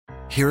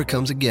Here it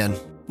comes again.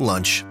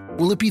 Lunch.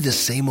 Will it be the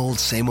same old,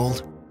 same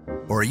old?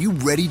 Or are you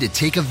ready to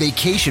take a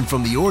vacation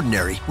from the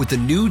ordinary with the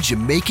new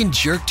Jamaican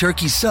Jerk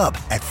Turkey Sub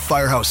at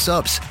Firehouse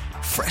Subs?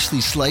 Freshly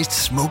sliced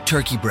smoked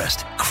turkey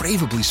breast,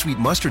 craveably sweet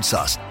mustard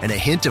sauce, and a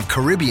hint of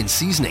Caribbean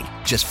seasoning.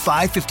 Just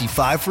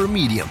 $5.55 for a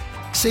medium.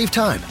 Save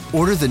time.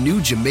 Order the new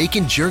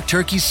Jamaican Jerk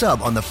Turkey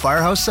Sub on the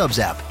Firehouse Subs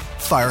app.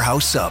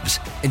 Firehouse Subs.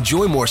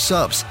 Enjoy more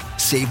subs.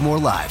 Save more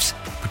lives.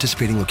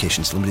 Participating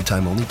locations. Limited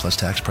time only, plus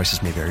tax.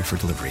 Prices may vary for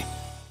delivery.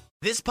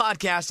 This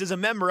podcast is a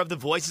member of the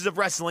Voices of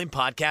Wrestling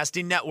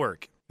Podcasting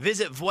Network.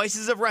 Visit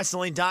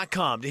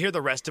voicesofwrestling.com to hear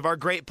the rest of our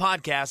great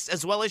podcasts,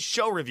 as well as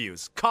show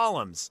reviews,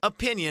 columns,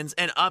 opinions,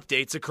 and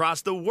updates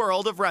across the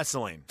world of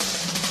wrestling.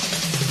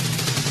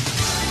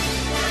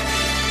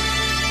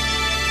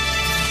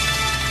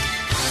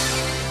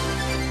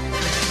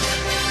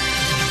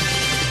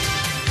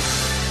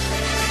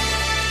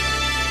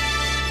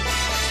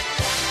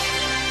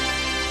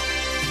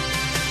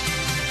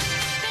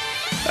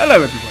 Hello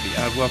everybody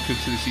and welcome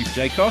to the Super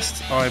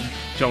J-Cast. I'm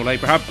Joel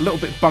Abraham, a little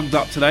bit bunged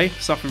up today,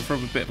 suffering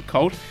from a bit of a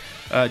cold,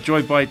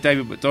 joined by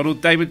David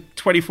McDonald. David,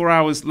 24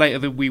 hours later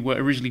than we were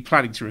originally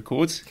planning to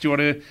record. Do you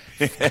want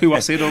to clue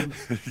us in on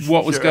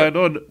what was going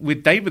on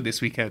with Damon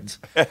this weekend?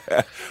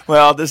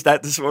 Well, this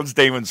one's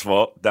Damon's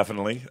fault,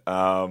 definitely.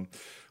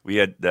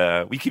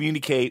 We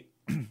communicate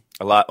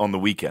a lot on the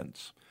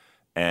weekends,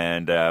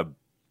 and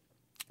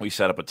we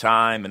set up a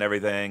time and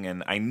everything,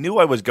 and I knew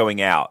I was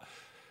going out.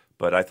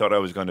 But I thought I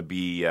was going to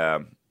be,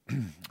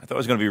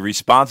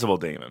 responsible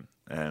Damon,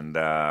 and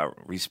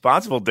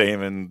responsible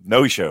Damon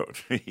no-showed.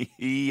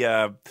 he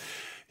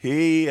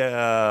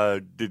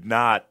did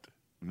not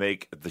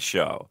make the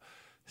show,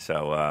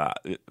 so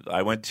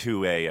I went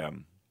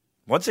to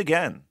once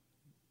again,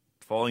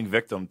 falling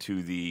victim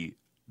to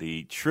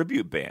the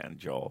tribute band.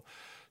 Joel,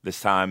 this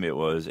time it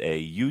was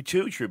a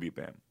U2 tribute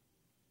band,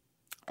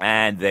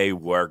 and they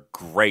were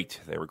great.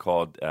 They were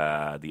called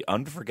the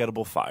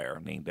Unforgettable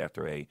Fire, named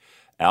after a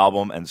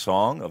album and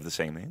song of the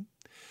same name.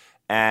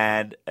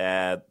 And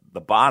the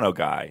Bono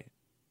guy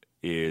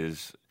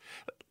is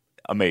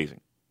amazing.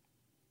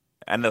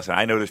 And listen,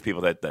 I know there's people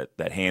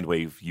that hand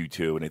wave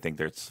U2 and they think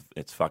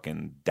it's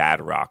fucking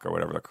dad rock or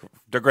whatever.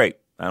 They're great.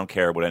 I don't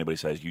care what anybody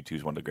says. U2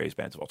 is one of the greatest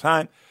bands of all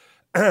time.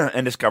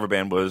 And this cover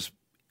band was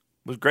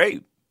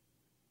great.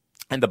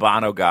 And the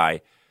Bono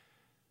guy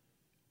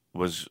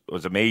was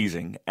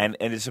amazing. And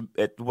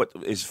what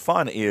is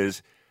fun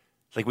is,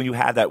 like, when you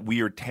have that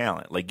weird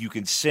talent, like, you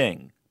can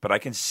sing, but I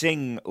can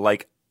sing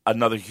like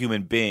another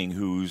human being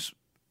who's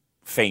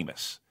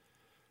famous.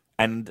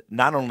 And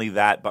not only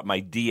that, but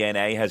my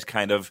DNA has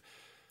kind of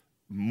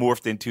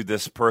morphed into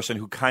this person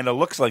who kind of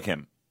looks like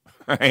him,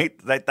 right?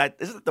 That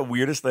isn't it the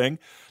weirdest thing?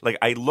 Like,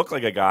 I look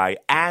like a guy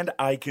and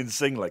I can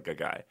sing like a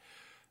guy.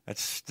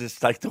 That's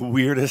just like the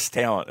weirdest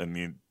talent,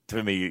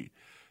 to me,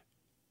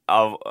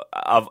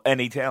 of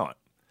any talent.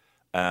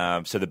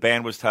 So the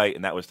band was tight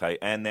and that was tight.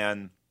 And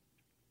then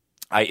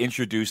I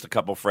introduced a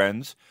couple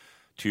friends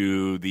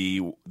to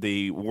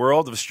the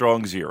world of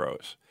Strong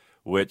Zeros,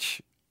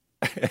 which,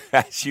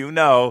 as you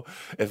know,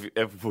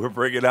 if we're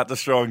bringing out the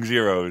Strong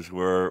Zeros,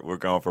 we're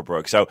going for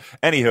broke. So,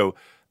 anywho,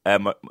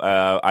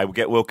 I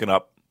get woken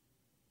up.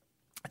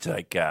 It's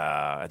like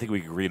I think we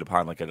agreed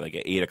upon like an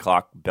 8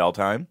 o'clock bell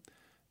time,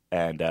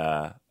 and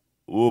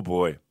oh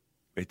boy,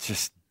 it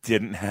just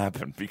didn't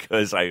happen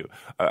because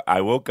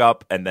I woke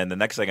up and then the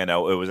next thing I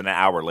know, it was an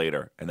hour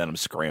later, and then I'm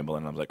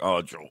scrambling. I was like,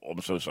 "Oh, Joel,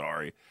 I'm so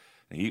sorry."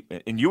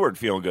 And you weren't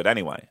feeling good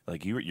anyway.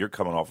 Like you're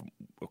coming off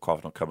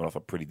a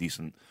pretty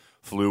decent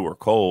flu or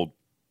cold,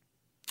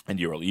 and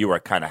you were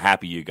kind of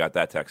happy you got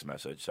that text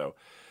message. So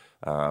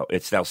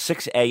it's now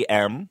 6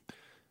 a.m.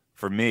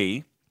 for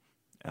me.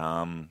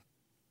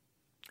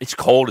 It's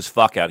cold as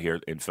fuck out here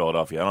in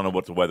Philadelphia. I don't know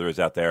what the weather is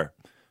out there.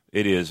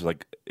 It is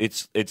like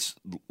it's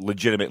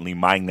legitimately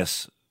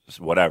minus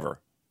whatever,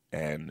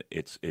 and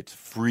it's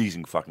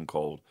freezing fucking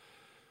cold.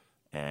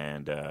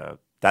 And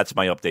that's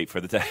my update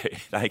for the day.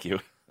 Thank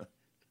you.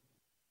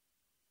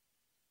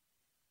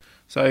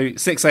 So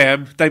 6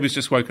 a.m. David's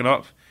just woken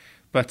up,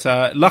 but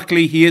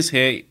luckily he is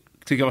here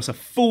to give us a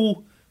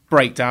full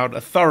breakdown,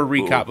 a thorough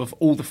recap of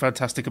all the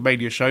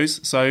Fantasticomania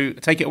shows. So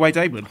take it away,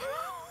 Damon.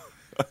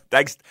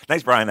 Thanks,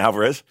 Brian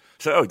Alvarez.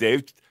 So,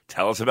 Dave,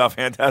 tell us about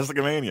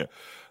Fantasticomania.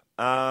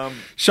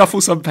 Shuffle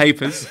some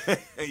papers.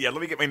 Yeah,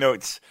 let me get my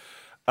notes.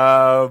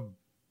 I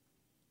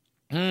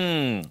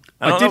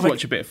did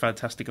watch a bit of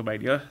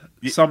Fantasticomania.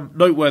 Some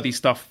noteworthy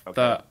stuff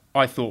that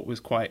I thought was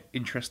quite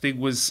interesting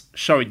was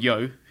Sho and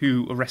Yo,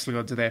 who are wrestling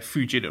under their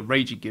Fujin and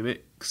Raging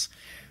gimmicks.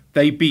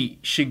 They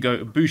beat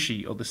Shingo and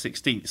Bushi on the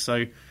 16th,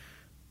 so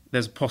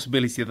there's a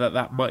possibility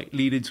that might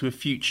lead into a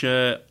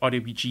future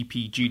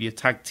IWGP Junior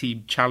Tag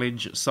Team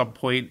Challenge at some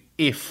point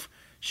if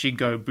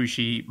Shingo and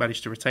Bushi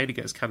manage to retain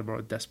against Kanemaru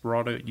and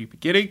Desperado at New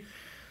Beginning.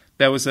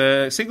 There was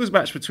a singles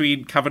match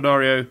between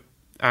Cavernario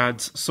and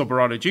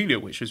Soberano Jr.,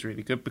 which was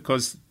really good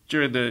because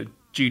during the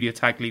Junior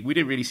Tag League, we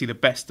didn't really see the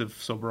best of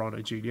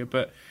Soberano Jr.,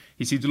 but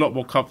he seemed a lot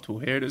more comfortable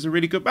here, and it was a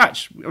really good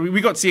match. I mean,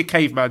 we got to see a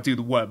caveman do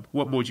the worm.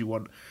 What more do you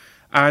want?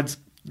 And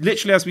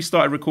literally as we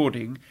started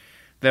recording,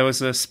 there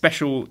was a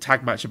special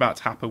tag match about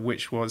to happen,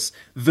 which was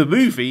the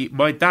movie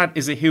My Dad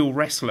is a Heel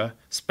Wrestler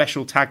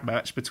special tag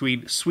match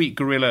between Sweet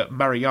Gorilla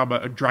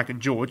Mariyama and Dragon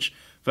George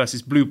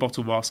versus Blue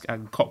Bottle Mask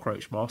and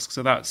Cockroach Mask.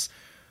 So that's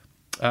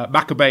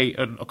Makabe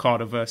and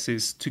Okada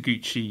versus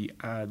Taguchi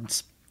and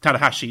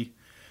Tanahashi,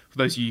 for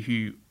those of you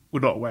who were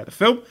not aware of the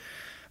film.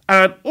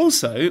 And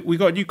also, we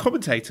got a new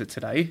commentator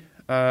today,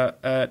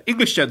 an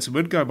English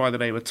gentleman going by the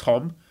name of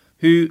Tom,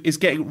 who is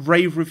getting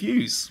rave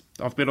reviews.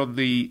 I've been on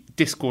the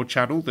Discord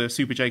channel, the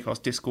Super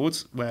J-Cast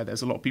Discords, where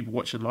there's a lot of people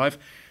watching live,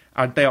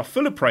 and they are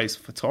full of praise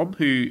for Tom,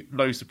 who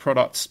knows the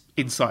products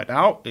inside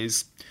out,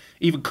 is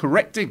even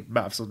correcting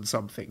Mavs on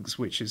some things,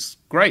 which is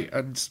great,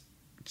 and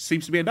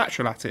seems to be a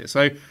natural at it.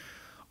 So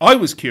I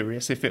was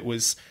curious if it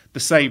was the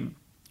same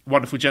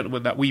wonderful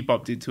gentleman that we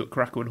bumped into at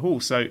Caracal Hall.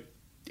 So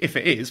if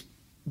it is,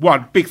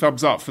 one, big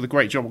thumbs up for the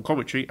great job on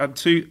commentary, and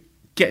two,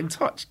 get in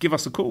touch. Give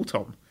us a call,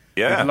 Tom.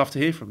 Yeah, I'd love to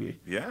hear from you.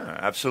 Yeah,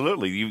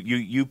 absolutely.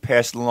 You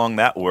passed along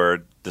that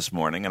word this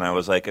morning, and I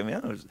was like,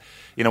 when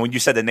you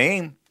said the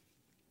name,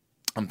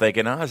 I'm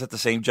thinking, is that the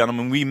same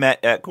gentleman we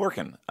met at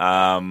Corkin?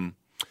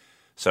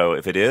 So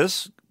if it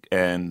is,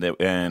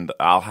 and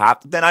I'll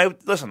have then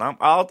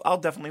I'll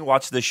definitely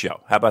watch this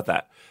show. How about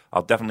that?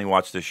 I'll definitely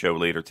watch this show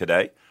later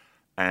today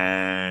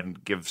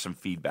and give some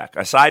feedback.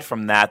 Aside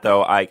from that,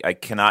 though, I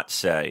cannot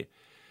say,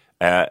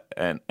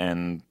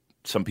 and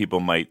some people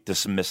might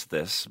dismiss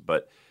this,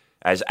 but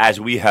as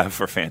we have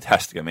for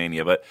Fantastica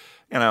Mania, but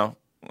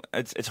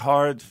it's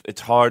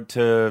hard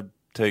to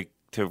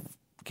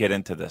get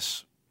into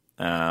this,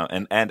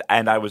 and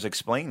I was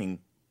explaining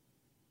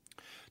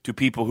to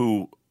people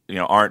who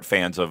aren't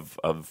fans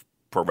of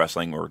pro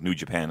wrestling or New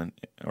Japan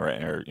or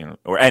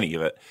any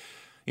of it,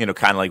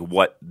 kind of like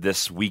what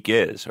this week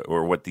is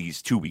or what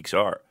these 2 weeks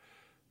are,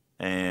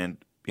 and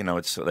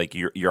it's like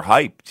you're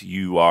hyped,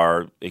 you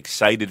are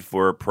excited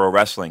for pro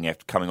wrestling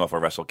after coming off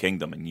of Wrestle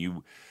Kingdom, and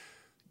you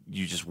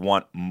just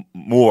want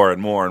more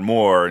and more and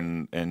more,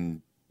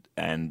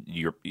 and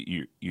you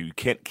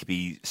can't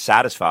be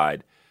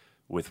satisfied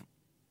with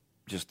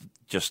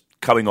just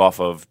coming off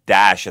of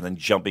Dash and then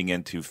jumping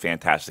into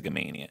Fantastica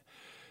Mania.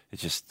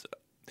 It's just,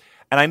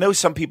 and I know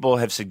some people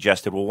have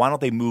suggested, well, why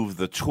don't they move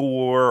the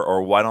tour,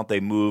 or why don't they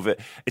move it?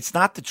 It's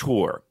not the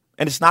tour,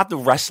 and it's not the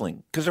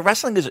wrestling, because the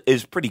wrestling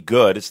is pretty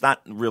good. It's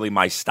not really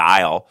my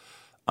style.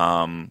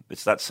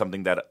 It's not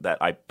something that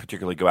I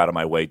particularly go out of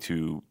my way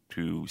to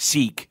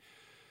seek.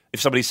 If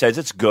somebody says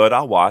it's good,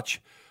 I'll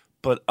watch.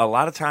 But a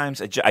lot of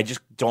times, I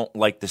just don't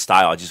like the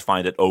style. I just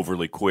find it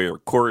overly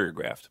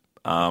choreographed.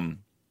 And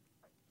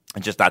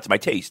just not to my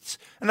tastes.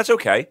 And that's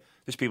okay.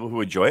 There's people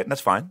who enjoy it, and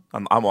that's fine.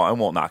 I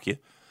won't knock you.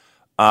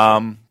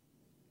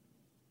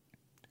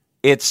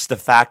 It's the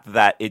fact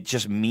that it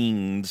just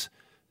means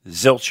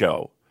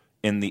zilcho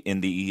in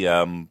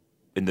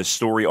the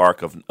story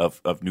arc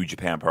of New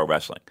Japan Pro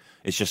Wrestling.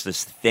 It's just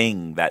this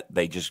thing that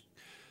they just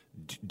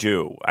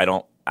do. I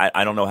don't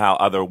know how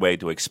other way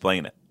to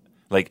explain it.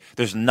 Like,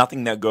 there's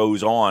nothing that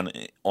goes on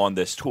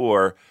this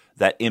tour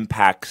that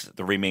impacts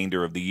the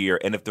remainder of the year.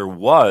 And if there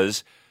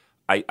was,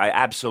 I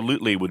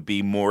absolutely would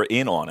be more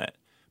in on it.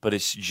 But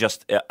it's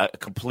just a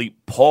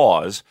complete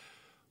pause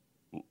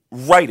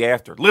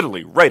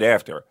literally right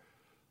after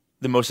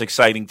the most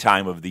exciting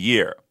time of the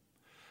year.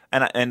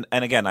 And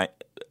again,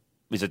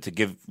 is it to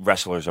give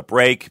wrestlers a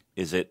break?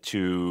 Is it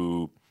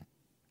to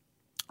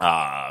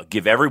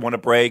give everyone a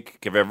break,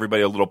 give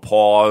everybody a little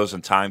pause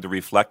and time to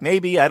reflect?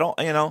 Maybe. I don't,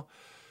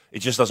 it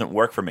just doesn't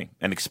work for me,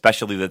 and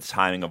especially the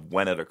timing of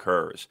when it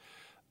occurs.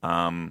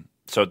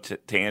 So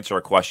to answer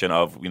a question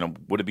of,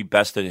 would it be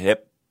best to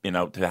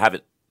have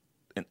it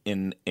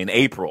in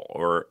April,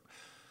 or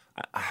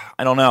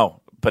I don't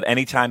know, but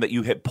anytime that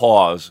you hit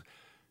pause,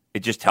 it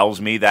just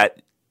tells me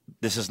that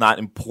this is not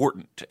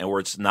important, or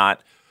it's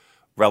not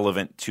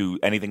relevant to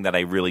anything that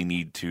I really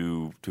need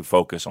to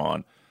focus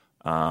on.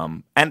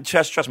 And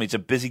trust me, it's a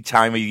busy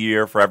time of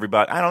year for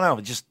everybody. I don't know.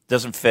 It just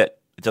doesn't fit.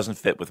 It doesn't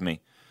fit with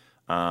me.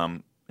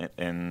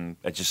 And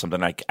it's just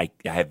something I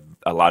have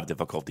a lot of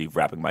difficulty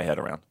wrapping my head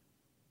around.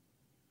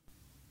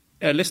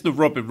 Listener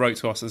Robin wrote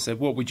to us and said,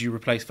 what would you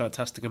replace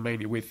Fantastica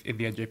Mania with in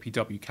the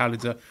NJPW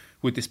calendar?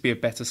 Would this be a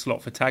better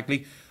slot for Tag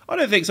League? I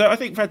don't think so. I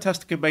think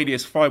Fantastica Mania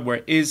is fine where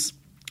it is.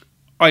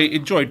 I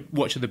enjoyed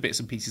watching the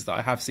bits and pieces that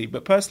I have seen,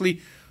 but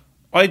personally,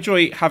 I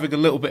enjoy having a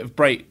little bit of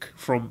break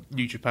from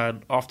New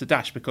Japan after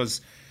Dash,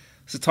 because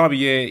it's a time of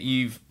year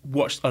you've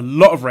watched a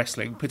lot of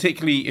wrestling,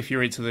 particularly if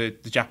you're into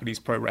the Japanese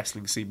pro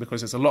wrestling scene,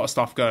 because there's a lot of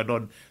stuff going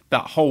on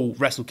that whole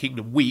Wrestle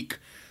Kingdom week.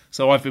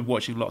 So I've been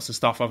watching lots of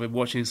stuff. I've been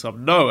watching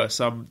some Noah,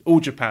 some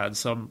All Japan,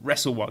 some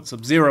Wrestle One,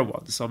 some Zero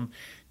One, some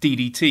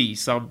DDT,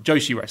 some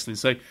Joshi Wrestling.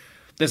 So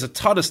there's a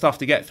ton of stuff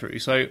to get through.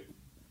 So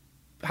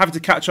having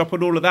to catch up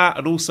on all of that,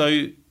 and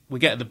also we're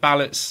getting the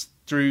ballots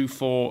through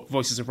for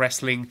Voices of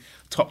Wrestling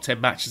top 10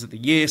 matches of the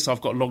year. So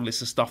I've got a long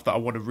list of stuff that I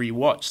want to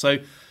rewatch. So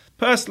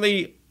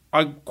personally,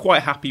 I'm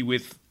quite happy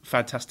with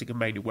Fantastica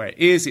Mania where it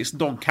is. It's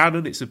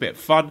non-canon. It's a bit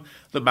fun.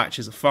 The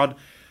matches are fun,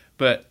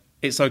 but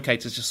it's okay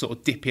to just sort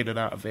of dip in and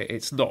out of it.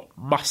 It's not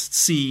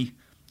must-see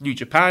New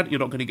Japan. You're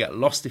not going to get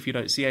lost if you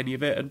don't see any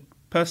of it. And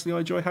personally,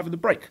 I enjoy having the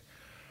break.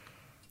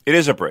 It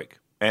is a break,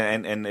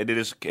 and it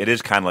is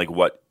kind of like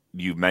what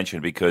you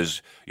mentioned,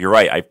 because you're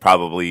right.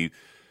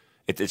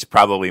 It's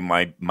probably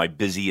my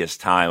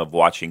busiest time of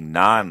watching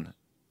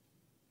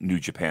non-New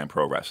Japan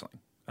Pro Wrestling.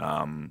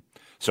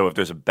 So if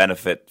there's a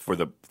benefit for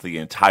the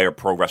entire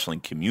pro wrestling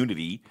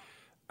community,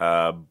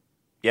 they're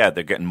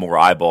getting more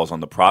eyeballs on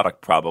the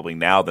product probably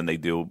now than they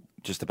do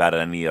just about at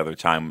any other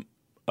time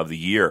of the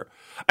year.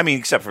 I mean,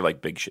 except for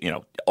like big,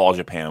 All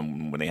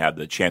Japan when they have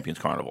the Champions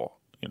Carnival,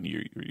 and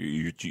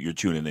you're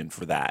tuning in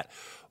for that,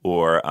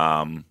 or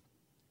a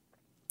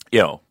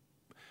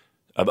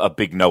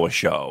big Noah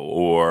show,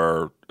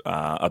 or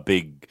a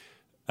big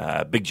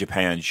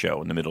Japan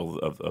show in the middle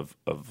of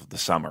the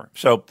summer.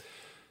 So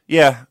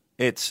yeah,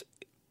 it's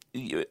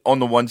on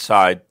the one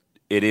side,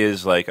 it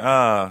is like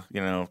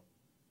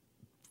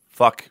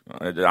fuck,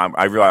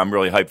 I'm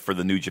really hyped for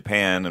the New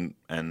Japan,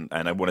 and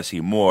I want to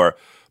see more.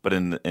 But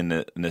in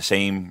the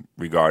same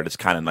regard, it's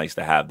kind of nice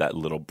to have that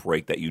little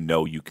break that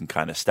you can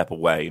kind of step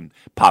away and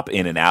pop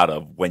in and out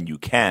of when you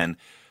can,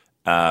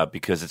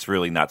 because it's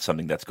really not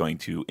something that's going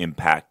to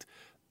impact.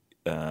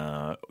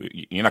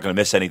 You're not going to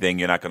miss anything.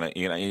 You're not going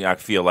to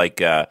feel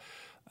like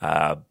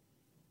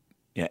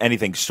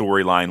anything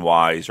storyline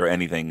wise or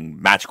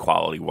anything match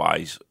quality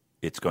wise.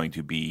 It's going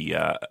to be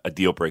a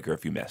deal breaker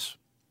if you miss.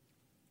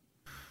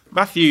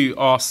 Matthew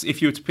asks,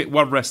 if you were to pick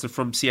one wrestler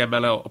from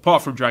CMLL,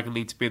 apart from Dragon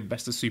Lee, to be in the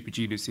best of Super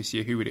Juniors this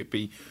year, who would it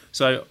be?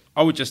 So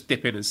I would just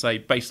dip in and say,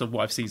 based on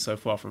what I've seen so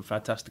far from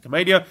Fantastica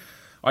Mania,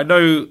 I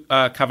know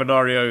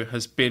Cavernario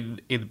has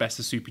been in the best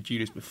of Super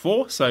Juniors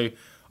before, so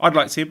I'd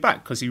like to see him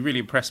back because he really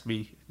impressed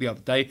me the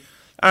other day.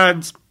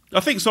 And I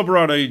think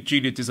Soberano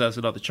Jr. deserves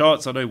another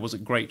chance. I know he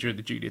wasn't great during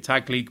the Junior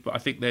Tag League, but I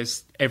think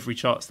there's every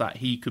chance that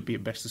he could be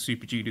in best of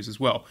Super Juniors as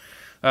well.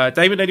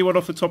 Damon, anyone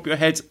off the top of your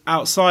head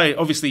outside?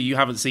 Obviously, you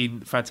haven't seen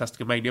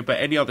Fantastica Mania,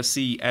 but any other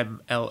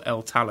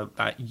CMLL talent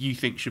that you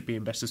think should be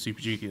in Best of Super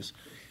Juniors?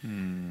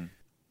 No.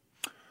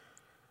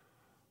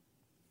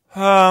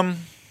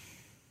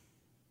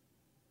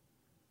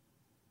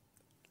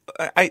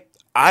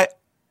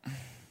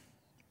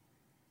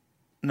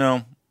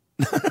 No,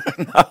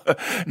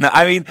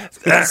 I mean,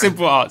 It's a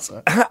simple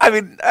answer. I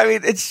mean,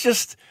 it's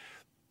just.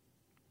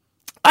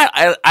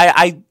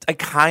 I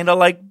kind of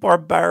like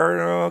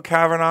Barbaro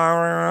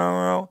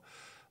Cavernario.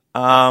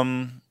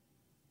 None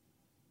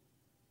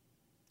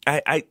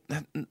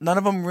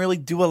of them really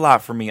do a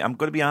lot for me. I'm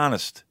going to be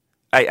honest.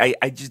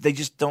 They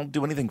just don't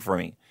do anything for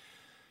me.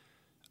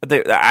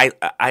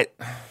 I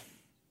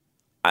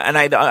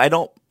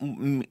don't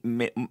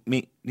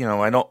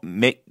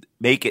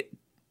make it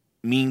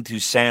mean to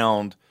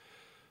sound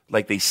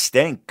like they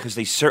stink, because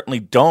they certainly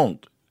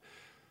don't.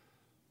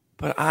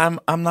 But I'm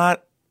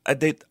not. I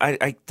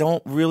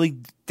don't really.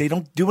 They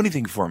don't do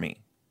anything for me.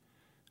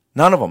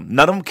 None of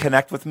them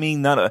connect with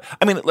me.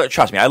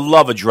 Trust me. I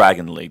love a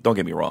Dragon Lee. Don't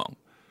get me wrong.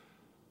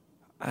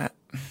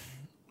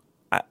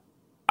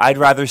 I'd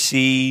rather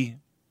see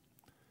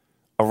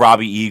a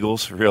Robbie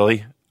Eagles.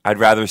 Really, I'd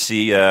rather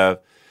see. I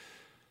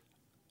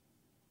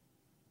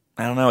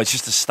don't know. It's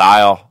just a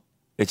style.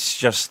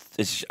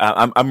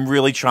 I'm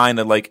really trying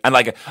to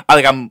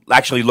I'm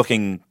actually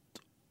looking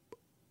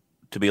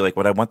to be like,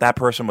 would I want that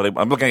person?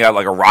 I'm looking at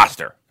like a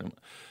roster. I'm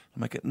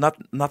like,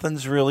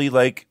 nothing's really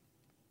like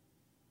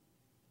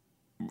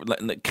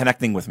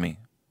connecting with me.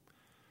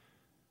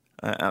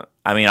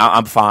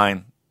 I'm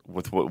fine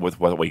with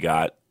what we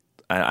got.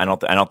 I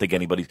don't think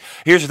anybody's.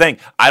 Here's the thing.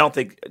 I don't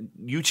think,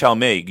 you tell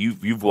me.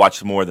 You've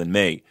watched more than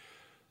me.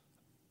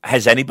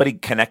 Has anybody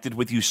connected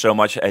with you so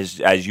much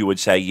as you would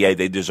say, yeah,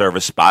 they deserve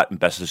a spot in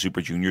Best of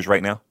Super Juniors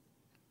right now?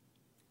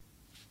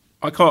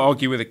 I can't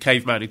argue with a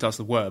caveman who does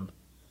the worm.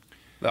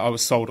 That I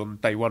was sold on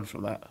day one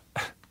from that.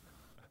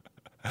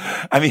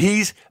 I mean,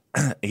 he's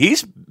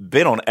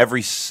been on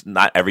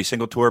not every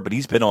single tour, but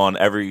he's been on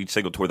every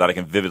single tour that I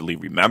can vividly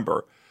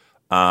remember.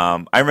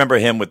 I remember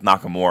him with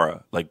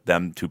Nakamura, like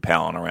them two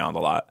palling around a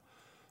lot.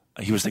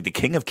 He was like the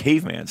king of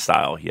caveman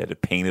style. He had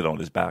it painted on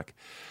his back.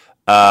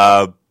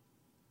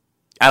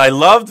 And I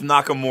loved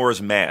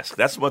Nakamura's mask.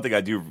 That's one thing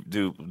I do.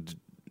 And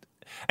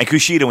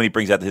Kushida, when he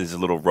brings out his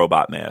little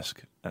robot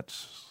mask, I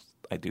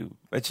do.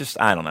 It's just,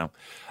 I don't know.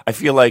 I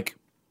feel like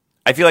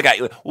I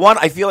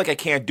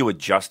can't do it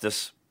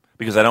justice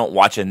because I don't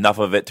watch enough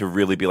of it to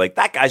really be like,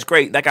 that guy's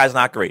great, that guy's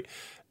not great.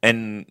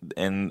 And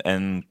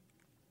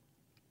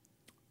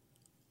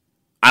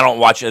I don't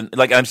watch it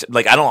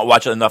I don't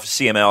watch enough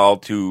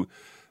CML to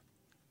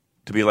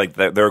be like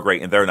they're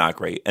great and they're not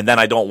great. And then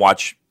I don't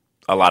watch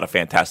a lot of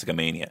Fantastica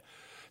Mania.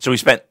 So we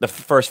spent the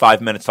first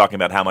 5 minutes talking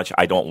about how much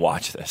I don't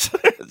watch this,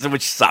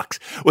 which sucks,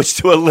 which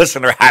to a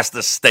listener has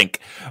to stink.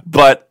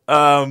 But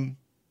I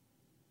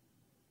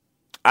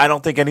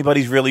don't think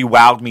anybody's really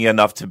wowed me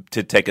enough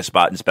to take a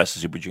spot in Best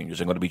of Super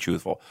Juniors. I'm going to be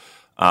truthful.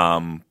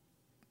 I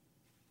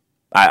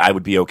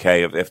would be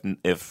okay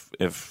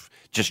if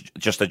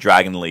just a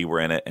Dragon Lee were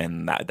in it,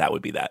 and that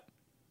would be that.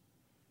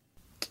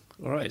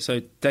 All right, so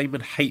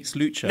Damon hates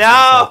Lucha. No! That's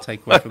our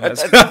takeaway from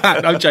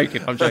that. I'm joking.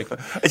 It's All just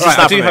right, not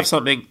I do for have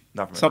me.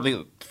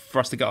 something for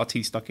us to get our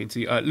teeth stuck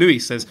into. Louis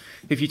says,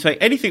 if you take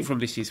anything from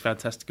this year's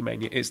Fantastic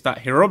Mania, it's that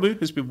Hiromu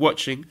has been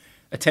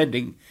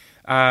attending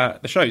the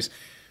shows.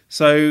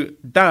 So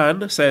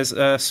Dan says,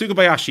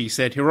 Sugabayashi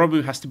said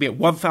Hiromu has to be at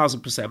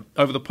 1,000%.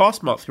 Over the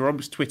past month,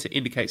 Hiromu's Twitter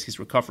indicates his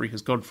recovery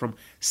has gone from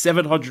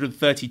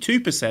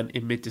 732%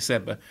 in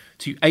mid-December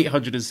to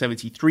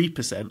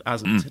 873%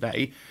 as of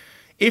today.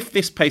 If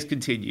this pace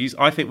continues,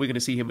 I think we're going to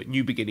see him at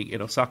New Beginning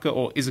in Osaka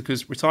or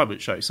Iizuka's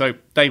retirement show. So,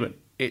 Damon,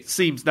 it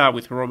seems now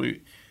with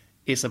Hiromu,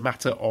 it's a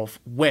matter of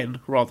when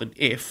rather than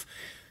if.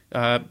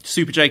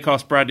 Super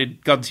J-Cast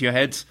branded gun to your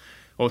head,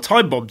 or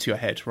time bomb to your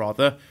head,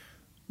 rather.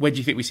 When do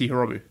you think we see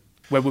Hiromu?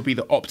 When would be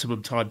the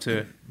optimum time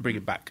to bring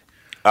him back?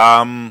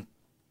 I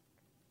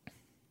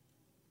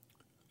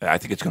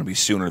think it's going to be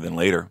sooner than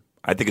later.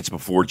 I think it's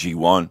before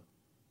G1.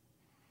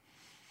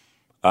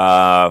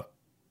 I'll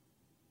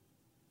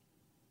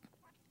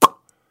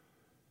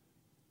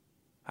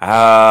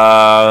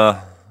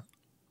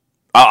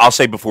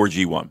say before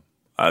G1.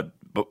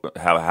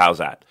 How's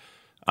that?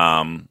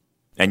 And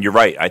you're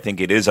right. I think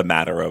it is a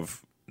matter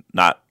of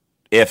not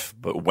if,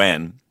 but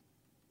when,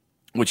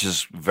 which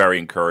is very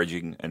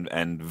encouraging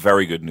and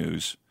very good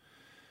news.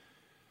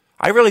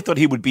 I really thought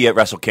he would be at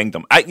Wrestle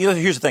Kingdom.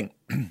 Here's the thing.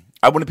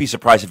 I wouldn't be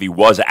surprised if he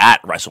was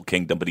at Wrestle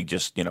Kingdom, but he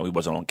just, he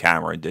wasn't on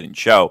camera and didn't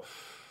show.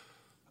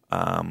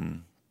 I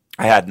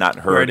had not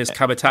heard. Wearing his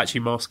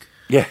Kamitachi mask.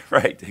 Yeah,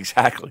 right.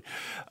 Exactly.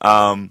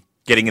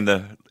 Getting in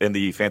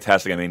the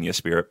Fantastic Mania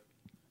spirit.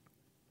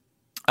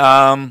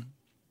 I'm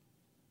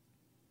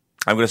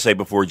going to say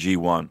before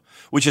G1,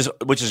 which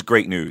is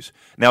great news.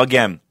 Now,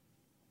 again,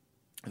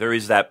 there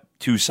is that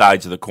two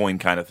sides of the coin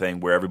kind of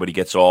thing where everybody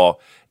gets all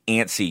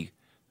antsy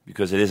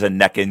because it is a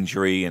neck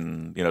injury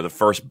and, the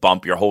first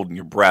bump, you're holding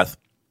your breath.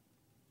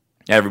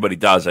 Everybody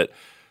does it.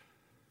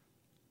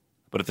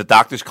 But if the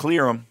doctors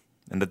clear him,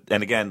 and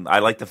again, I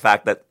like the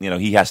fact that,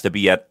 he has to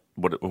be at,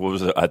 what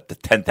was it, at the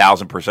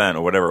 10,000%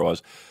 or whatever it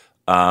was.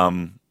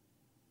 I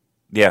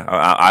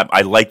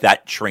like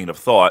that train of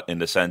thought in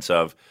the sense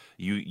of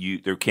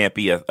there can't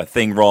be a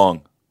thing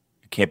wrong.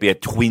 It can't be a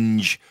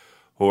twinge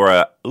or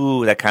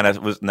that kind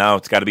of was. No,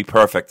 it's got to be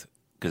perfect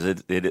because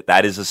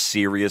that is a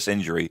serious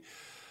injury.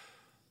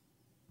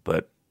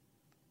 But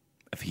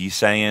if he's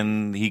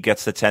saying he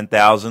gets to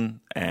 10,000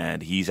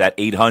 and he's at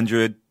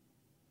 800,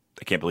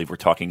 I can't believe we're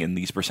talking in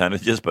these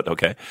percentages, but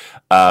okay,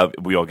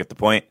 we all get the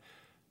point.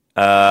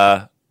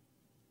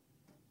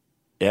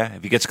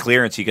 If he gets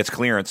clearance, he gets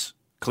clearance.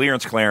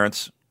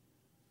 Clearance.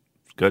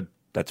 Good.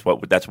 That's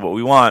what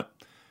we want.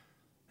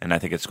 And I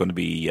think it's going to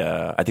be.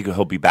 I think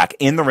he'll be back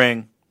in the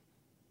ring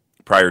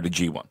prior to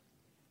G1.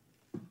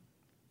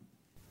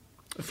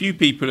 A few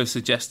people have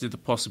suggested the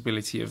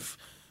possibility of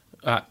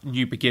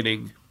New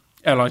Beginning.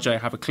 LIJ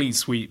have a clean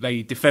sweep.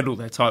 They defend all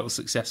their titles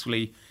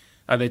successfully,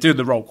 and they're doing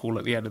the roll call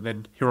at the end, and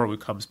then Hiromu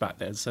comes back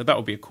then. So that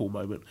will be a cool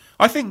moment.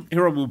 I think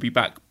Hiromu will be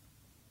back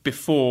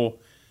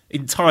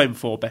in time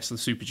for Best of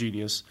the Super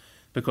Juniors,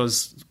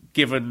 because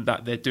given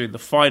that they're doing the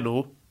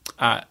final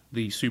at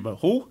the Sumo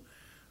Hall,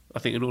 I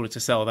think in order to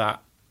sell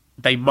that,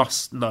 they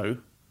must know,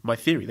 my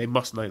theory, they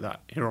must know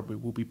that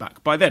Hiromu will be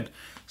back by then.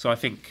 So I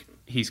think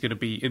he's going to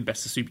be in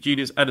Best of Super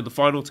Juniors and in the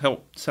final to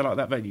help sell out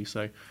that venue.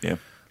 So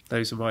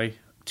those are my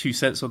 2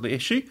 cents on the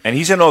issue. And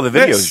he's in all the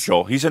videos,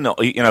 Joel. He's in,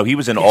 he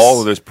was in all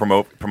of those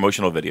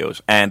promotional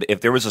videos. And if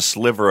there was a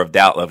sliver of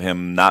doubt of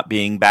him not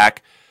being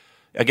back,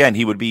 again,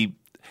 he would be.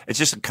 It's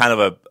just kind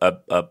of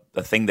a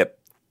thing that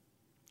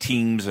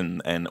teams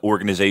and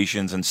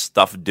organizations and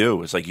stuff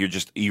do. It's like you're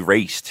just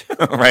erased,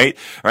 right?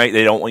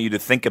 They don't want you to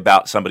think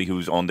about somebody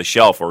who's on the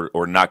shelf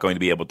or not going to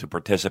be able to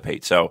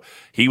participate. So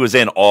he was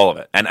in all of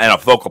it and a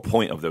focal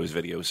point of those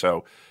videos.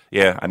 So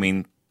yeah, I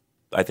mean,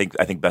 I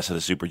think Best of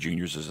the Super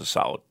Juniors is a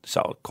solid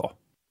call.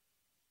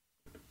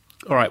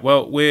 All right,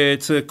 well, we're,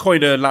 to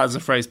coin a Lanza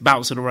phrase,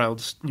 bouncing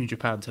around New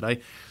Japan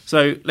today.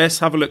 So let's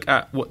have a look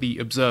at what the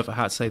Observer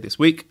had to say this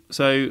week.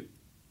 So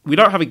we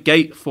don't have a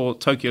gate for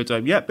Tokyo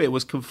Dome yet, but it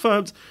was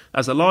confirmed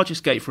as the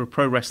largest gate for a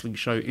pro wrestling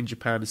show in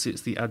Japan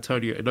since the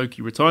Antonio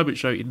Inoki retirement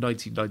show in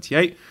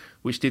 1998,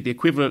 which did the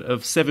equivalent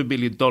of $7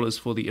 million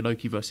for the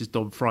Inoki vs.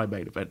 Don Fry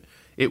main event.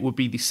 It would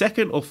be the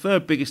second or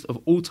third biggest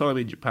of all time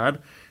in Japan,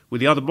 with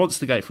the other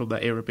monster gate from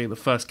that era being the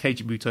first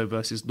Keiji Muto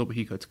vs.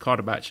 Nobuhiko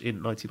Takada match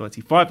in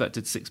 1995 that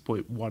did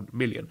 6.1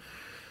 million.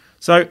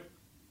 So,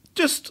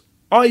 just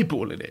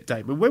eyeballing it,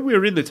 Damon, when we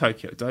were in the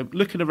Tokyo Dome,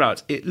 looking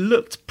around, it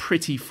looked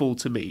pretty full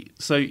to me.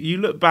 So you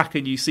look back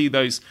and you see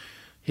those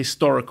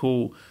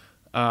historical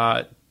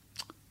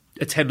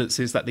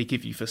attendances that they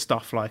give you for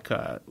stuff like,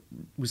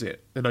 was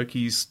it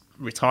Inoki's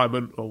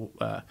retirement or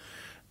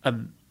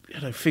and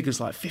figures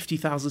like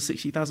 50,000,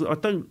 60,000. I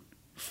don't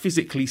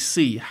physically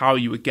see how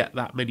you would get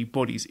that many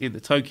bodies in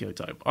the Tokyo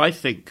Dome. I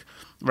think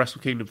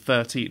Wrestle Kingdom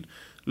 13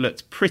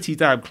 looked pretty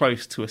damn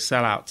close to a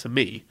sellout to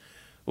me,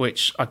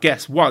 which I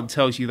guess, one,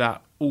 tells you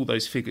that all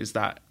those figures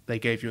that they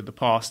gave you in the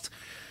past,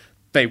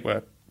 they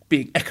were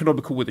being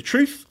economical with the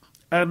truth,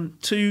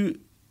 and two,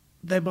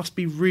 they must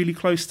be really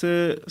close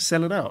to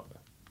selling out.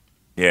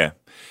 Yeah,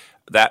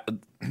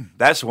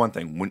 that's one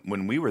thing.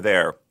 When we were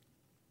there,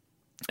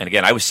 and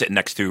again, I was sitting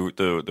next to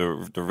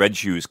the Red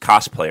Shoes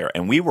cosplayer,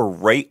 and we were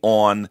right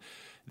on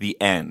the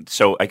end.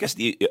 So I guess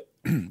the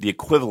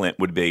equivalent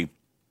would be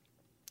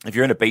if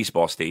you're in a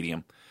baseball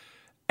stadium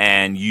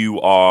and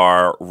you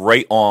are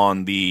right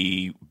on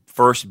the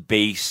first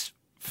base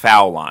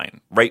foul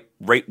line, right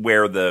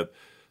where the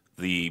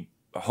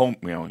home,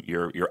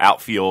 your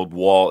outfield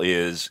wall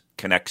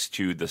connects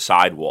to the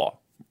side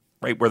wall,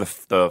 right where the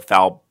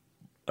foul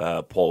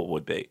pole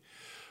would be.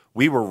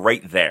 We were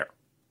right there.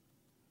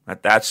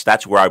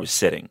 That's where I was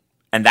sitting,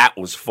 and that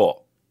was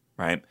full,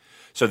 right?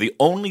 So the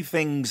only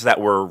things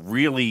that were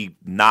really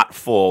not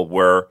full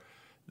were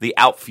the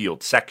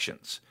outfield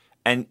sections,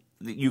 and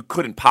you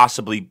couldn't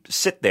possibly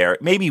sit there.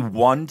 Maybe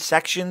one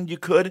section you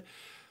could,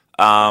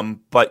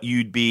 but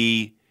you'd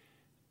be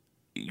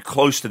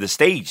close to the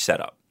stage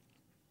setup.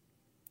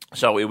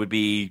 So it would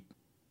be,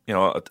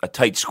 a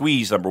tight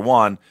squeeze, number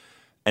one,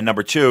 and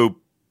number two,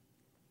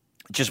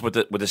 just with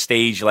the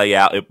stage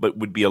layout, it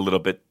would be a little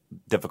bit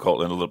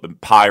difficult and a little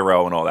bit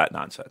pyro and all that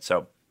nonsense.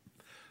 So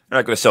they're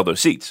not going to sell those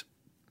seats.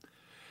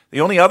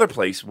 The only other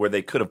place where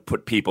they could have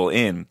put people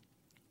in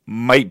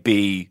might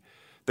be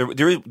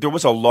there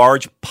was a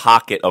large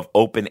pocket of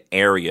open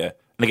area,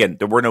 and again,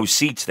 there were no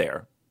seats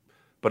there,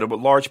 but a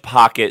large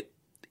pocket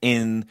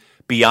in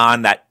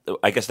beyond that.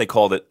 I guess they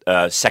called it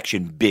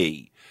Section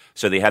B.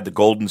 So they had the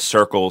golden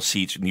circle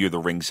seats near the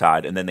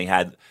ringside, and then they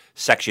had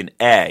Section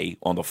A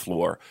on the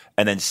floor,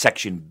 and then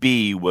Section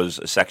B was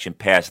a section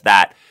past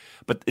that.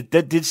 But it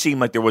did seem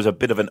like there was a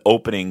bit of an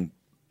opening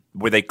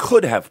where they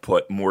could have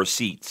put more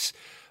seats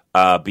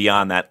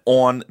beyond that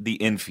on the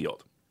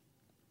infield.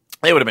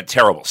 They would have been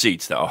terrible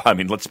seats, though. I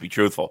mean, let's be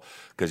truthful,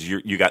 because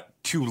you got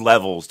two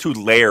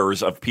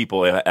layers of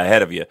people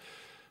ahead of you,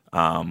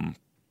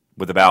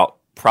 with about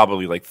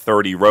probably like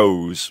 30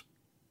 rows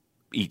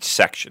each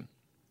section.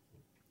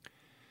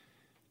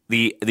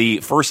 The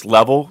first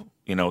level,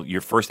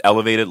 your first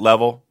elevated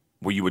level,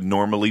 where you would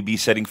normally be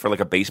sitting for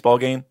like a baseball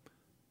game,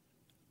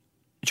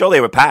 Joe,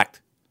 they were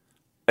packed.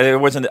 And there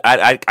wasn't.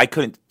 I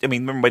couldn't. I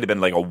mean, there might have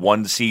been like a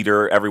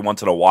one-seater every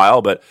once in a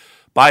while, but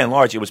by and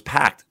large, it was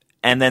packed.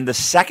 And then the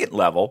second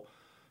level,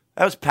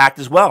 that was packed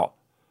as well.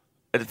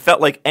 It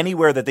felt like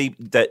anywhere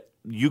that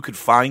you could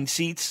find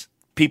seats,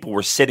 people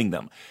were sitting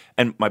them.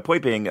 And my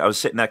point being, I was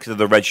sitting next to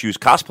the Red Shoes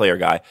cosplayer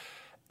guy,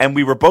 and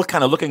we were both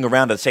kind of looking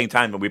around at the same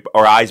time, and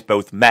our eyes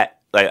both met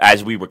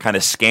as we were kind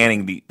of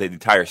scanning the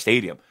entire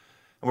stadium.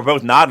 And we're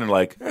both nodding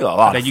like, there's a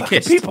lot of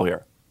people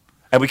here.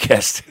 And we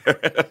kissed.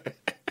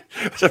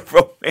 It was a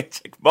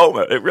romantic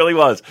moment. It really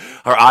was.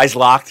 Our eyes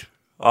locked.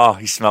 Oh,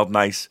 he smelled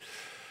nice.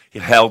 He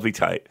held me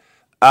tight.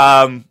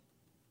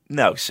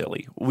 No,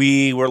 silly.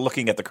 We were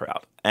looking at the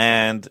crowd.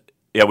 And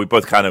we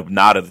both kind of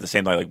nodded at the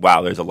same time, like,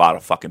 wow, there's a lot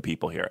of fucking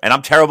people here. And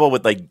I'm terrible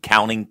with like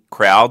counting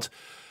crowds,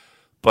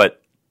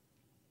 but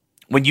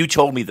when you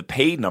told me the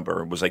paid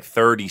number was like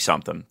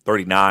 30-something,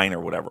 39 or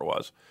whatever it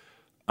was,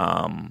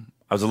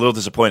 I was a little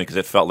disappointed because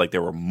it felt like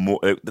there were more.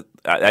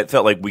 I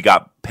felt like we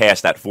got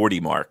past that 40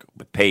 mark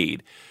with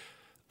paid.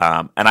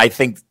 And I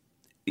think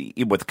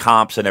with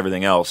comps and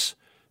everything else,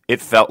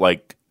 it felt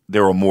like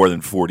there were more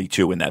than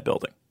 42 in that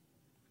building.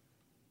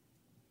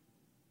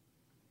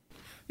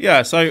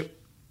 Yeah, so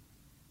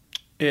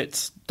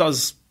it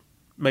does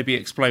maybe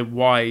explain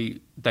why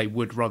they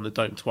would run the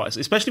Dome twice,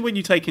 especially when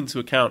you take into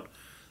account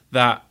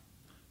that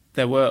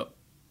there were...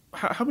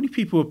 How many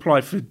people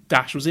applied for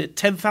Dash? Was it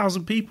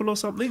 10,000 people or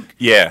something?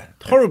 Yeah.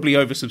 Horribly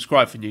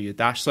oversubscribed for New Year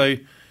Dash. So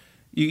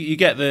you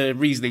get the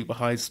reasoning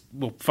behind,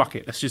 well, fuck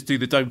it, let's just do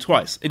the Dome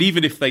twice. And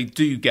even if they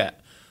do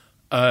get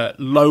a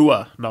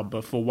lower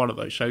number for one of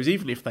those shows,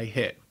 even if they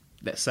hit,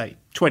 let's say,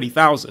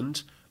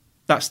 20,000,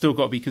 that's still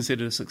got to be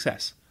considered a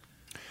success.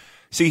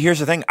 See, here's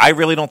the thing. I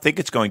really don't think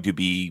it's going to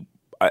be...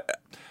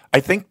 I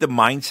think the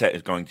mindset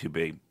is going to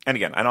be... And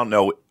again, I don't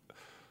know...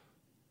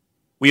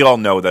 We all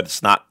know that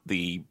it's not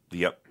the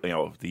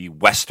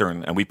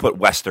Western, and we put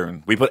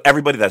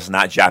everybody that's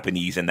not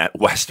Japanese in that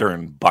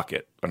Western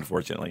bucket,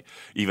 unfortunately,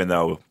 even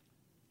though,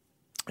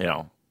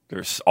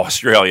 there's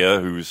Australia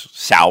who's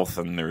South,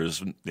 and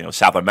there's,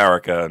 South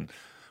America.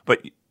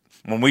 But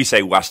when we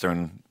say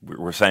Western,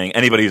 we're saying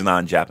anybody who's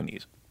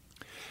non-Japanese.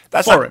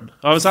 That's foreign.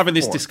 I was having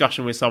this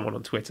discussion with someone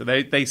on Twitter.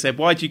 They said,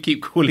 why do you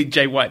keep calling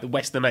Jay White the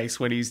Western Ace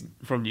when he's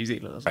from New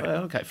Zealand? I was like,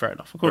 okay, fair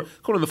enough. I'll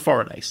call him the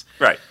foreign ace.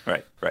 Right.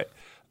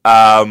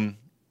 I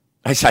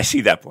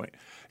see that point,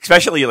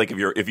 especially like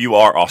if you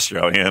are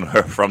Australian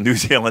or from New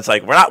Zealand. It's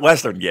like, we're not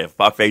Western, yeah,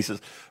 fuck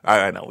faces.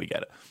 I know, we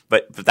get it,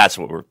 but that's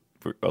what we're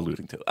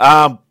alluding to.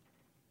 What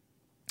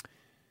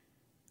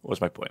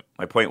was my point?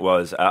 My point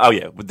was,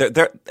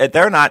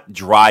 they're not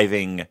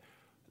driving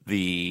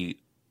the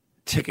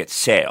ticket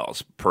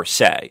sales per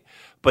se,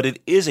 but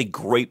it is a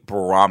great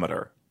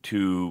barometer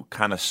to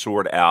kind of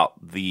sort out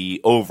the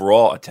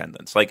overall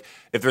attendance. Like,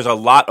 if there's a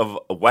lot of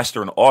a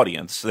Western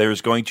audience,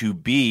 there's going to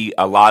be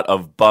a lot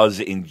of buzz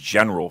in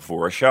general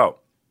for a show.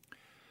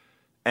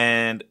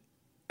 And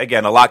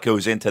again, a lot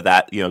goes into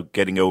that,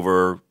 getting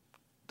over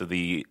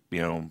the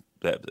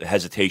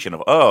hesitation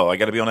of, I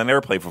got to be on an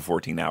airplane for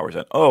 14 hours,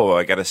 and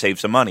I got to save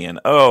some money, and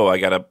I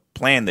got to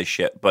plan this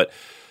shit. But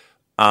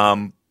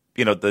the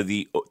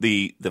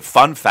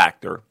fun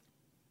factor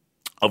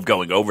of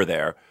going over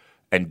there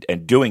and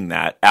doing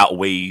that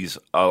outweighs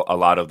a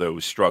lot of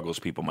those struggles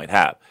people might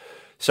have.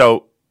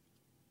 So,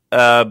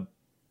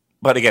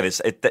 but again,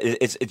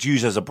 it's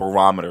used as a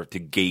barometer to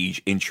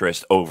gauge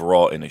interest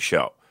overall in a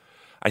show.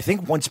 I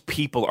think once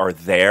people are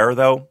there,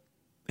 though,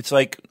 it's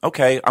like,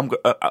 okay,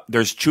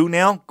 there's Chew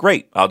now?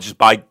 Great. I'll just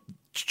buy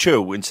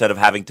Chew instead of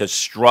having to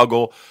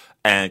struggle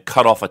and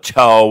cut off a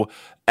toe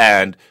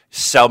and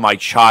sell my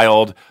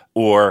child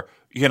or,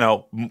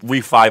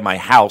 refi my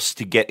house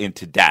to get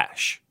into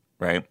Dash,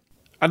 right?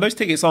 And those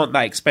tickets aren't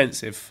that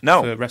expensive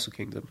for Wrestle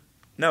Kingdom.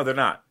 No, they're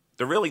not.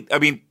 They're really,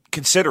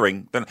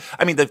 considering,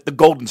 the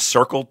Golden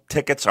Circle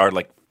tickets are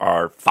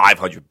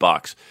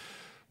 $500,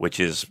 which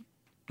is,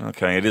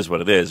 okay, it is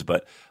what it is,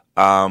 but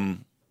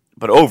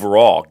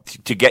overall,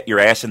 to get your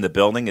ass in the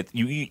building,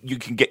 you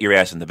can get your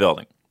ass in the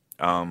building.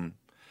 And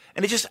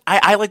it just,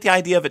 I like the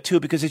idea of it too,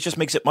 because it just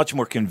makes it much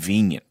more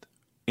convenient.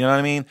 You know what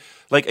I mean?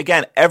 Like,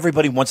 again,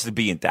 everybody wants to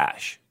be in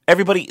Dash.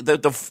 Everybody,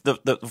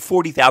 the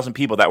 40,000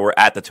 people that were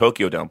at the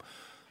Tokyo Dome,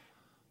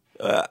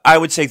 I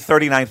would say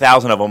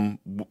 39,000 of them,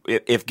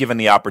 if given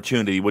the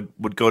opportunity,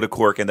 would go to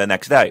Korakuen the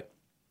next day.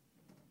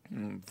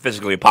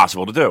 Physically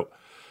impossible to do.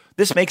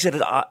 This makes it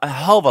a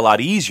hell of a lot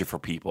easier for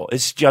people.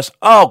 It's just,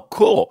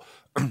 cool.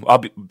 I'll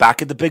be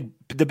back at the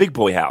big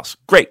boy house.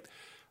 Great.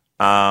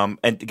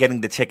 And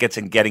getting the tickets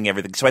and getting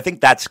everything. So I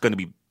think that's going to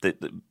be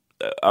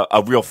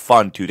a real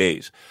fun 2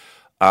 days.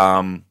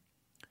 The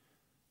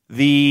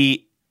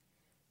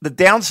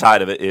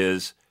downside of it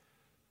is,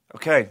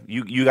 okay,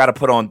 you got to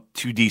put on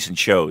 2 decent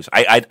shows.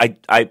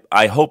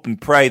 I hope and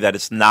pray that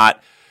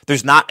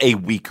there's not a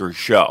weaker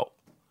show.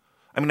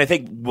 I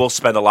think we'll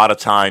spend a lot of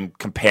time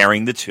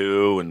comparing the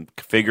two and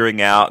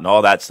figuring out and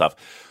all that stuff.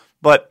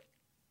 But,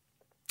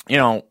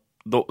 the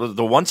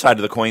one side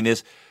of the coin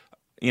is,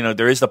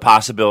 there is the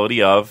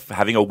possibility of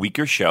having a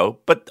weaker show.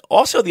 But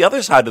also the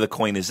other side of the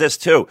coin is this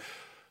too.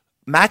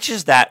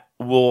 Matches that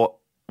we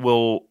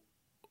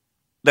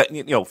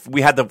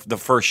had the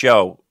first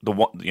show,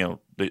 the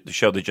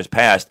show that just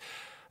passed.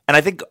 And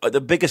I think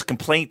the biggest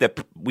complaint that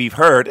we've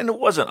heard, and it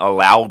wasn't a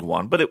loud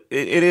one, but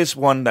it is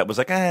one that was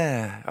like,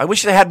 I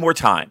wish they had more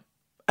time.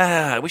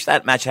 I wish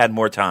that match had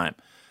more time.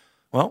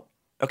 Well,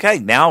 okay,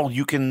 now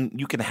you can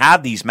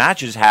have these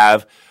matches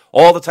have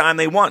all the time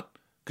they want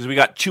because we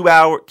got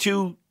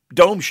 2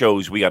 dome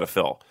shows we got to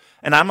fill.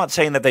 And I'm not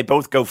saying that they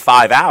both go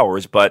 5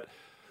 hours, but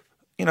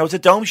it's a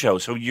dome show,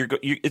 so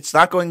it's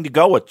not going to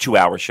go a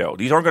 2-hour show.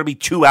 These aren't going to be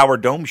 2-hour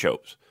dome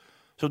shows.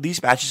 So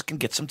these matches can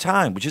get some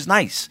time, which is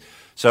nice.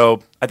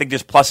 So I think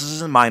there's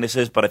pluses and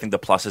minuses, but I think the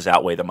pluses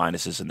outweigh the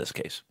minuses in this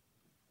case.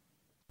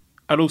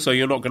 And also,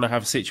 you're not going to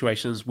have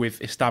situations with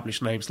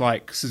established names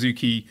like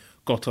Suzuki,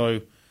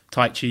 Goto,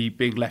 Taichi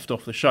being left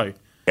off the show.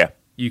 Yeah.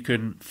 You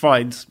can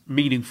find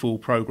meaningful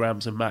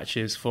programs and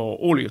matches for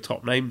all of your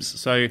top names.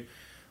 So,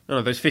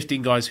 those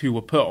 15 guys who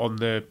were put on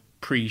the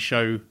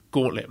pre-show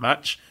gauntlet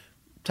match,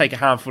 take a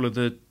handful of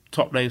the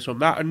top names from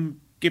that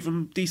and give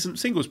them decent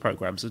singles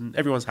programs, and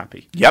everyone's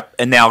happy. Yep.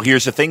 And now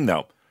here's the thing,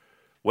 though.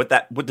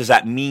 What does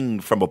that mean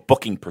from a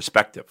booking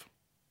perspective?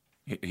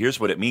 Here's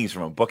what it means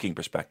from a booking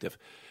perspective.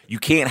 You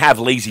can't have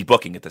lazy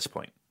booking at this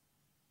point.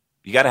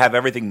 You got to have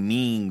everything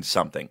mean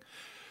something.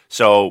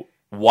 So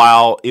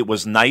while it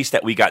was nice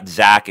that we got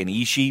Zack and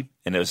Ishii,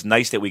 and it was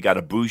nice that we got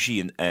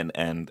Ibushi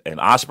and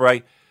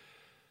Ospreay,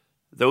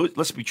 those,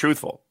 let's be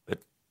truthful.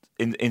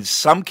 In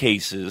some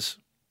cases,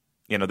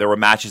 there were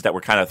matches that were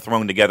kind of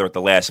thrown together at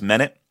the last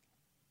minute.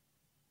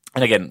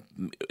 And again,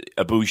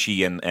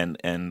 Ibushi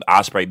and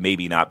Ospreay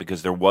maybe not,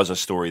 because there was a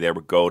story there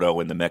with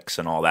Goto in the mix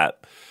and all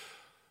that.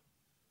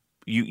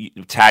 You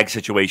tag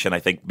situation, I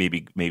think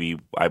maybe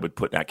I would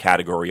put in that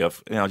category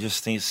of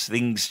just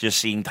things just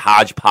seemed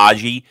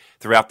hodgepodgey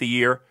throughout the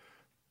year.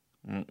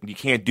 You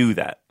can't do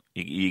that.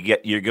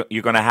 You're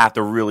going to have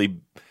to really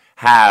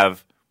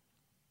have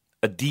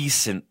a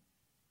decent,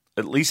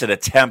 at least an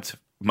attempt,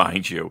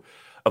 mind you,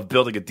 of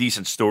building a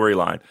decent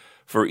storyline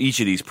for each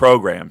of these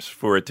programs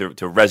for it to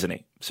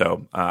resonate.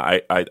 So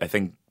I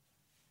think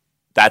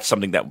that's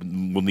something that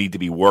will need to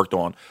be worked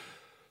on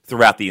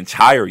throughout the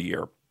entire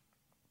year,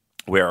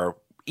 where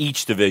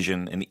each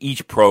division and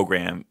each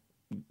program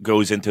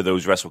goes into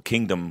those Wrestle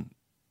Kingdoms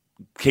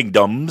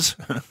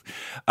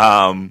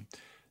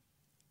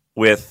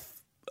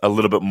with a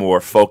little bit more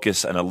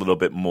focus and a little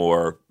bit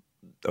more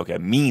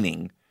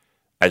meaning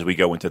as we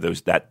go into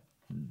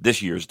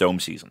this year's Dome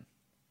season.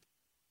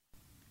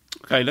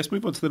 Okay, let's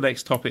move on to the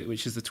next topic,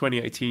 which is the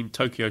 2018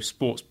 Tokyo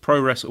Sports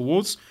Progress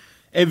Awards.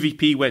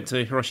 MVP went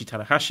to Hiroshi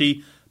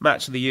Tanahashi,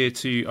 Match of the Year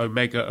to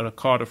Omega and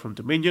Okada from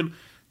Dominion,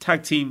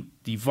 Tag Team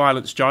The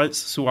Violence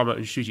Giants, Suwama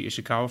and Shuji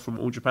Ishikawa from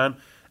All Japan,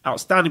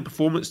 Outstanding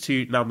Performance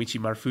to Naomichi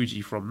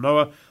Marufuji from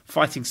Noah,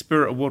 Fighting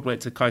Spirit Award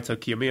went to Kaito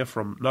Kiyomiya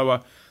from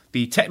Noah,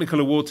 the Technical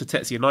Award to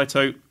Tetsuya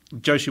Naito,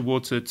 Joshi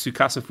Award to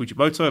Tsukasa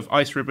Fujimoto of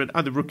Ice Ribbon,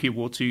 and the Rookie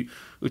Award to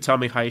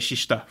Utami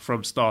Hayashishita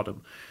from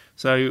Stardom.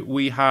 So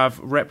we have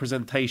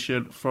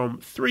representation from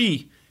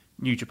 3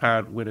 New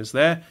Japan winners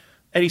there.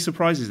 Any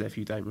surprises there for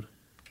you, Damon?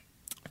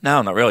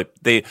 No, not really.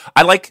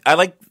 I like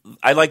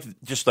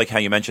just like how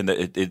you mentioned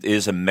that it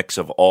is a mix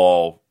of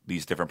all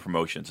these different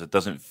promotions. It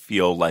doesn't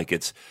feel like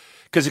it's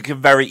because it could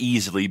very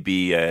easily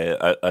be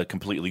a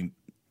completely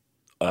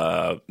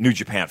New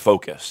Japan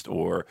focused,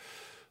 or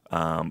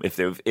if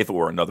it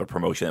were another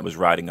promotion that was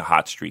riding a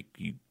hot streak,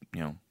 you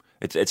know,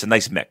 it's a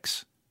nice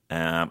mix,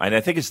 and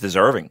I think it's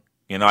deserving.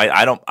 You know,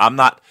 I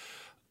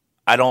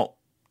don't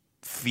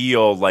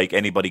feel like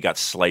anybody got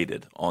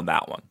slighted on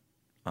that one.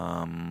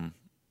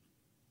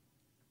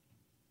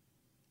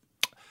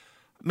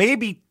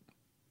 Maybe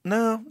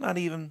no, not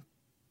even.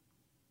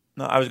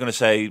 No, I was going to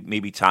say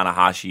maybe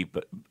Tanahashi,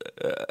 but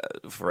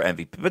for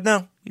MVP, but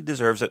no, he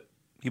deserves it.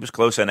 He was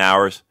close in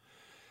hours.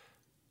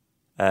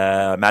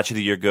 Match of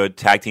the year, good.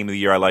 Tag team of the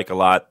year, I like a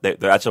lot.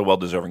 That's a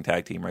well-deserving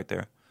tag team right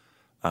there.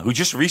 Who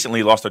just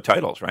recently lost their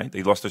titles, right?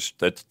 They lost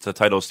the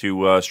titles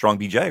to Strong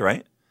BJ,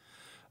 right?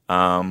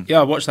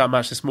 Yeah, I watched that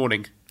match this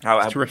morning.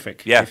 It's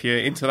terrific. Yeah. If you're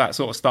into that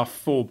sort of stuff,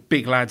 4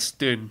 big lads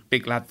doing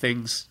big lad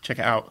things, check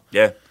it out.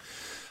 Yeah.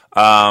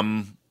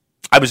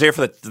 I was there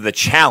for the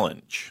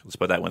challenge. Let's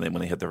put that when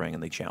they hit the ring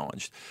and they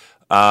challenged.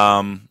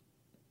 No,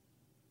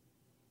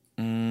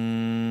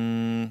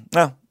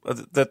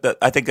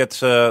 I think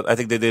I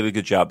think they did a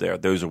good job there.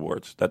 Those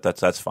awards,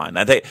 that's fine.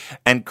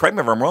 And correct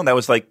me if I'm wrong. That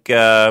was like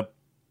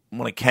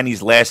one of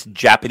Kenny's last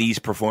Japanese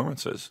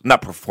performances,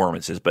 not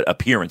performances, but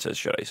appearances,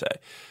 should I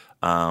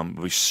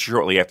say?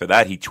 Shortly after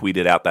that, he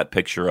tweeted out that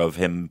picture of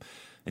him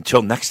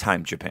until next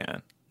time,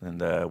 Japan,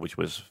 and which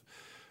was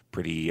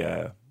pretty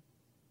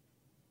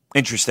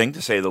interesting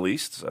to say the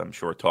least. I'm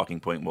sure a talking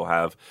point we'll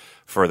have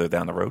further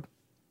down the road.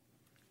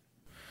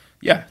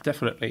 Yeah,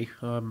 definitely.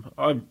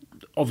 I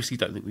obviously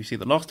don't think we've seen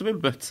the last of him,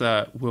 but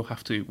we'll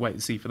have to wait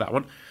and see for that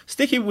one.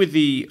 Sticking with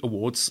the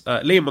awards,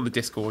 Liam on the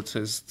Discord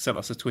has sent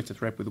us a Twitter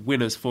thread with the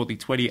winners for the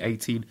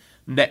 2018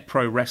 Net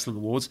Pro Wrestling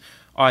Awards,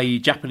 i.e.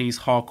 Japanese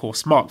hardcore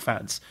Smart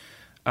fans.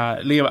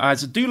 Liam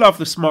adds, I do love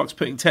the Smarks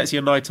putting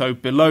Tetsuya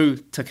Naito below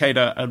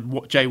Takeda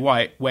and Jay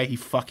White where he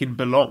fucking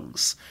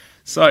belongs.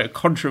 So,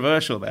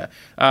 controversial there.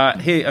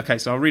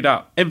 So I'll read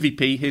out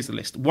MVP. Here's the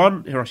list.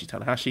 1, Hiroshi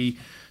Tanahashi.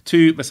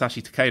 2,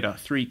 Masashi Takeda.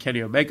 3,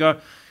 Kenny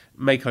Omega.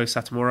 Meiko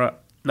Satomura.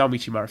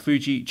 Naomichi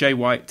Marufuji. Jay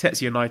White.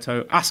 Tetsuya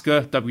Naito.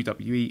 Asuka.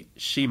 WWE.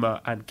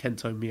 Shima. And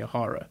Kento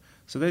Miyahara.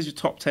 So there's your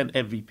top 10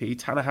 MVP.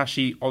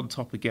 Tanahashi on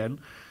top again.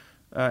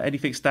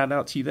 Anything stand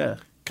out to you there?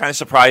 Kind of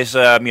surprised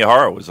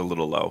Miyahara was a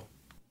little low.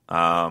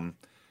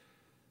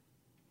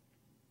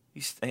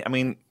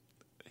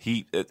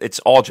 It's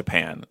All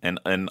Japan,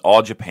 and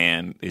All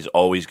Japan is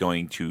always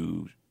going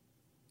to,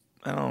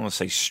 I don't want to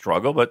say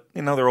struggle, but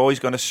they're always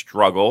going to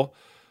struggle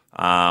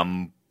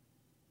to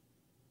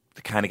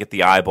kind of get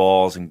the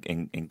eyeballs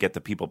and get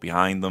the people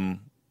behind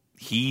them.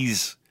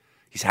 He's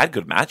had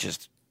good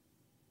matches.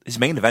 His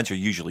main events are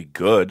usually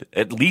good,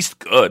 at least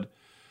good.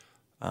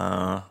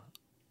 So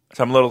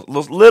I'm a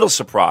little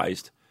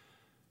surprised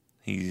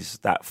he's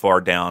that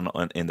far down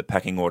in the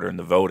pecking order in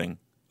the voting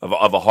of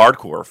a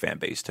hardcore fan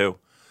base too.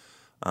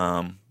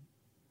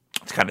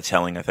 It's kind of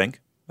telling, I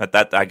think.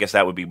 That I guess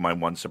that would be my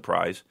one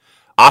surprise.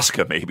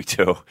 Asuka maybe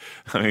too.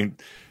 I mean,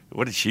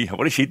 what has she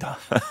done?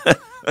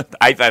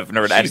 I've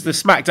never. She's the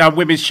SmackDown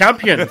Women's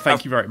Champion.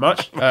 Thank you very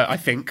much. I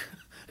think,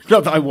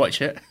 not that I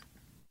watch it.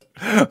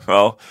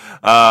 Well,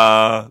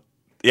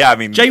 yeah. I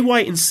mean, Jay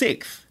White in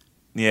 6th.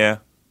 Yeah,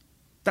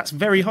 that's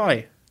very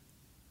high.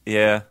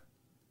 Yeah.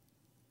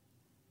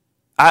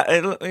 I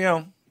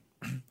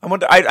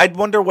wonder. I'd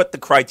wonder what the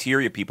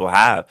criteria people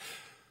have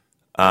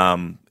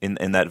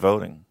in that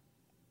voting,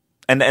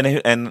 and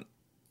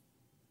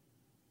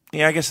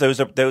yeah, I guess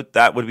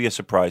that would be a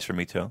surprise for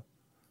me too.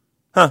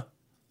 Huh?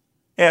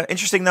 Yeah,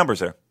 interesting numbers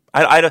there.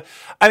 I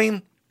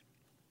mean,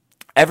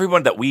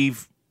 everyone that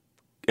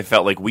it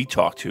felt like we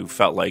talked to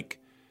felt like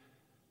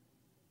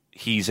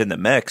he's in the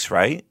mix,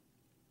 right?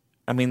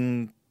 I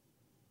mean,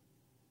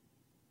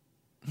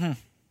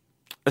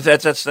 that's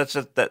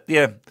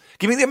yeah.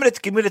 Give me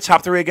the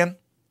top 3 again.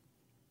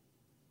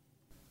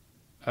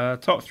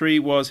 Top 3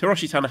 was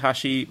Hiroshi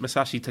Tanahashi,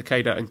 Masashi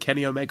Takeda, and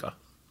Kenny Omega.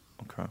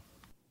 Okay.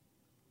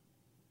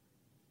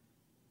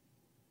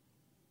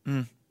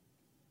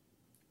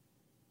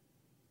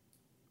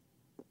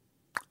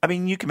 I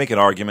mean, you can make an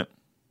argument.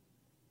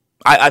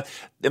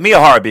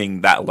 Miyahara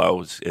being that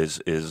low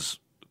is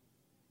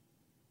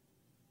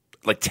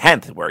like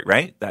 10th,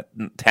 right? That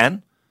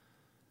 10.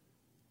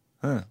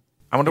 Huh.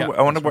 I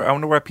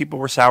wonder why people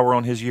were sour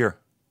on his year.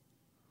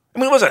 I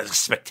mean, it wasn't a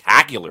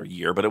spectacular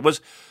year, but it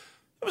was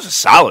a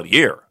solid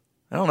year.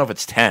 I don't know if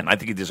it's 10. I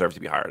think he deserves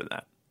to be higher than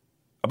that.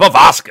 Above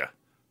Asuka.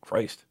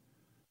 Christ.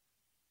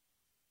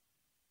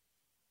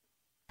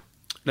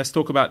 Let's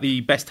talk about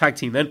the best tag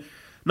team then.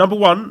 Number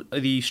 1,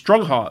 the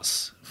Strong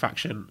Hearts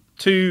faction.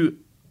 2,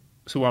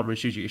 Suwama and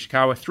Shuji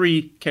Ishikawa.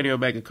 3, Kenny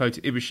Omega,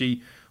 Kota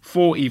Ibushi.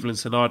 4 Evil and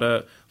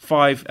Sanada,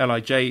 5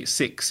 LIJ,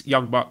 6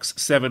 Young Bucks,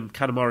 7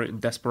 Kanemaru and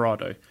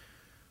Desperado.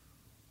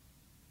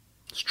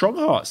 Strong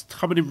Hearts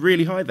coming in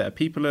really high there.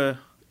 People are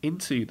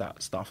into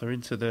that stuff. They're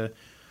into the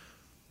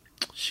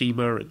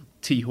Shima and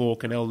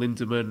T-Hawk and El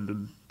Lindemann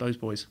and those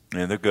boys.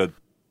 Yeah, they're good.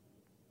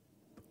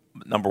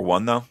 Number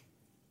 1, though?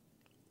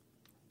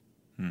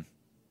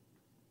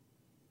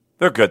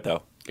 They're good,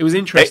 though. It was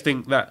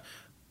interesting that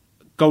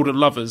Golden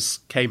Lovers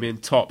came in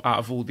top out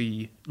of all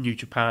the New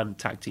Japan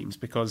tag teams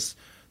because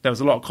there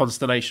was a lot of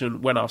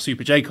consternation when our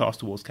Super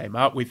J-Cast Awards came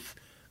out with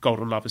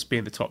Golden Lovers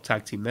being the top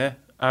tag team there.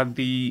 And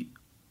the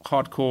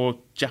hardcore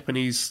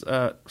Japanese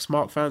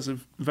Smart fans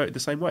have voted the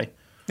same way.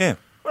 Yeah.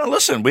 Well,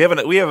 listen, we have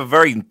a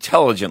very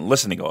intelligent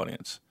listening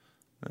audience.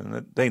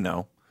 And they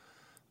know.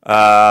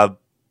 But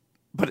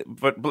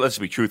let's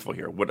be truthful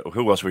here.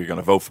 Who else were you going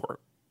to vote for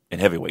in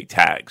heavyweight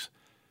tags?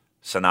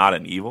 Sanada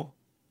and Evil?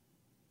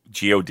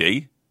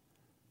 God?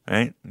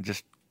 Right?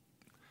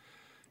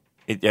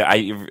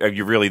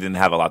 You really didn't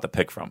have a lot to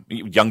pick from.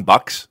 Young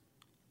Bucks?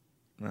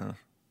 No.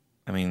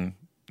 I mean,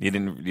 you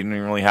didn't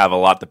really have a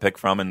lot to pick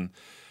from, and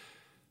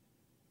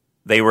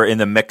they were in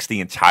the mix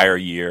the entire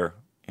year.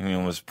 I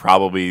mean, it was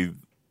probably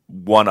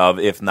one of,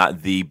 if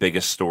not the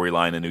biggest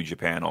storyline in New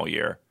Japan all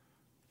year.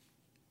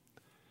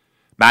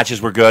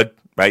 Matches were good,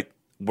 right?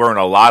 Weren't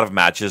a lot of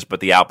matches,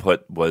 but the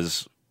output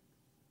was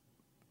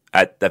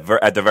at the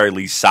very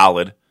least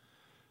solid,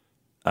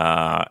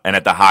 and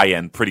at the high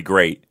end, pretty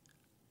great.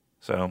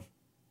 So,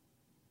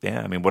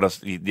 yeah, I mean, what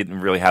else? You didn't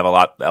really have a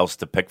lot else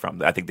to pick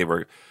from. I think they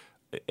were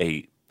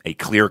a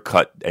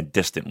clear-cut and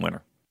distant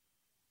winner.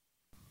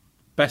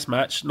 Best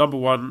match, number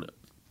 1,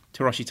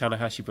 Hiroshi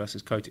Tanahashi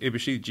versus Kota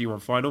Ibushi, the G1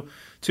 final.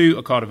 2,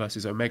 Okada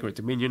versus Omega at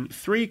Dominion.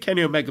 3,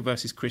 Kenny Omega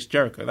versus Chris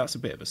Jericho. That's a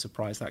bit of a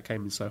surprise that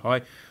came in so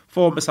high.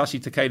 4,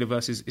 Masashi Takeda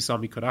versus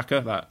Isami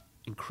Kodaka. That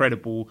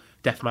incredible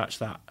death match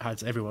that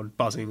has everyone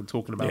buzzing and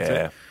talking about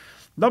it.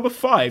 Number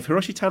 5,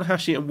 Hiroshi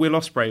Tanahashi and Will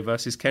Ospreay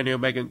versus Kenny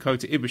Omega and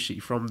Kota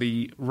Ibushi from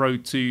the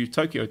Road to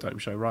Tokyo Dome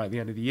show right at the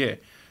end of the year.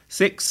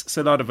 6,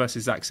 Sanada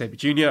versus Zack Sabre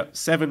Jr.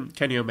 7,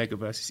 Kenny Omega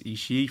versus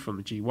Ishii from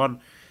the G1.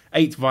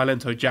 8,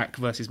 Violento Jack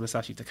versus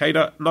Masashi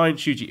Takeda. 9,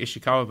 Shuji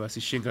Ishikawa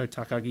versus Shingo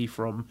Takagi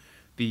from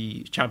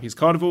the Champions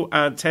Carnival.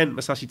 And 10,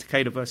 Masashi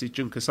Takeda versus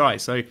Jun Kasai.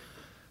 So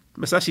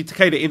Masashi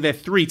Takeda in there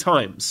 3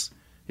 times.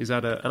 He's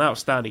had an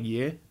outstanding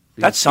year.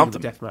 That's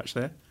something. Death match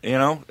there. You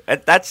know,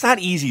 that's not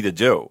easy to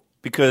do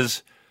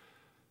because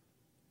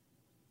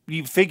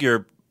you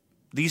figure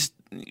these.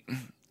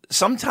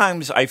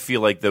 Sometimes I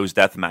feel like those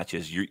death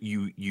matches,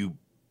 you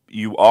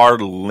are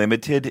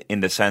limited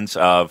in the sense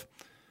of,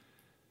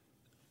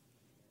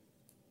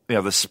 you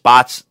know, the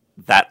spots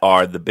that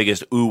are the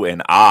biggest ooh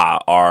and ah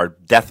are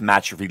death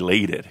match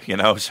related, you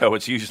know, so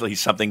it's usually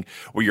something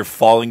where you're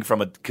falling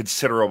from a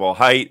considerable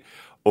height,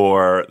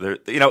 or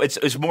you know,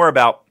 it's more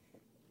about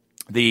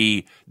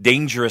the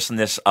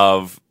dangerousness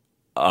of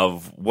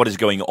what is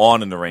going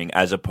on in the ring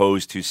as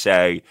opposed to,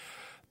 say,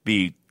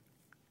 the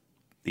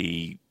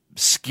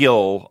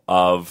skill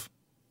of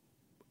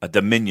a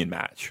Dominion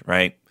match,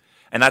 right?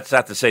 And that's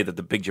not to say that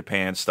the Big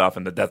Japan stuff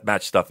and the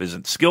deathmatch stuff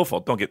isn't skillful.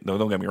 Don't get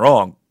me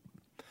wrong.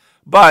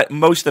 But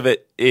most of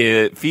it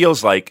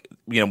feels like,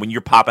 you know, when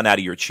you're popping out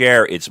of your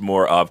chair, it's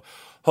more of,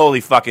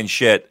 holy fucking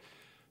shit,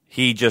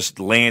 he just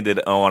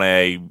landed on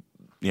a,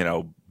 you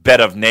know,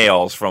 bed of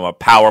nails from a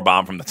power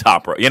bomb from the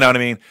top rope. You know what I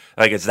mean?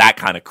 Like, it's that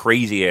kind of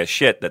crazy ass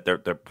shit that they're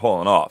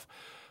pulling off.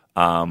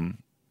 And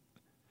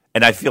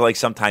I feel like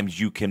sometimes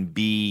you can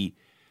be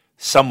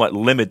somewhat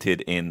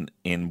limited in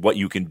what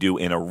you can do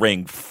in a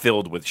ring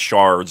filled with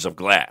shards of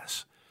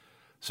glass.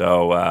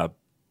 So,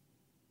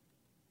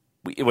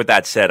 with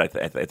that said, I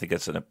think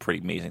that's a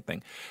pretty amazing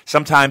thing.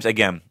 Sometimes,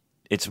 again,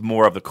 it's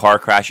more of the car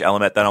crash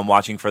element that I'm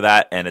watching for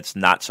that, and it's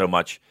not so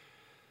much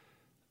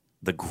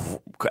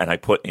and I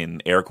put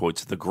in air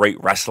quotes, the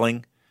great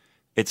wrestling.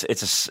 It's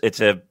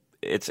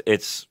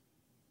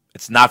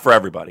not for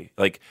everybody.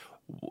 Like,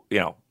 you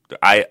know,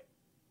 I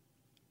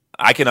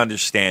can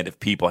understand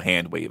if people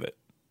hand wave it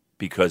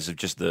because of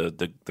just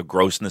the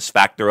grossness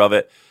factor of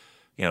it.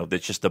 You know,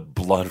 there's just the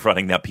blood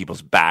running down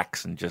people's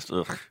backs and just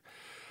ugh.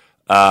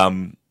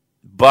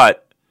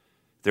 But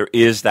there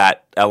is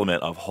that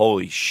element of,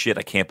 holy shit,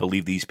 I can't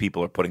believe these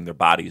people are putting their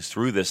bodies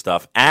through this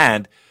stuff,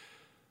 and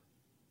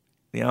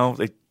you know,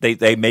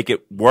 they make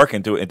it work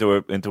into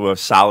a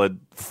solid,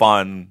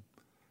 fun,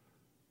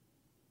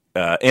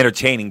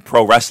 entertaining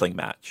pro wrestling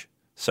match.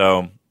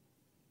 So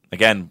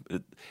again,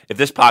 if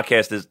this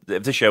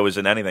show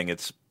isn't anything,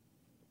 it's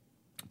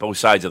both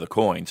sides of the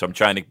coin. So I'm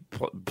trying to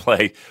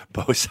play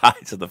both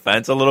sides of the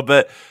fence a little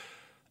bit.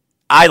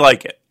 I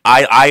like it.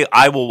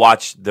 I will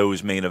watch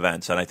those main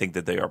events, and I think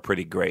that they are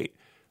pretty great.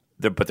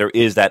 But there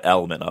is that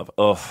element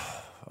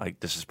of, like,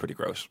 this is pretty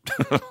gross.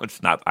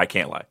 It's not. I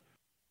can't lie.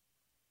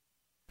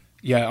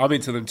 Yeah, I'm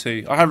into them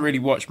too. I haven't really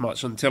watched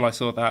much until I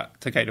saw that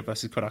Takeda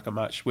versus Kodaka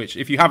match, which,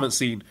 if you haven't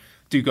seen,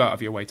 do go out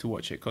of your way to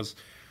watch it, because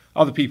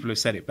other people have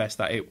said it best,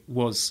 that it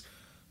was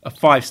a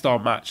 5-star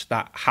match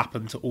that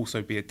happened to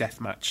also be a death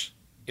match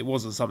it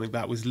wasn't something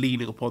that was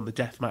leaning upon the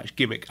deathmatch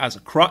gimmick as a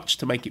crutch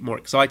to make it more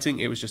exciting.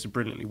 It was just a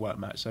brilliantly worked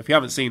match. So if you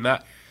haven't seen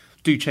that,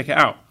 do check it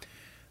out.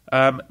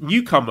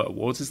 Newcomer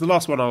Awards is the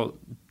last one I'll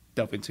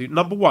delve into.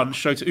 Number 1,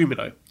 Shota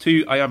Umino.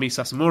 2, Ayami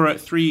Sasamura.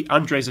 3,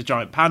 Andres the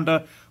Giant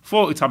Panda.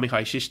 4, Utami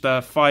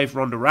Hayashishita. 5,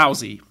 Ronda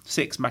Rousey.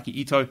 6, Maki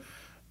Ito.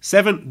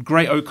 7,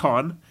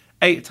 Great-O-Khan.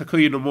 8,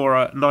 Takuya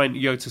Nomura. 9,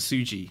 Yota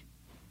Tsuji.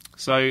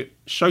 So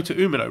Shota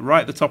Umino,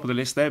 right at the top of the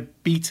list there,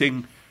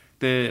 beating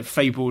the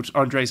fabled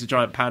Andres the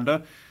Giant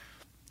Panda.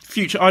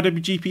 Future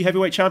IWGP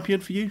Heavyweight Champion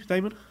for you,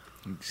 Damon?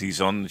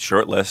 He's on the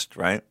short list,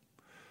 right?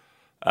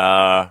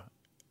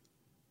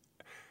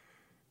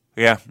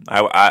 Yeah,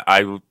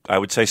 I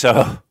would say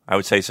so. I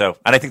would say so.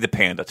 And I think the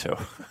Panda, too.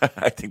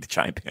 I think the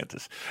Giant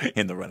Panda's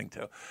in the running,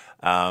 too.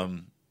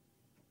 I'm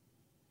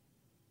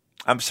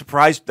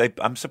surprised.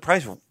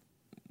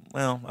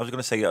 Well, I was going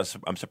to say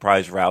I'm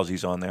surprised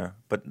Rousey's on there,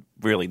 but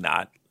really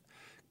not,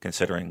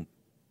 considering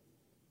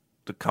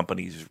the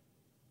company's.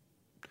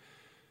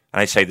 And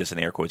I say this in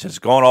air quotes. It's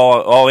going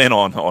all in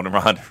on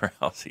Ronda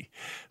Rousey.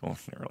 Well,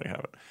 they really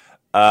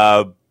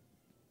haven't.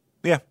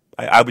 Yeah,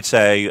 I would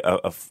say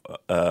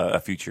a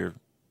future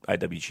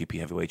IWGP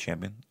Heavyweight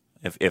Champion.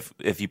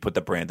 If you put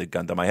the branded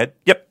gun to my head,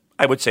 yep,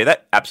 I would say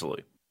that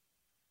absolutely.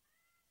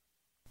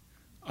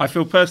 I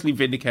feel personally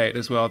vindicated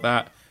as well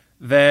that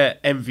their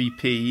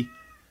MVP,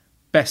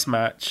 best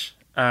match,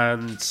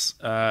 and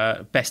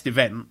best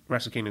event,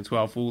 Wrestle Kingdom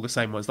 12, were all the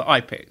same ones that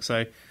I picked.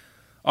 So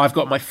I've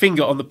got my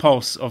finger on the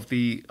pulse of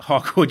the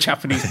hardcore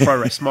Japanese pro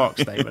wrestling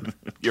marks, Damon.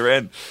 You're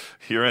in.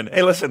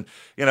 Hey, listen,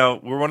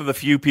 we're one of the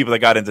few people that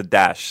got into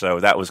Dash, so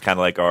that was kind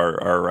of like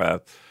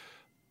our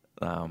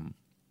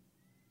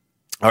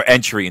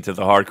entry into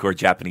the hardcore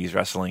Japanese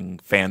wrestling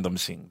fandom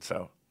scene.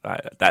 So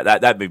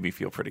that made me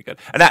feel pretty good.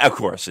 And that, of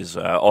course, is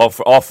all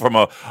from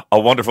a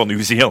wonderful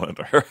New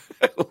Zealander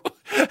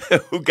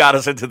who got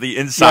us into the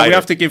inside. Yeah, we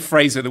have to give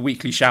Fraser the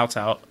weekly shout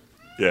out.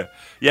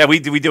 Yeah, we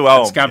do.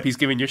 Oh, Scampy's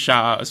giving you a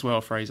shout out as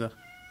well, Fraser.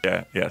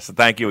 Yeah. So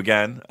thank you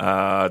again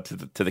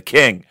to the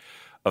king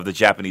of the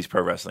Japanese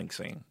pro wrestling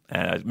scene,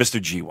 Mr.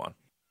 G1.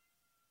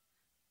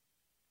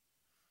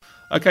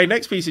 Okay,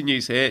 next piece of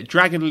news here: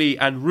 Dragon Lee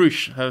and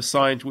Rush have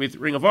signed with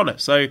Ring of Honor.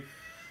 So,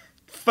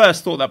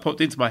 first thought that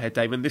popped into my head,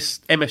 Damon, this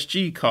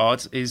MSG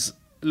card is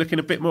looking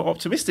a bit more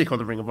optimistic on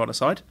the Ring of Honor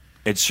side.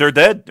 It sure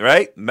did,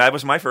 right? That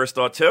was my first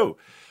thought too,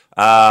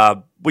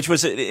 which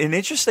was an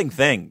interesting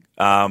thing.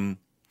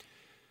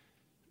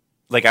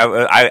 Like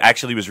I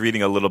actually was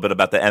reading a little bit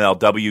about the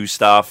MLW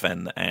stuff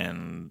and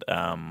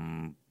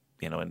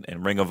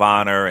Ring of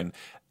Honor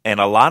and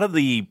a lot of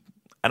the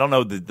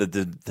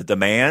the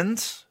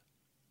demands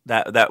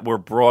that were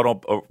brought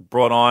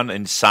on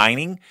in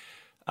signing,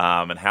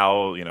 and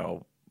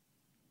how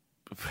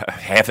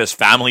half his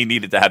family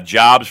needed to have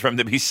jobs for him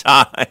to be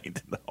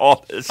signed. And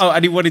all this. Oh,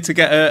 and he wanted to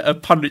get a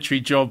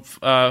punditry job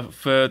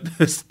for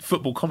this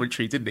football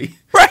commentary, didn't he?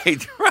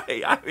 Right.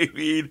 I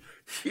mean,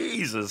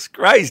 Jesus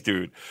Christ,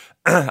 dude.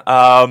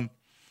 And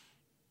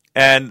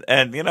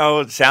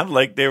it sounded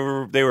like they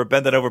were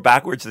bending over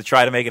backwards to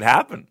try to make it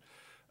happen.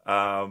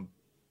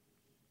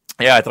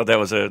 Yeah, I thought that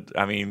was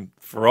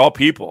for all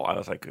people, I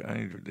was like,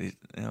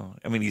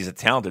 he's a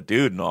talented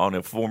dude and all, and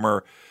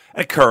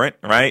a current,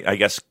 right? I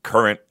guess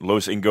current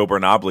Los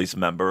Ingobernables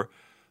member.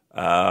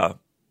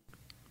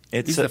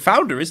 He's the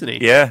founder, isn't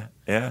he? Yeah.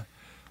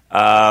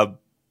 I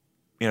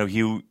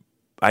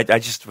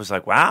just was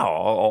like, wow,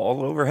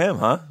 all over him,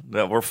 huh?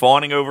 We're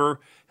fawning over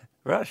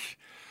Rush.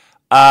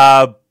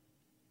 Look,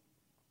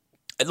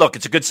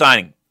 it's a good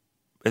signing,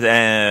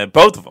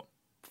 both of them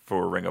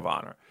for Ring of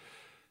Honor,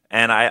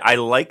 and I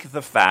like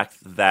the fact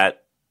that.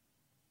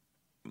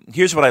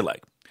 Here's what I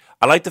like.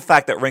 I like the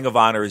fact that Ring of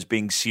Honor is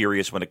being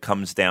serious when it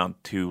comes down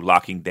to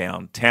locking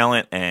down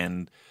talent,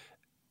 and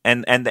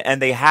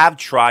they have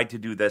tried to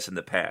do this in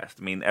the past.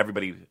 I mean,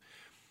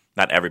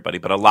 not everybody,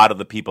 but a lot of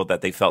the people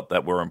that they felt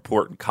that were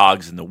important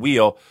cogs in the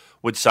wheel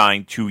would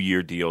sign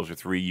 2-year deals or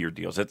 3-year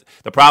deals.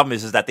 The problem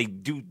is that they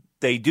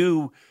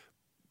do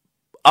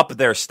up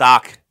their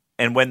stock,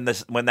 and when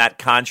that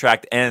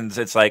contract ends,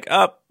 it's like,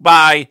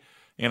 bye.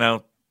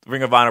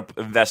 Ring of Honor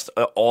invests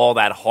all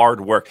that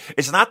hard work.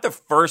 It's not the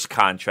first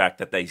contract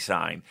that they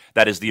sign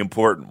that is the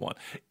important one.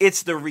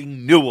 It's the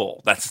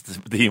renewal that's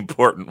the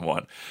important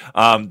one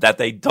that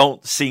they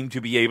don't seem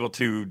to be able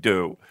to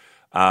do.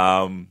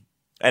 And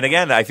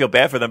again, I feel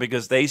bad for them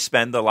because they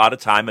spend a lot of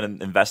time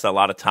and invest a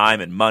lot of time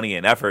and money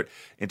and effort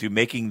into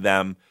making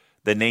them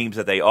the names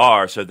that they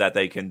are so that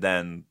they can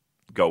then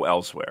go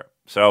elsewhere.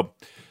 So,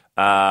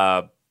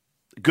 good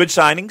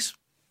signings,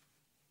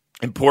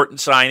 important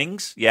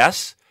signings,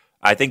 yes.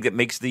 I think it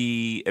makes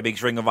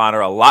Ring of Honor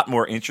a lot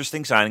more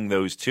interesting signing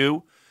those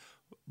two.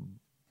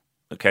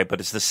 Okay, but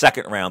it's the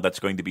second round that's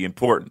going to be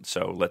important,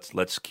 so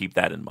let's keep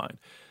that in mind.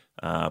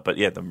 But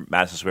yeah, the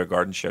Madison Square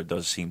Garden show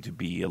does seem to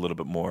be gives a little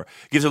bit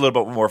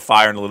more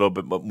fire and a little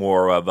bit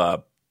more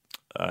of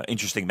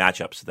interesting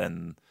matchups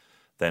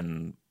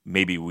than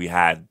maybe we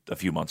had a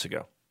few months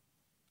ago.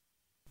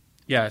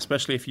 Yeah,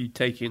 especially if you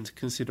take into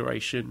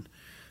consideration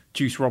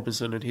Juice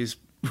Robinson and his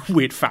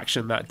weird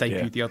faction that debuted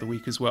Yeah. the other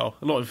week as well.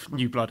 A lot of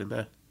new blood in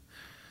there.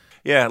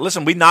 Yeah,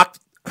 listen, we knocked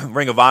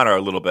Ring of Honor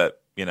a little bit,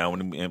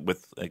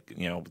 with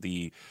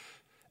the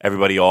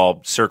everybody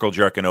all circle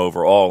jerking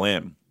over, all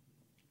in.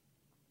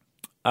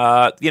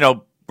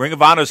 Ring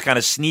of Honor's kind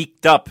of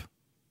sneaked up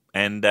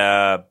and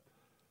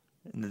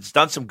it's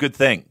done some good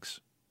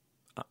things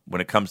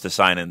when it comes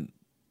to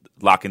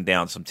locking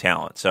down some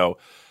talent. So,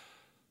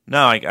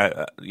 no,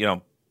 and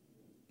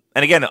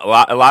again, a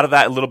lot of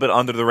that a little bit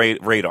under the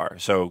radar.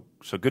 So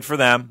good for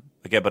them.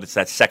 Again, but it's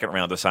that second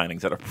round of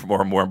signings that are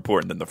more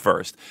important than the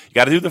first. You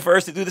got to do the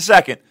first to do the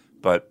second,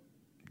 but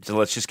so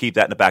let's just keep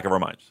that in the back of our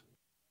minds.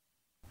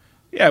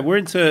 Yeah, we're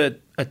into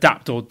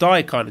adapt or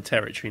die kind of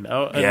territory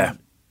now. And Yeah.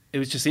 it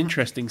was just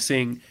interesting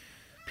seeing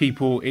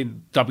people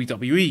in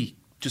WWE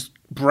just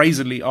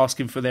brazenly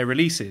asking for their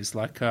releases,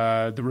 like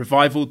the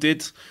Revival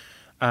did,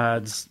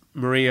 and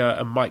Maria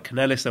and Mike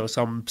Kanellis. There was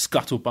some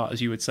scuttlebutt,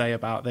 as you would say,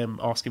 about them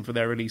asking for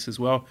their release as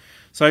well.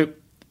 So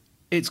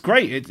it's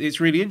great. It's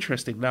really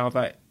interesting now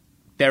that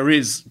there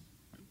is,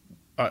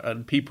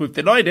 and people have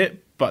denied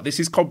it, but this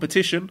is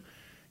competition.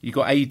 You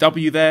got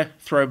AEW there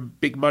throwing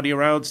big money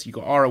around. You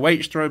got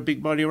ROH throwing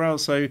big money around.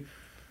 So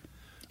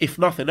if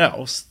nothing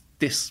else,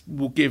 this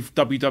will give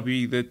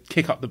WWE the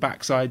kick up the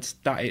backside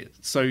that it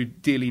so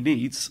dearly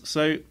needs.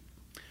 So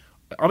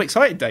I'm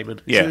excited,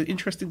 Damon. It's an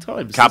interesting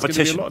time. There's going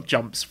to be a lot of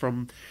jumps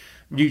from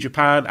New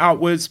Japan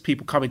outwards,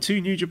 people coming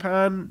to New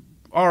Japan,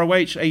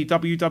 ROH,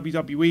 AEW,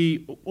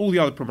 WWE, all the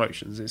other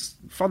promotions. It's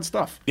fun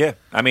stuff. Yeah,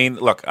 I mean,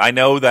 look, I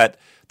know that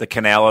the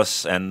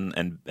Canales and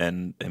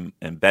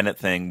Bennett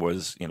thing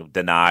was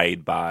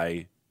denied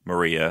by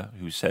Maria,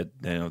 who said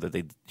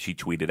that she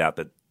tweeted out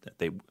that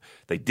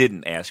they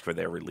didn't ask for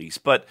their release.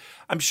 But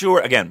I'm sure,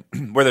 again,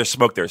 where there's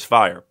smoke, there's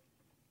fire.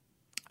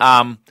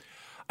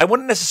 I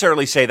wouldn't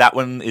necessarily say that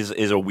one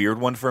is a weird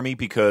one for me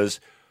because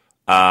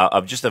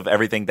of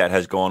everything that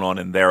has gone on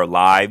in their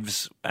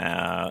lives.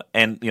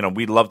 And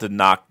we'd love to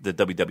knock the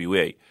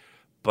WWE,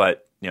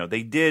 but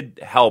they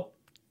did help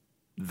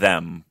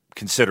them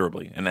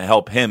considerably and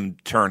help him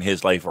turn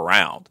his life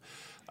around.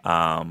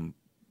 Now,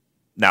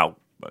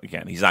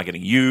 again, he's not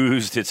getting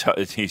used.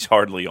 He's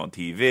hardly on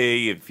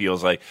TV. It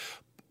feels like,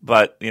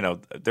 but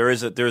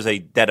there's a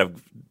debt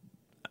of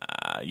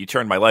you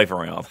turned my life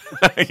around.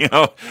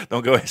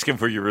 Don't go asking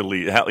for your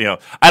release. I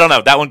don't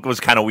know. That one was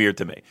kind of weird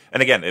to me.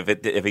 And again, if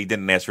he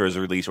didn't ask for his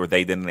release or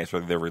they didn't ask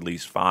for their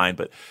release, fine.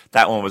 But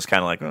that one was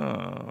kind of like,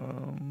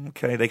 oh,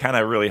 okay, they kind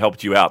of really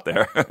helped you out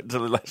there.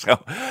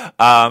 So,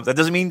 that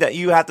doesn't mean that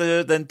you have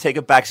to then take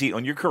a backseat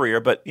on your career,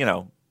 but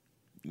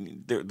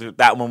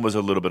that one was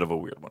a little bit of a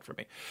weird one for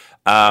me.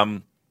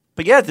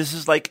 But yeah, this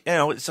is like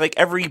it's like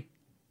every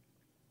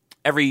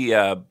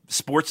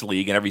sports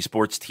league and every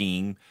sports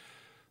team.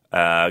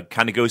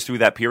 Kind of goes through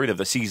that period of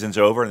the season's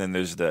over, and then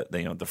there's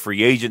the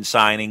free agent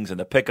signings and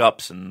the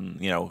pickups,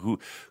 and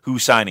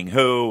who's signing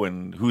who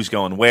and who's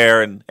going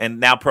where, and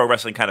now pro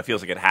wrestling kind of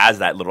feels like it has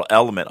that little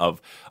element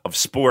of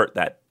sport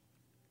that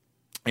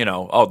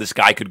this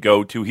guy could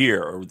go to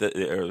here, or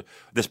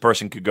this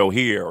person could go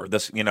here, or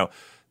this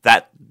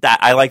that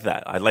I like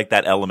that. I like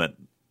that element,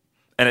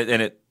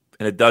 and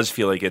it does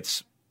feel like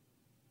it's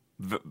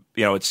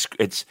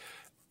it's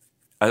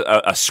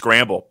a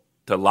scramble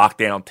to lock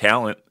down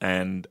talent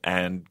and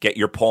get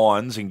your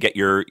pawns and get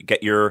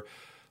your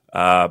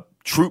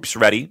troops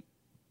ready,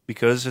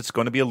 because it's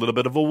going to be a little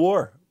bit of a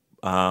war.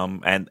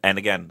 And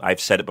again, I've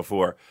said it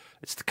before,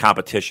 it's the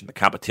competition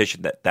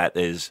that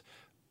is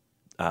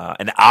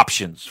an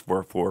options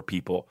for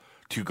people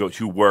to go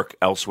to work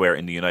elsewhere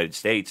in the United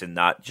States and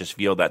not just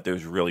feel that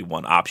there's really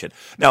one option.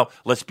 Now,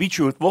 let's be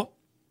truthful.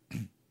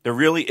 There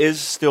really is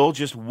still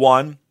just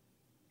one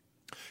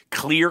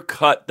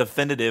clear-cut,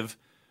 definitive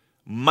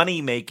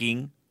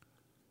money-making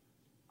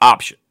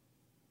option,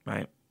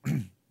 right?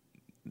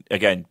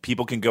 Again,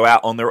 people can go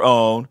out on their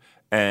own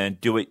and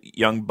do it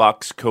Young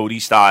Bucks, Cody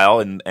style,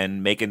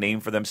 and make a name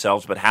for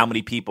themselves. But how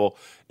many people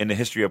in the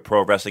history of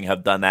pro wrestling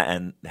have done that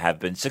and have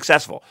been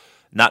successful?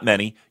 Not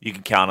many. You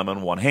can count them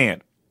on one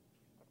hand.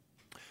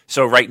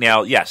 So right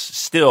now, yes,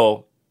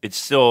 it's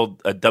still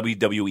a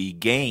WWE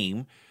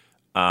game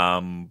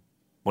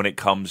when it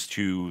comes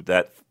to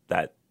that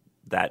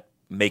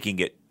making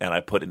it, and I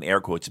put in air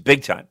quotes,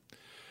 big time.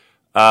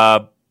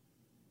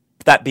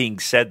 That being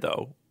said,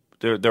 though,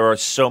 there are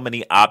so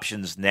many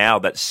options now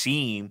that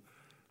seem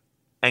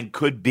and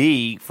could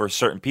be, for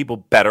certain people,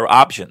 better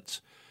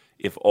options.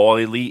 If All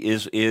Elite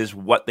is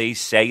what they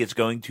say it's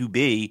going to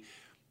be,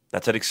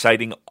 that's an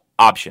exciting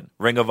option.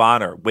 Ring of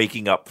Honor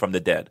waking up from the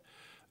dead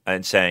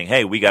and saying,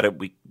 "Hey, we got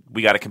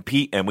to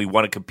compete, and we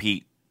want to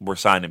compete. We're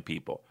signing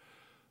people."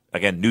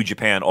 Again, New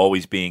Japan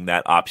always being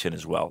that option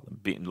as well.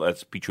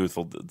 Let's be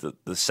truthful,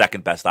 the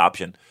second best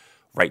option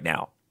right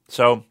now.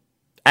 So,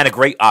 and a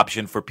great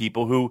option for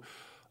people who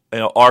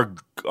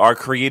are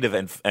creative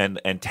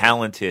and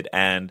talented.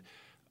 And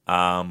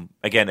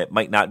again, it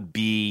might not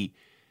be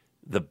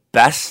the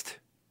best,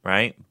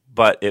 right?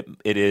 But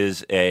it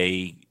is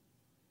a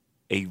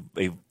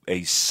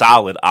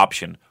solid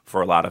option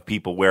for a lot of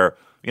people. Where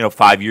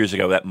 5 years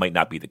ago that might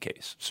not be the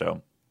case.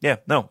 So Yeah,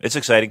 no, it's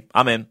exciting.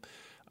 I'm in.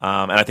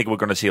 And I think we're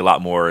going to see a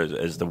lot more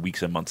as the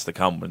weeks and months to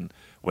come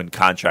when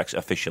contracts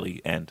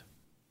officially end.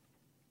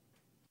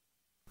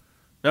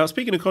 Now,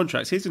 speaking of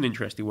contracts, here's an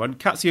interesting one.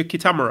 Katsuya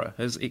Kitamura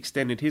has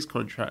extended his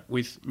contract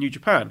with New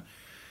Japan.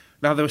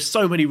 Now, there were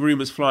so many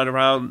rumours flying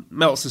around.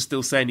 Meltzer's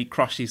still saying he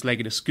crushed his leg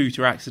in a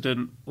scooter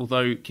accident,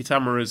 although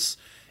Kitamura's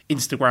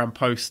Instagram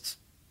posts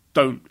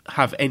don't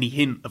have any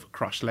hint of a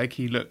crushed leg.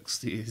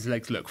 His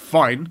legs look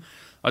fine.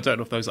 I don't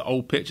know if those are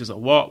old pictures or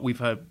what. We've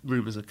heard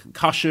rumours of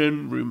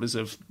concussion, rumours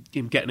of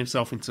him getting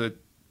himself into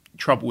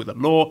trouble with the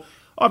law.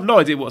 I have no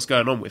idea what's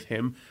going on with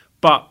him,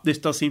 but this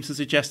does seem to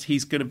suggest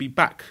he's going to be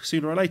back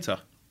sooner or later.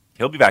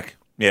 He'll be back.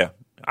 Yeah.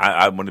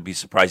 I wouldn't be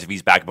surprised if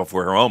he's back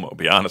before Hiromu, to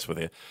be honest with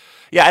you.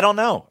 Yeah, I don't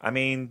know. I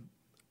mean,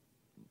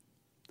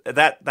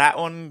 that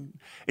one,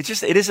 it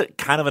is a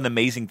kind of an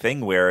amazing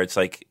thing where it's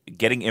like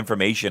getting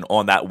information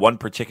on that one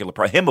particular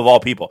him of all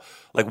people.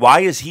 Like,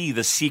 why is he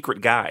the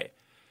secret guy?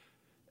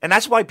 And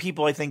that's why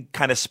people, I think,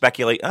 kind of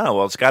speculate, oh,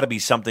 well, it's got to be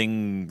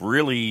something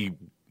really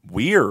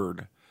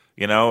weird,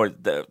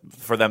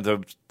 for them to,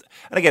 and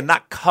again,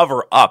 not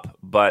cover up,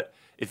 but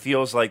it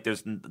feels like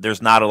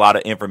there's not a lot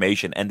of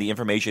information, and the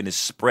information is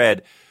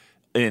spread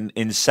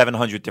in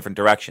 700 different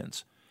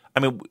directions.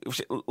 I mean,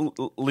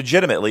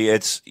 legitimately,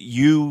 it's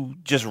you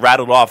just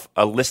rattled off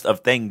a list of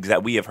things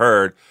that we have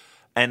heard,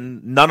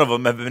 and none of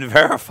them have been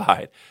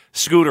verified.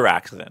 Scooter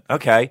accident,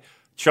 okay.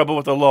 Trouble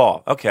with the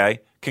law,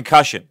 okay.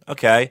 Concussion,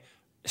 okay.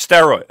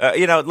 Steroid,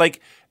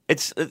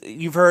 it's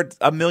you've heard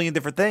a million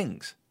different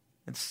things.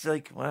 It's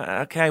like,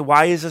 okay,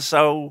 why is this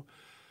so?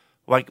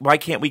 Like, why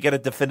can't we get a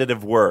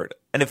definitive word?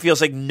 And it feels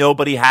like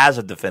nobody has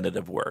a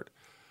definitive word.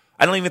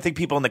 I don't even think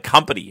people in the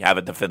company have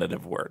a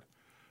definitive word.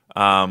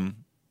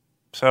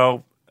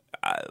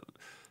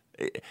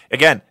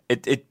 Again,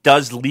 it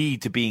does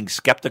lead to being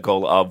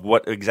skeptical of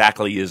what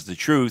exactly is the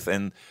truth,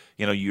 and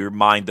your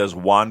mind does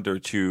wander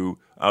to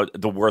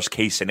the worst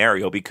case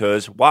scenario,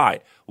 because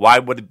why? Why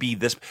would it be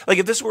this? Like,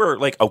 if this were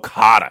like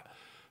Okada,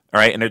 all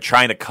right, and they're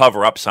trying to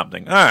cover up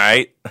something, all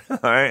right,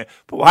 but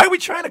why are we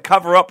trying to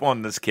cover up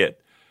on this kid?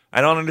 I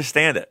don't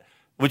understand it,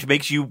 which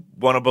makes you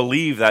want to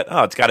believe that,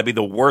 it's got to be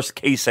the worst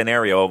case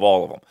scenario of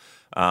all of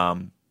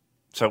them.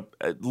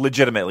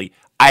 Legitimately,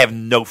 I have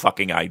no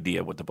fucking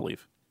idea what to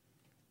believe.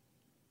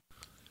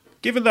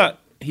 Given that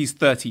he's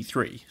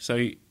 33,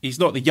 so he's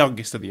not the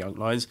youngest of the young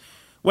lions,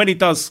 when he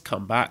does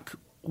come back,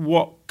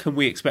 what can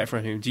we expect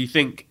from him? Do you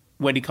think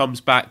when he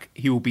comes back,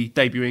 he will be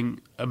debuting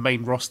a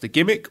main roster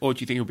gimmick, or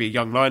do you think he'll be a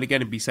young lion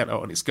again and be sent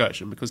out on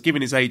excursion? Because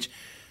given his age,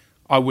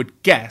 I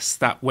would guess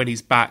that when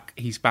he's back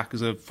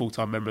as a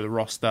full-time member of the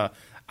roster,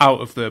 out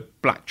of the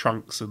black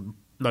trunks and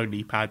no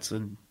knee pads,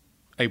 and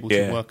able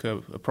to work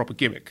a proper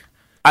gimmick.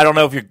 I don't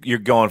know if you're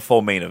going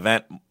full main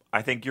event.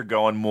 I think you're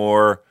going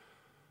more,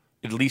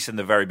 at least in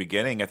the very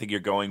beginning, I think you're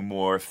going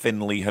more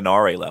Finley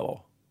Hinare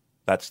level.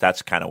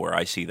 That's kind of where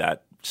I see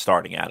that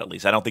starting at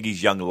least. I don't think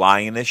he's young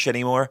lionish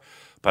anymore,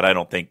 but I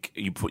don't think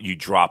you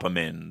drop him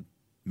in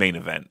main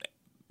event,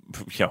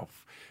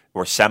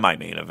 or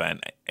semi-main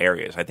event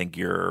areas. I think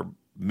you're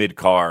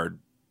mid-card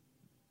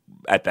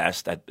at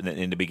best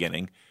in the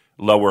beginning,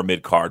 lower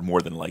mid-card more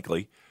than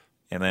likely,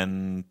 and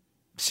then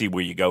see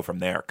where you go from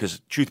there.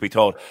 Because truth be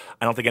told,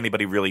 I don't think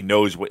anybody really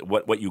knows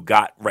what you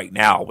got right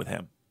now with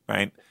him,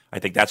 right? I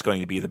think that's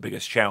going to be the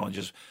biggest challenge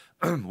is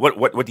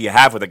what do you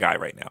have with a guy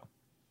right now,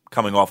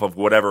 coming off of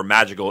whatever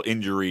magical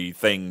injury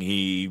thing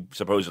he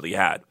supposedly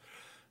had.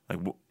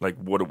 Like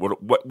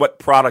what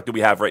product do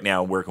we have right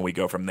now, and where can we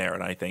go from there?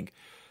 And I think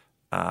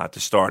to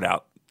start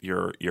out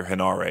your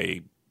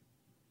Hinare,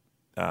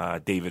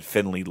 David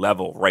Finley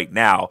level right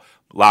now,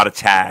 a lot of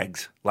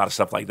tags, a lot of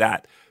stuff like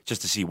that,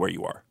 just to see where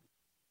you are.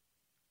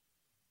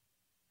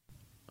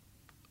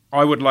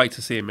 I would like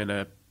to see him in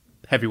a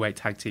heavyweight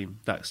tag team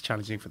that's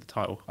challenging for the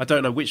title. I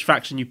don't know which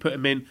faction you put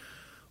him in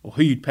or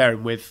who you'd pair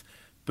him with,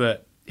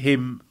 but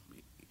him,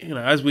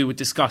 as we were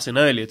discussing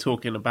earlier,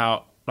 talking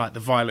about like the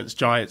Violence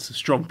Giants, a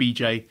Strong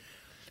BJ,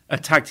 a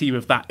tag team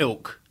of that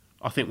ilk,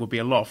 I think would be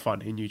a lot of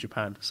fun in New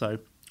Japan. So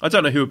I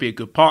don't know who would be a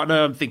good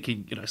partner. I'm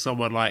thinking,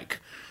 someone like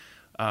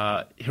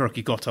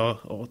Hiroki Goto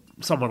or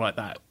someone like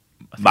that.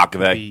 I think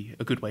would be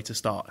a good way to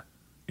start.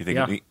 You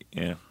think?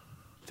 Yeah.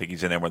 I think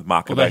he's in there with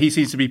Makabe. Although he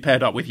seems to be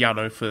paired up with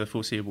Yano for the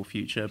foreseeable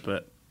future,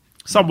 but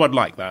someone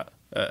like that,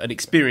 an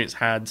experienced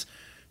hand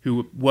who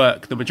would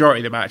work the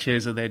majority of the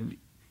matches, and then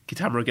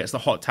Kitamura gets the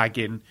hot tag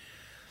in,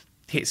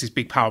 hits his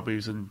big power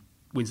moves, and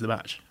wins the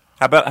match.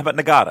 How about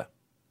Nagata?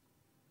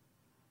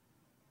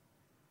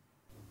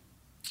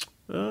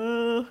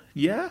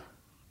 Yeah.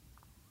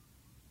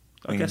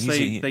 I guess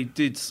they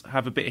did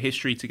have a bit of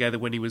history together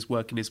when he was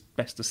working his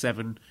Best of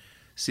 7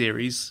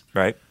 series,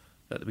 right,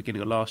 at the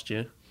beginning of last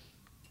year.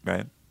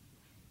 Right.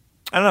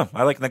 I don't know.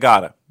 I like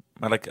Nagata.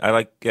 I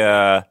like.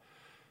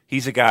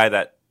 He's a guy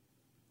that,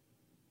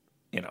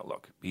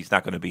 look, he's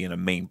not going to be in a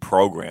main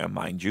program,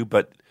 mind you,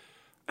 but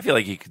I feel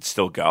like he could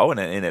still go in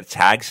a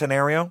tag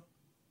scenario.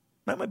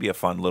 That might be a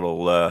fun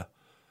little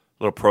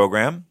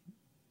program.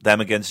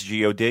 Them against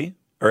God.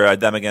 or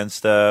them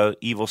against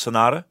Evil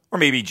Sonata, or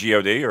maybe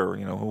God, or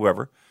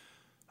whoever.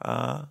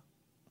 Yeah,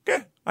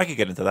 I could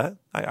get into that.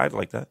 I'd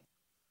like that.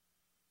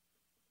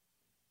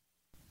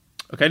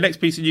 Okay, next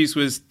piece of news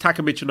was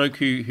Taka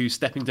Michinoku, who's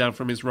stepping down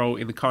from his role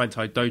in the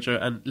Kaientai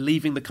Dojo and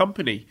leaving the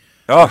company,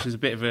 which is a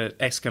bit of an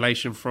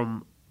escalation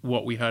from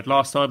what we heard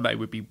last time, that he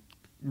would be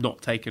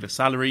not taking a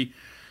salary.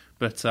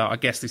 But I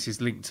guess this is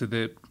linked to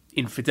the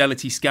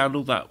infidelity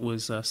scandal that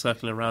was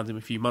circling around him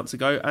a few months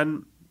ago,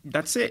 and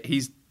that's it.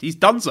 He's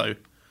donezo.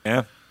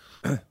 Yeah.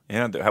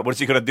 Yeah. What is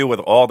he going to do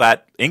with all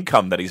that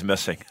income that he's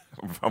missing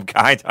from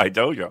Kaientai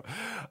Dojo?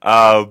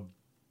 I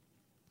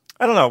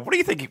don't know. What do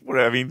you think?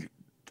 I mean,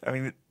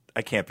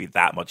 I can't be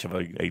that much of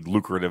a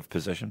lucrative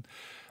position.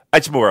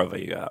 It's more of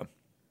a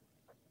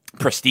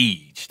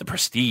prestige, the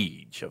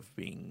prestige of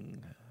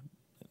being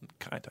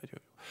Kaientai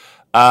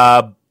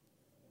Dojo.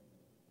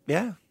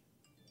 Yeah.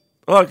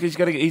 Look, he's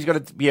gonna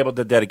be able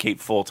to dedicate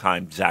full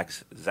time Zack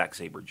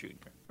Sabre Jr.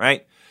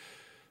 Right.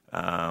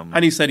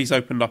 And he said he's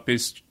opened up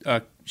his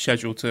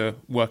schedule to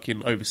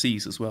working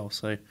overseas as well.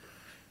 So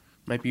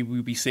maybe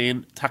we'll be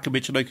seeing Taka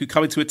Michinoku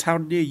coming to a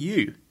town near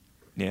you.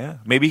 Yeah,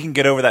 maybe he can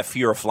get over that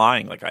fear of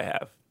flying like I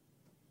have.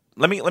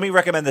 Let me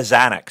recommend the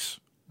Xanax,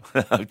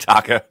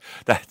 Taka.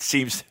 That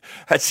seems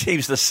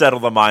to settle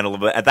the mind a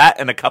little bit. That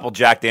and a couple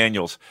Jack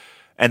Daniels,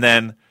 and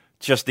then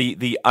just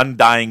the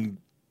undying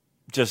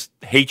just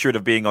hatred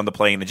of being on the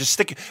plane, and just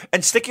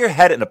stick your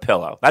head in a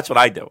pillow. That's what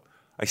I do.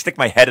 I stick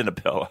my head in a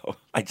pillow.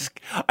 I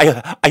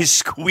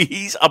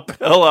squeeze a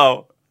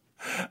pillow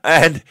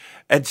and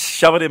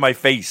shove it in my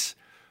face.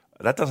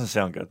 That doesn't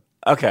sound good.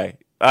 Okay.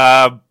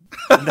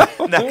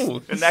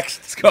 Next.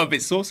 It's got a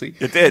bit saucy.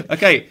 It did.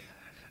 Okay.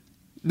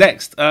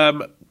 Next.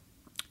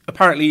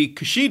 Apparently,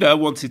 Kushida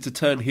wanted to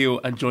turn heel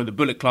and join the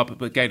Bullet Club,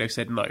 but Gedo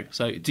said no.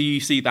 So, do you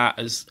see that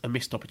as a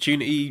missed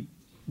opportunity?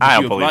 I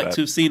don't Would you believe have liked that.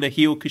 to have seen a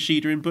heel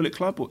Kushida in Bullet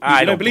Club?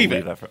 I don't believe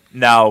it.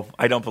 No,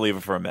 I don't believe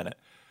it for a minute.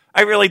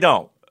 I really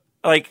don't.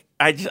 Like,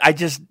 I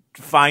just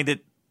find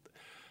it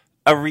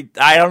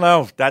I don't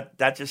know.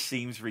 That just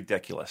seems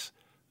ridiculous.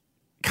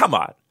 Come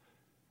on.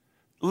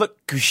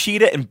 Look,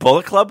 Kushida in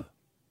Bullet Club?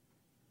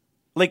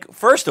 Like,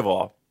 first of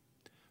all,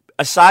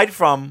 aside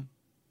from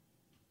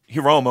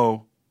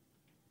Hiromu,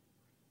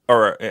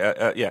 or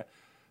what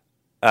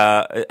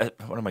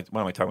am I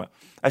talking about?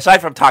 Aside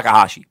from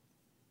Takahashi,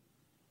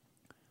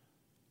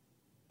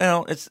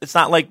 it's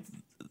not like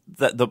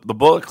the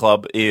Bullet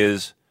Club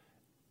is,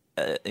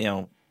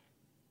 well,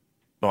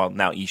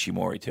 now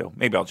Ishimori too.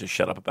 Maybe I'll just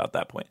shut up about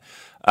that point.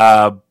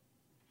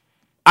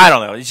 I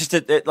don't know. It's just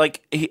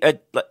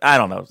I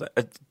don't know.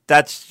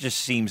 That just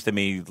seems to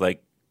me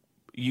like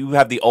you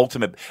have the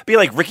ultimate. Be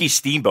like Ricky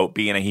Steamboat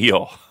being a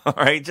heel. All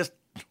right, just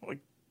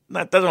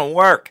that doesn't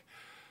work.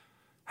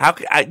 How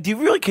could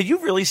you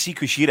really see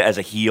Kushida as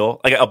a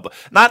heel? Like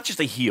not just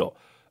a heel,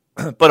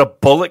 but a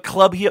Bullet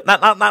Club heel.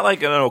 Not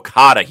like an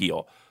Okada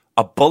heel.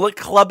 A Bullet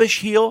Clubbish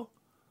heel.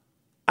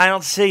 I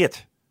don't see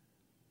it.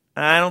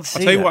 I'll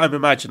tell you what I'm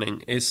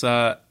imagining is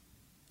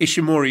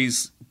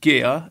Ishimori's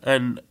gear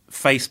and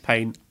face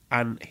paint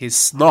and his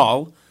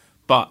snarl,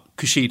 but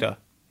Kushida.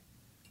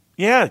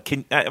 Yeah,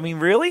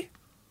 really?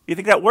 You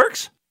think that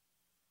works?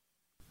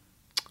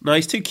 No,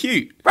 he's too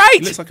cute. Right.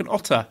 He looks like an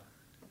otter.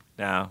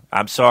 No,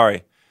 I'm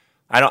sorry.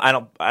 I don't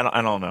know.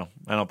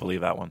 I don't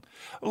believe that one.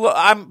 Look,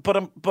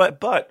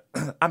 but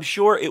I'm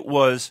sure it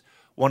was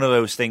one of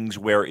those things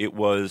where it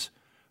was,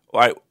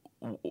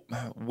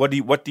 what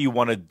do you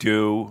want to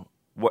do?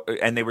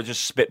 And they were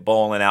just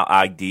spitballing out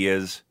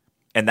ideas,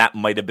 and that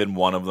might have been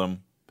one of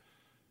them.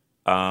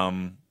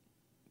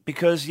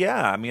 Because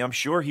I'm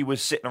sure he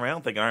was sitting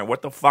around thinking, all right,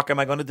 what the fuck am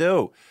I going to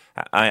do?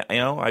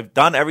 I've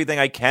done everything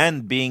I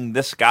can being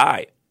this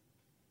guy.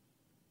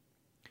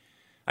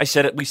 We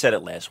said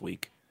it last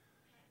week.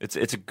 It's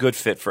a good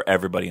fit for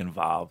everybody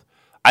involved.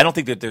 I don't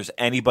think that there's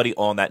anybody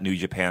on that New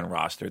Japan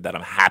roster that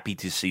I'm happy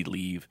to see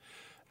leave.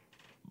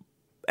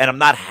 And I'm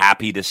not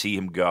happy to see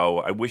him go.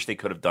 I wish they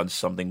could have done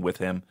something with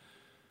him.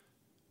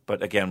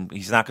 But again,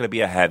 he's not going to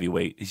be a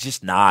heavyweight. He's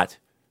just not.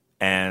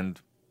 And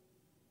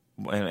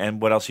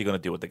what else are you going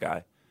to do with the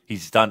guy?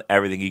 He's done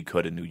everything he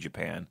could in New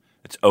Japan.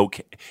 It's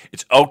okay.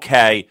 It's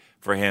okay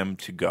for him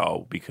to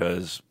go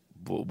because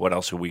what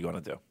else are we going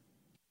to do?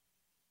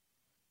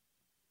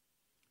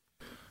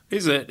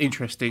 Here's an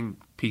interesting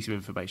piece of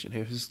information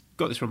here. I've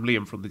got this from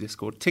Liam from the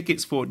Discord.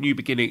 Tickets for New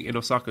Beginning in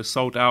Osaka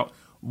sold out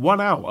 1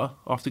 hour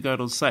after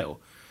going on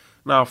sale.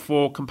 Now,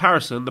 for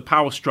comparison, the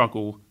Power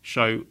Struggle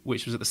show,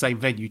 which was at the same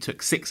venue,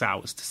 took 6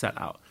 hours to sell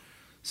out.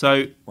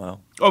 So,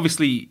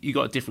 Obviously, you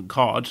got a different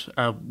card.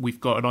 We've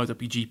got an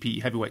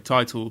IWGP heavyweight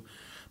title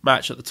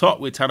match at the top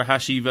with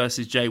Tanahashi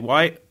versus Jay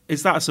White.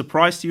 Is that a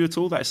surprise to you at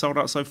all that it sold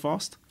out so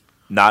fast?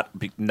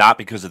 Not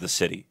because of the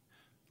city.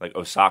 Like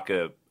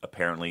Osaka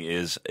apparently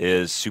is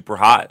super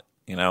hot,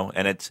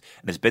 and it's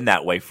been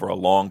that way for a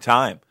long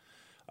time,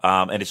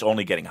 and it's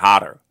only getting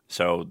hotter.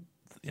 So,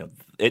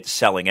 it's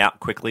selling out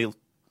quickly.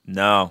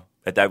 No,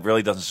 that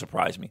really doesn't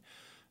surprise me.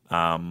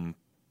 I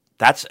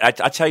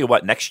tell you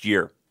what, next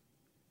year.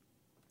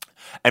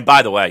 And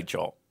by the way,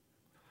 Joel,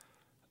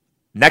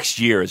 next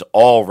year is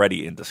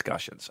already in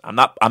discussions. I'm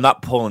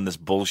not pulling this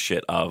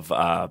bullshit of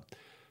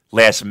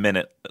last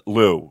minute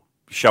Lou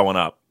showing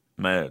up.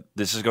 Man,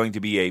 this is going to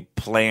be a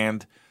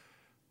planned,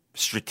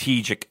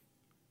 strategic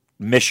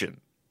mission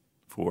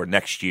for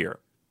next year,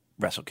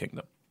 Wrestle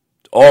Kingdom.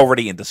 It's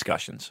already in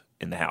discussions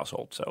in the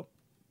household. So,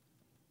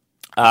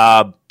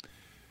 are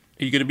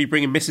you going to be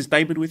bringing Mrs.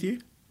 Damon with you?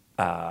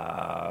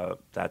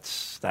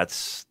 That's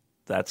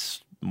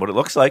what it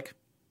looks like.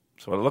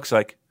 That's what it looks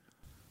like.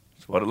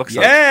 That's what it looks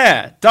like.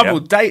 Yeah, double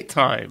date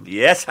time.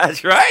 Yes,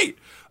 that's right.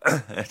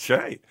 That's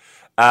right.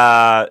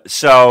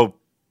 So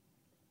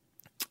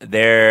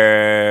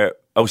there,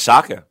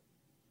 Osaka.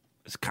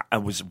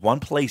 It was one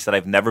place that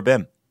I've never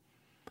been.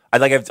 I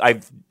can't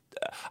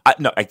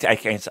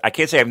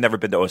say I've never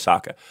been to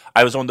Osaka.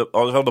 I was on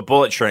the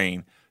bullet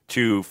train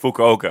to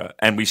Fukuoka,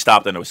 and we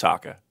stopped in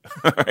Osaka.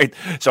 Right,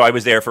 so I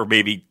was there for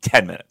maybe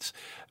 10 minutes.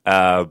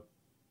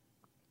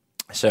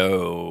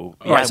 So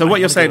what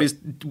you're saying is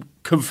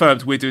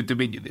confirmed we're doing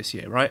Dominion this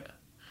year, right?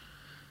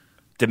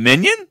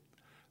 Dominion?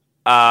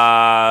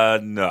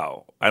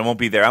 No, I won't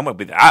be there. I won't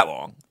be that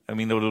long. I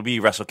mean, it'll be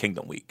Wrestle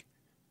Kingdom week.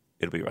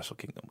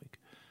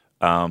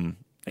 I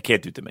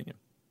can't do Dominion.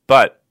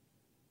 But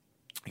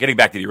getting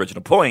back to the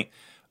original point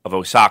of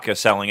Osaka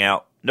selling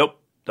out, nope,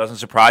 doesn't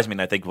surprise me,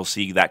 and I think we'll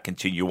see that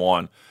continue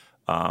on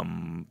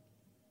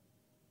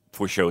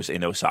for shows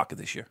in Osaka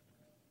this year.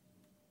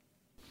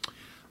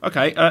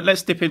 Okay,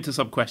 let's dip into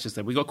some questions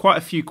then. We've got quite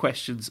a few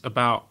questions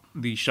about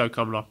the show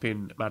coming up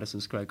in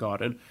Madison Square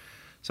Garden.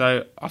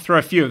 So I'll throw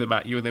a few of them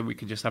at you, and then we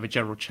can just have a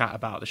general chat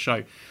about the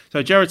show.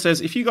 So Jared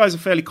says, if you guys are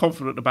fairly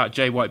confident about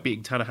Jay White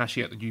beating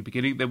Tanahashi at the New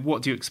Beginning, then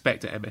what do you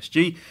expect at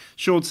MSG?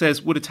 Sean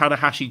says, would a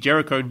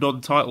Tanahashi-Jericho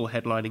non-title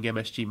headlining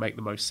MSG make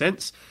the most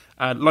sense?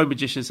 And Lone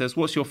Magician says,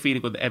 what's your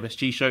feeling on the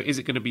MSG show? Is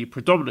it going to be a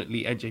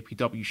predominantly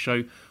NJPW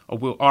show, or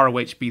will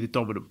ROH be the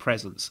dominant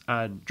presence?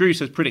 And Drew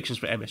says, predictions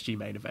for MSG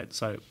main event.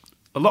 So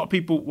a lot of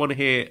people want to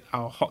hear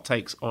our hot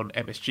takes on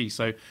MSG.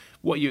 So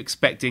what are you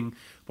expecting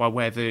by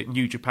way of the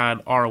New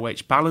Japan ROH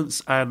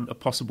balance and a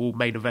possible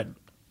main event?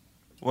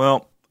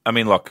 Well, I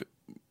mean, look,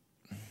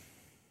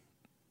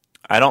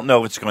 I don't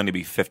know if it's going to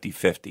be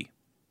 50-50.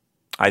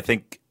 I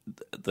think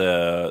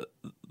the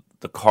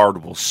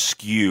card will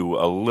skew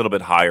a little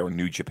bit higher in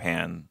New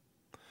Japan.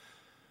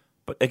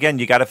 But again,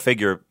 you got to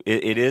figure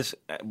it is,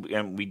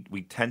 and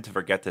we tend to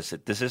forget this,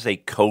 that this is a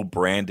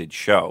co-branded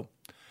show.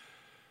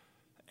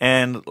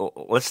 And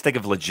let's think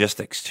of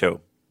logistics,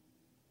 too.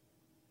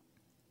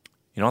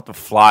 You don't have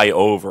to fly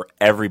over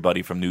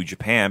everybody from New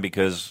Japan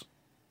because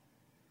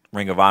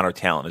Ring of Honor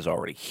talent is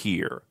already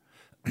here.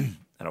 And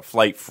a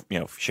flight,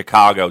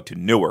 Chicago to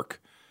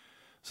Newark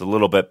is a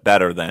little bit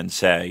better than,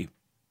 say,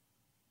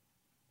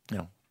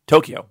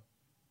 Tokyo.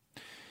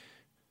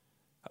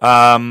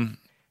 But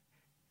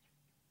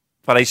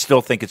I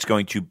still think it's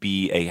going to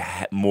be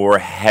a more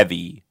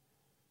heavy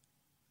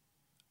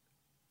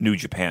New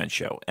Japan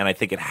show, and I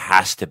think it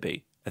has to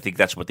be. I think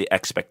that's what the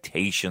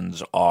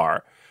expectations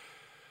are.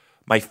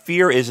 My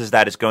fear is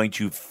that it's going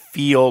to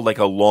feel like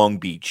a Long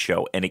Beach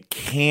show, and it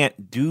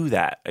can't do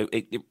that.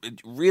 It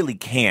really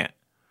can't.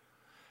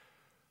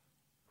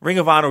 Ring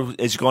of Honor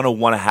is going to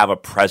want to have a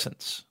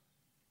presence.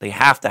 They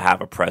have to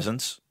have a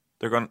presence.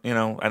 They're going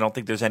to, I don't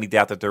think there's any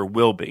doubt that there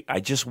will be. I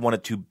just want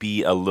it to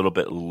be a little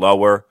bit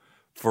lower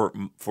for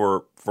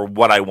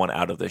what I want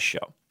out of this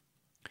show.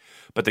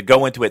 But to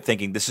go into it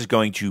thinking this is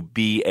going to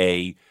be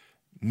a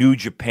New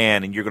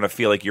Japan and you're going to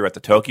feel like you're at the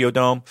Tokyo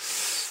Dome,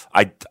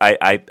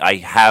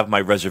 I have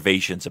my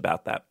reservations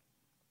about that.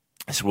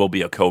 This will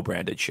be a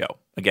co-branded show.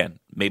 Again,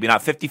 maybe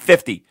not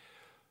 50-50,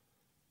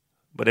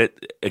 but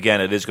it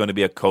is going to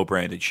be a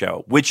co-branded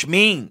show, which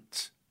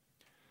means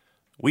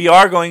we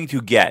are going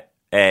to get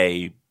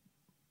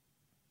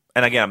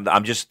and again,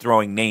 I'm just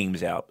throwing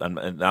names out.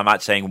 I'm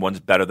not saying one's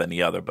better than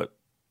the other, but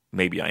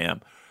maybe I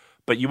am.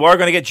 But you are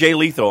going to get Jay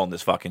Lethal on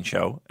this fucking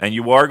show, and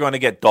you are going to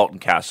get Dalton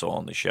Castle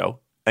on the show,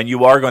 and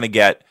you are going to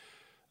get,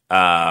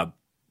 the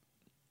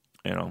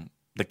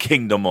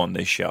Kingdom on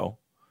this show,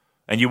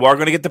 and you are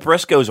going to get the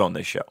Briscoes on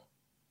this show.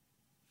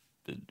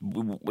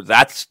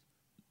 That's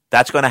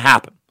going to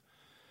happen,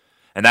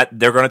 and that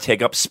they're going to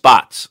take up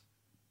spots.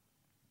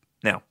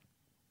 Now,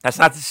 that's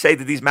not to say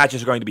that these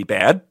matches are going to be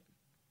bad.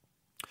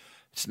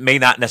 It may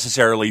not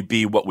necessarily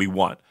be what we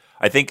want.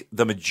 I think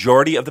the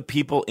majority of the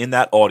people in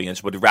that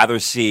audience would rather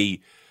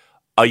see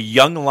a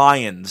Young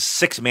Lions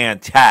 6-man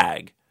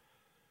tag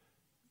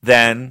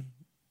than,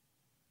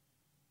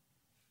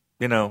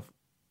 and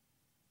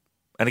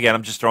again,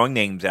 I'm just throwing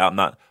names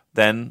out,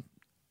 than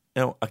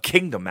a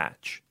Kingdom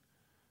match,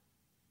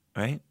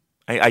 right?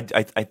 I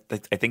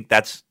think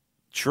that's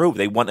true.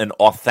 They want an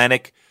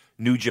authentic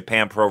New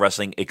Japan Pro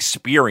Wrestling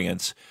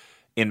experience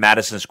in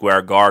Madison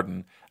Square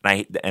Garden,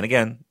 and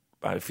again,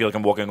 I feel like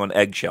I'm walking on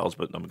eggshells,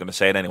 but I'm going to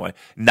say it anyway.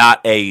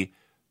 Not a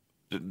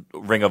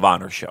Ring of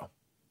Honor show.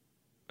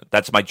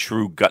 That's my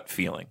true gut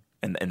feeling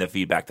and the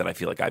feedback that I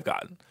feel like I've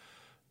gotten.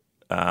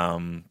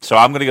 So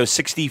I'm going to go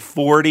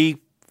 60-40,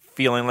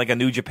 feeling like a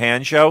New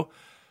Japan show.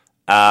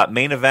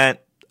 Main event,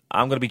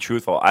 I'm going to be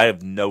truthful. I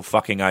have no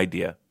fucking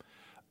idea.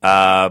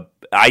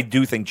 I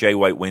do think Jay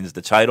White wins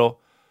the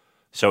title,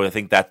 so I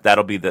think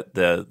that'll be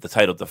the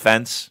title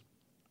defense,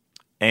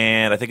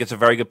 and I think it's a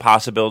very good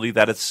possibility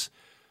that it's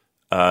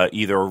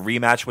either a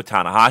rematch with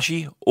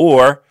Tanahashi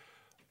or,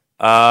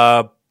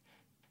 I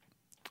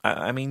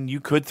mean, you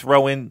could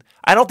throw in.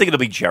 I don't think it'll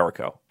be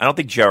Jericho. I don't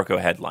think Jericho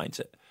headlines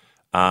it,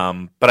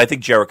 but I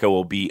think Jericho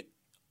will be.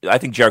 I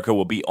think Jericho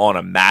will be on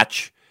a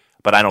match,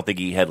 but I don't think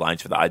he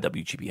headlines for the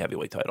IWGP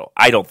Heavyweight title.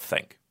 I don't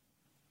think.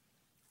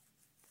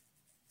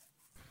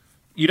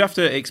 You'd have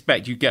to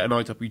expect you get an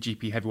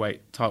IWGP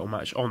Heavyweight title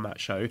match on that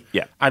show.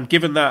 Yeah. And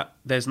given that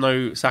there's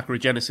no Sakura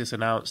Genesis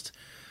announced,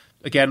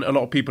 again, a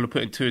lot of people are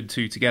putting 2 and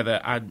 2 together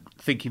and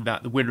thinking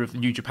that the winner of the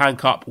New Japan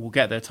Cup will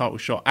get their title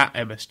shot at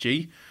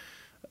MSG.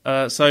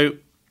 So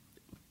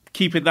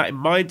keeping that in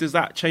mind, does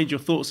that change your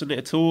thoughts on it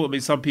at all? I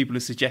mean, some people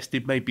have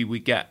suggested maybe we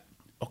get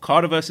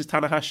Okada versus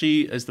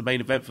Tanahashi as the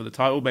main event for the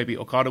title. Maybe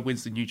Okada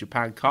wins the New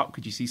Japan Cup.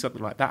 Could you see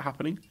something like that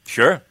happening?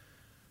 Sure.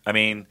 I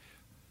mean,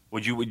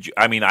 would you?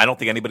 I mean, I don't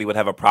think anybody would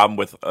have a problem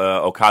with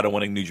Okada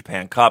winning New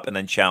Japan Cup and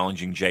then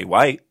challenging Jay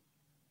White,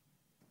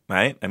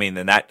 right? I mean,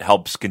 then that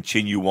helps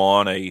continue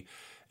on a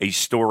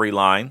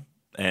storyline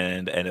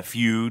and a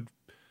feud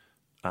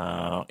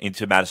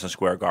into Madison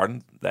Square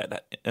Garden.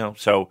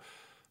 So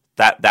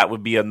that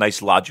would be a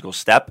nice logical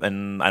step,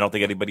 and I don't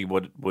think anybody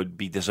would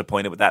be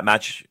disappointed with that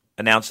match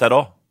announced at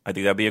all. I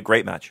think that'd be a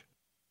great match.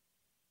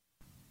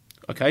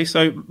 Okay,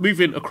 so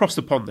moving across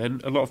the pond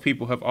then, a lot of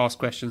people have asked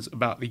questions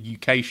about the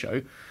UK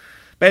show.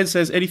 Ben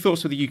says, any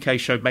thoughts for the UK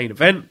show main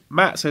event?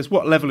 Matt says,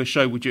 what level of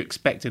show would you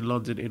expect in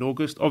London in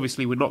August?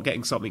 Obviously, we're not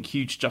getting something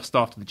huge just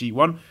after the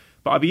G1,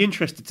 but I'd be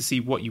interested to see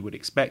what you would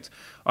expect.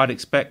 I'd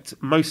expect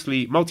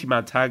mostly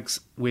multi-man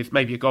tags with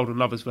maybe a Golden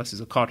Lovers versus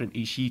Okada and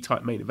Ishii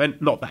type main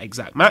event. Not that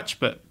exact match,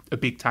 but a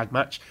big tag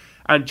match.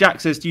 And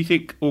Jack says, do you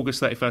think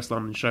August 31st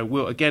London show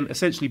will again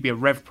essentially be a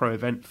Rev Pro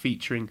event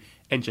featuring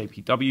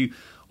NJPW,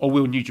 or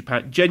will New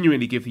Japan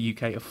genuinely give the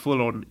UK a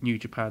full-on New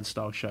Japan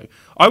style show?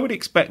 I would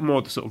expect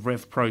more the sort of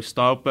Rev Pro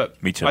style,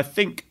 but Me too. I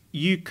think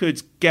you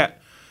could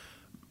get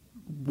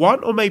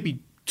 1 or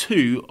maybe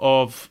 2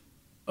 of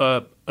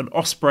an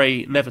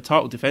Ospreay Never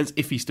title defense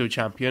if he's still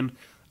champion,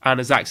 and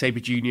a Zack Sabre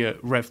Jr.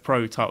 Rev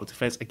Pro title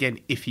defense again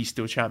if he's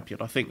still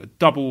champion. I think a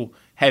double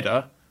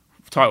header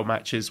title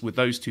matches with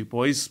those 2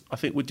 boys, I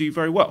think would do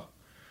very well.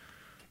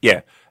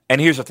 Yeah, and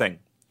here's the thing.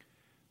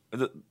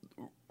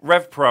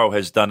 Rev Pro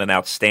has done an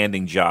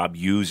outstanding job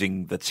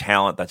using the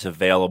talent that's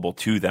available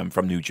to them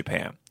from New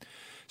Japan.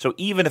 So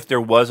even if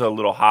there was a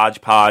little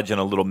hodgepodge and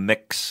a little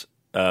mix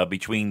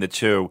between the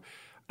two,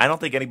 I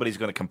don't think anybody's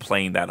going to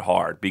complain that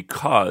hard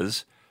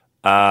because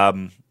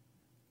the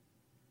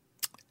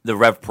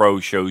Rev Pro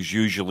shows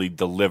usually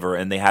deliver,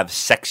 and they have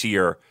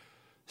sexier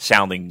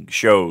sounding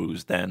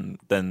shows than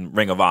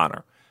Ring of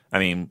Honor. I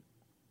mean,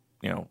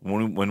 you know,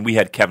 when we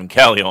had Kevin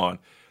Kelly on,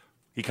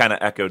 he kind of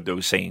echoed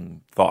those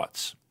same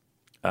thoughts.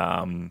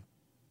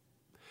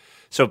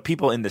 So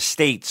people in the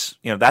States,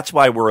 you know, that's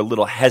why we're a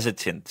little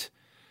hesitant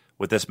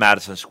with this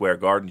Madison Square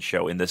Garden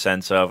show in the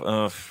sense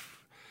of,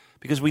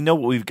 because we know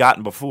what we've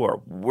gotten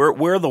before.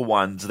 We're the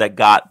ones that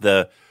got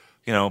the,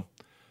 you know,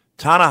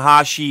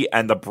 Tanahashi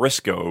and the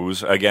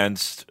Briscoes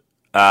against,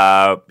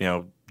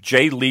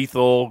 Jay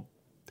Lethal,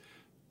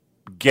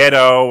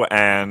 Gedo,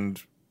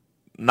 and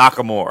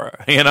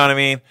Nakamura. You know what I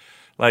mean?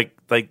 Like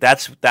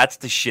that's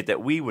the shit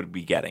that we would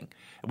be getting.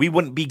 We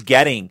wouldn't be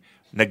getting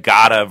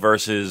Nagata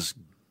versus,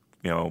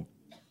 Ishii,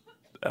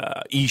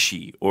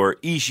 or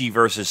Ishii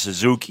versus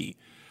Suzuki,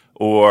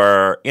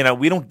 or,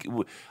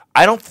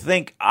 I don't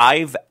think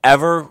I've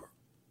ever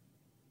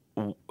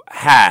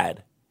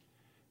had,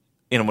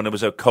 when it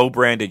was a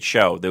co-branded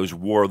show, those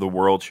War of the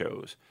World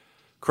shows.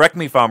 Correct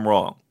me if I'm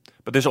wrong,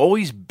 but there's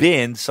always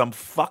been some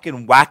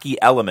fucking wacky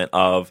element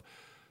of,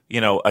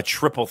 a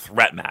triple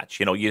threat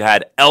match. You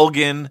had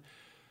Elgin,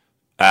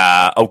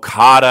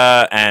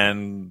 Okada,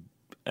 and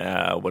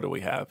what do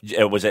we have?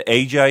 Was it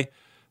AJ?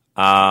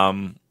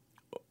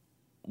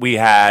 We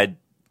had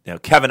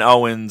Kevin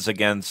Owens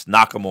against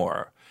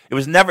Nakamura. It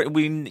was never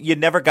you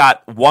never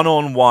got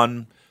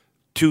 1-on-1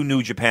 2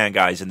 New Japan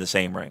guys in the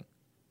same ring.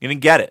 You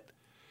didn't get it.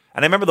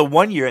 And I remember the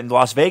one year in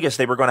Las Vegas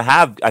they were going to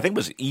have, I think it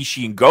was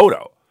Ishii and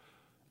Goto,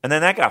 and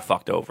then that got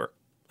fucked over.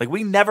 Like,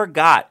 we never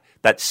got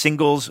that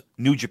singles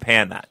New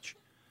Japan match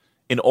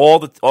in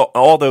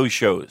all those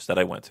shows that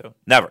I went to.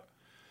 Never.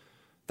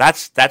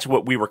 That's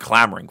what we were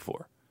clamoring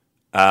for.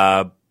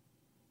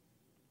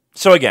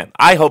 So again,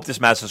 I hope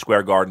this Madison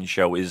Square Garden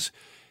show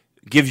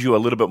gives you a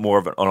little bit more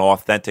of an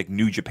authentic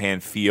New Japan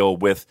feel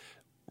with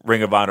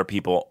Ring of Honor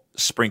people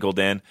sprinkled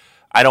in.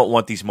 I don't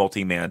want these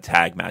multi-man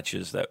tag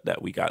matches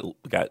that we got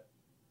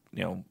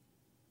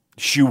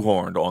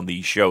shoehorned on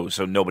these shows,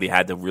 so nobody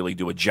had to really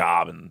do a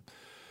job, and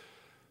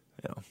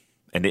you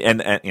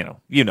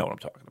know what I'm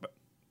talking about.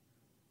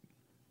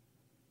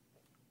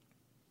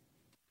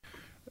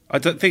 I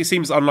don't think it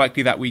seems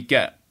unlikely that we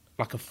get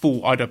like a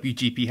full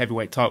IWGP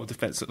heavyweight title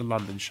defense at the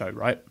London show,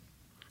 right?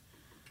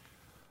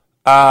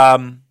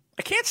 I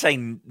can't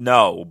say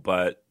no,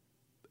 but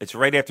It's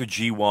right after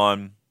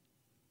G1.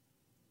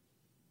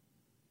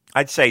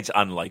 I'd say it's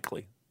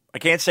unlikely. I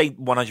can't say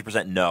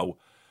 100% no.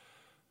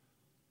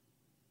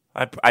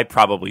 I'd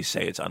probably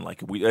say it's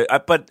unlikely.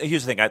 But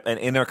here's the thing: an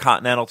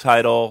Intercontinental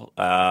title,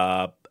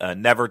 a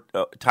Never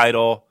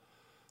title.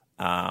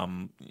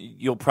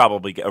 You'll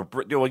probably get.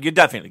 Well, you're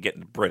definitely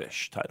getting the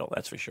British title.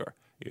 That's for sure.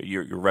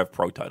 Your Rev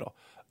Pro title.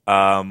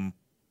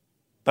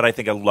 But I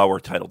think a lower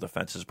title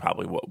defense is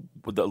probably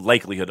the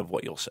likelihood of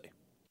what you'll see.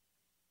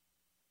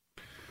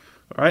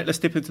 All right, let's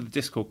dip into the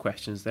Discord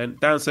questions then.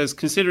 Dan says,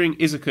 considering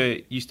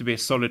Iizuka used to be a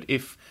solid,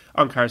 if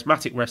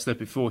uncharismatic wrestler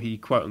before he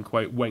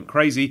quote-unquote went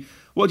crazy,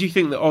 what do you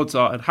think the odds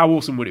are, and how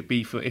awesome would it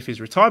be for if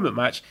his retirement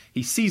match,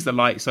 he sees the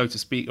light, so to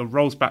speak, and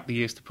rolls back the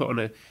years to put on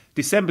a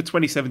December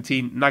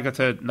 2017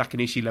 Nagata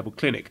Nakanishi level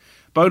clinic?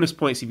 Bonus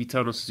points if he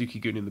turned on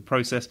Suzuki-gun in the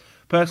process.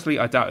 Personally,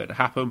 I doubt it would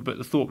happen, but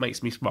the thought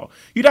makes me smile.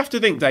 You'd have to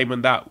think,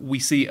 Damon, that we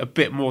see a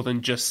bit more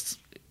than just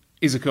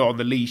Iizuka on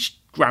the leash,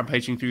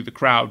 rampaging through the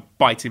crowd,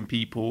 biting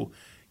people.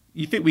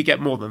 You think we get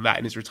more than that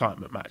in his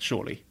retirement match,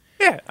 surely?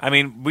 Yeah, I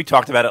mean, we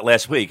talked about it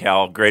last week,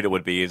 how great it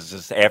would be. Is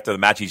just after the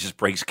match, he just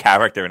breaks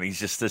character, and he's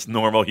just this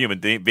normal human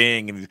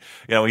being, and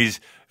he's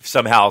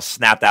somehow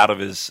snapped out of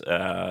his,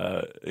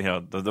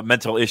 the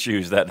mental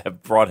issues that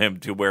have brought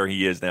him to where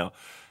he is now.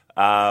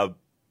 Yeah,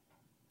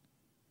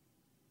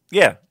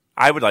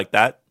 I would like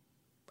that.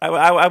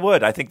 I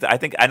would. I think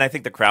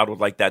the crowd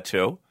would like that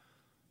too.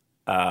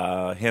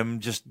 Him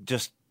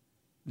just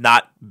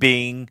not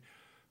being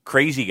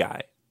crazy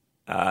guy.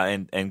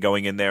 And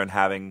going in there and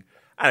having,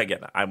 and again,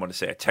 I want to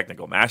say a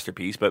technical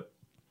masterpiece, but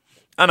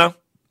I don't know,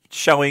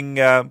 showing,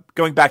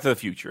 going back to the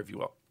future, if you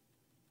will,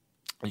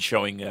 and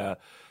showing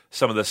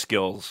some of the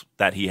skills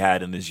that he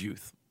had in his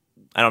youth.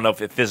 I don't know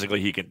if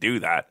physically he could do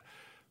that.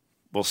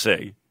 We'll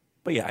see.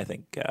 But yeah, I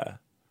think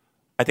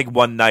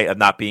one night of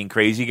not being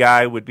crazy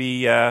guy would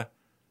be,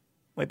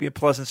 might be a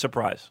pleasant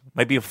surprise.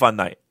 Might be a fun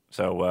night.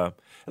 So,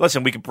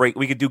 listen, we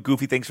could do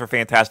goofy things for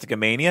Fantastica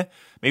Mania.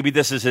 Maybe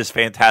this is his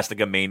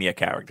Fantastica Mania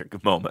character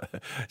moment.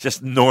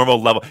 Just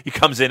normal level. He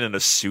comes in a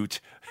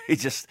suit.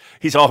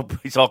 He's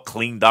all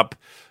cleaned up.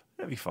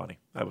 That'd be funny.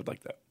 I would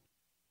like that.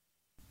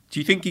 Do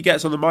you think he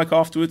gets on the mic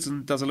afterwards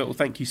and does a little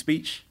thank you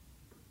speech?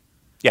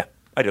 Yeah,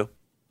 I do.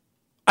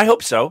 I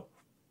hope so.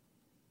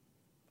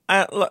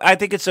 I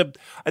think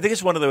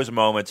it's one of those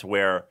moments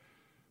where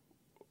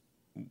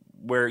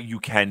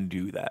you can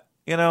do that.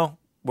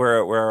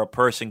 Where a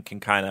person can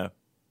kind of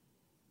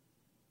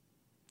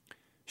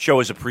show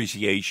his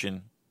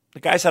appreciation. The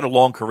guy's had a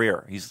long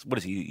career. He's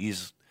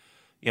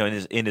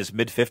in his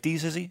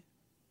mid-50s, is he?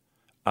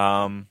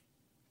 Had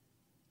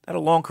a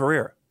long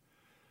career.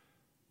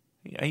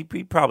 He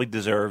probably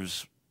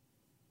deserves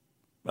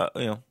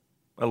a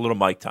little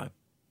mic time,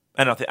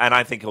 and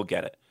I think he'll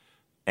get it,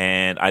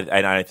 and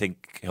I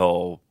think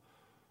he'll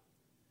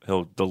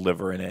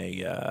deliver in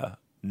a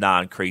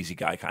non-crazy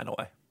guy kind of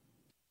way.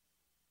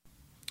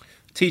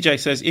 TJ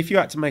says, if you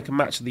had to make a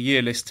match of the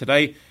year list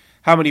today,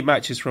 how many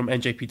matches from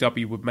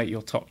NJPW would make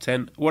your top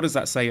 10? What does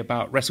that say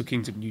about Wrestle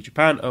Kingdom New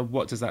Japan? And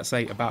what does that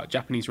say about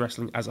Japanese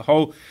wrestling as a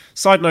whole?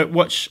 Side note,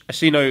 watch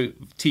Ashino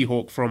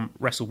T-Hawk from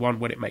Wrestle 1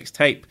 when it makes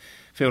tape.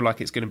 Feel like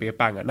it's going to be a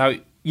banger. Now,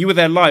 you were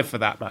there live for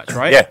that match,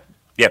 right? Yeah,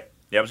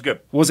 it was good.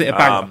 Was it a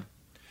banger?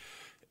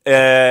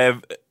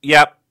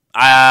 Yeah.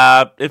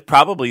 It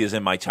probably is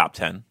in my top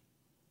 10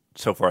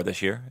 so far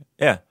this year.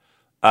 Yeah.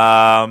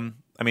 I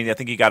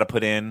think you got to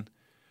put in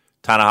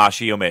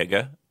Tanahashi,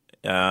 Omega.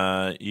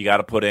 You got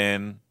to put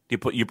in.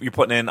 You're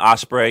putting in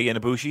Ospreay and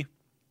Ibushi.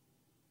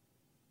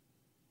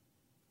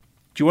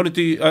 Do you want to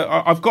do?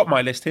 I've got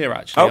my list here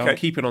actually. Okay. I'm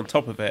keeping on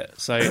top of it.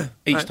 So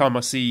each time I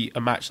see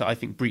a match that I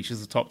think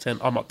breaches the top 10,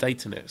 I'm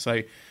updating it. So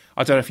I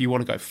don't know if you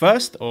want to go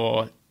first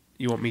or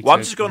you want me to. Well,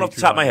 I'm just going off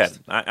the top of my head.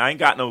 I ain't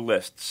got no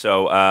list.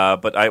 So,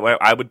 but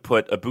I would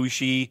put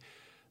Ibushi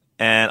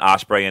and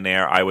Ospreay in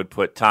there. I would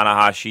put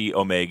Tanahashi,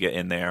 Omega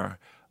in there.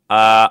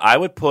 I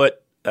would put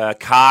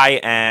Kai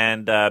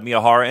and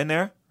Miyahara in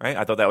there, right?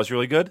 I thought that was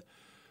really good.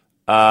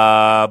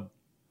 What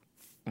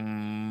else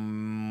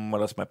am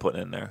I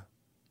putting in there?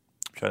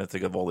 I'm trying to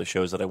think of all the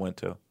shows that I went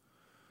to.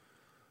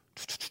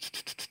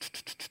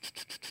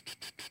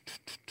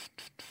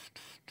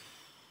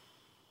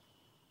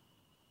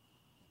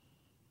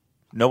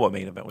 Noah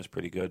main event was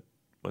pretty good.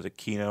 Was it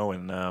Kino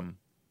and I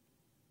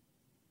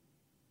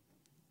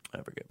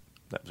forget.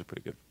 That was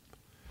pretty good.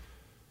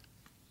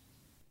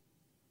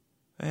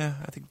 Yeah,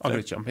 I think I'm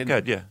going to jump in.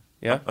 Good, yeah.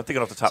 I'm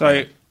thinking off the top of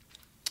my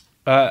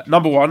head.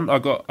 Number one, I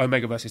got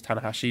Omega versus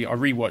Tanahashi. I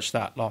rewatched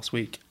that last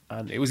week,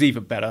 and it was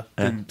even better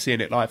than seeing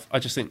it live. I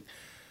just think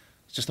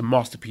it's just a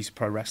masterpiece of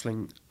pro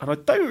wrestling, and I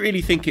don't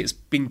really think it's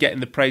been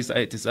getting the praise that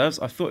it deserves.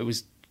 I thought it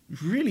was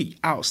really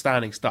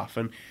outstanding stuff,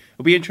 and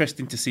it'll be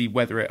interesting to see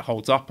whether it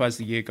holds up as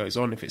the year goes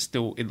on, if it's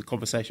still in the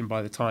conversation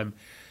by the time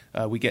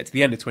we get to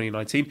the end of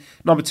 2019.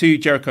 Number 2,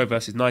 Jericho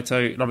versus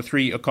Naito. Number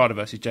 3, Okada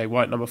versus Jay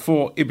White. Number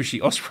 4,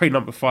 Ibushi Ospreay.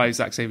 Number 5,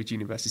 Zack Sabre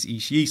Jr. versus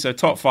Ishii. So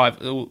top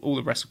 5, all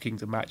the Wrestle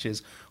Kingdom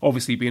matches.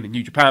 Obviously, being a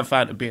New Japan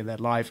fan and being there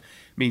live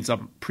means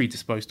I'm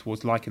predisposed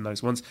towards liking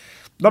those ones.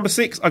 Number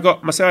 6, I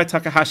got Masaya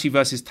Takahashi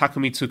versus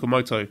Takumi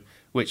Tsukamoto,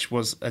 which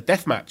was a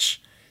death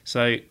match.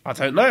 So, I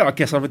don't know. I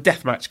guess I'm a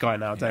deathmatch guy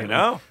now,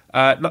 Damon.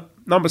 I know.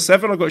 Number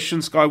 7, I got Shun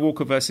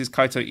Skywalker versus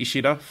Kaito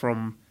Ishida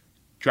from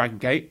Dragon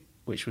Gate,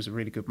 which was a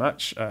really good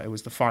match. It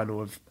was the final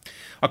of...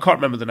 I can't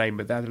remember the name,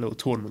 but they had a little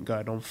tournament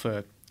going on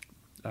for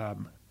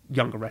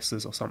younger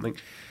wrestlers or something.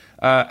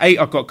 8,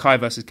 I've got Kai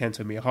versus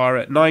Kento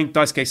Miyahara. 9,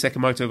 Daisuke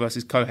Sekimoto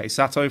versus Kohei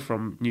Sato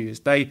from New Year's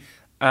Day.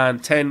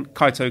 And 10,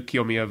 Kaito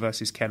Kiyomiya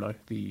versus Keno,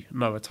 the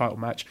Noah title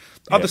match.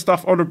 Other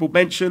stuff, honourable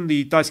mention,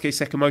 the Daisuke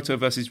Sekimoto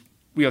versus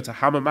Ryota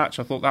Hammer match.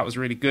 I thought that was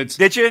really good.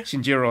 Did you?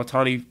 Shinjiro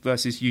Otani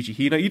versus Yuji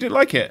Hina. You didn't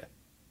like it?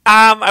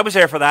 I was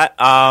there for that.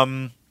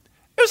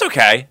 It was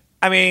okay.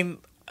 I mean,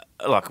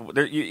 look,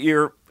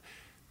 you're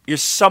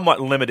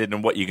somewhat limited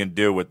in what you can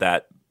do with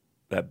that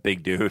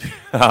big dude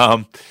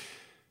who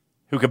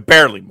could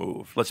barely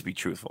move. Let's be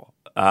truthful.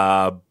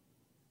 Yeah,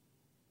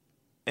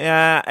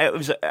 it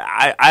was.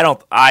 I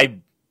don't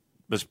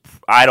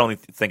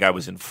think I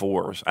was in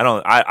 4s.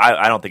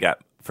 I don't think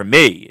for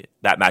me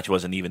that match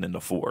wasn't even in the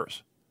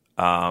 4s.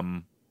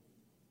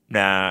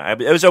 Nah,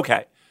 it was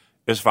okay.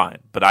 It was fine,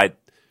 but I'm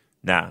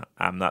not.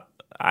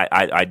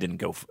 I didn't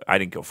go 4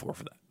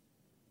 for that.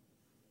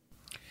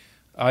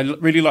 I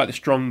really like the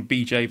strong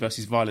BJ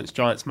versus Violence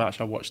Giants match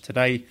I watched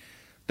today.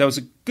 There was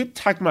a good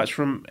tag match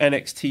from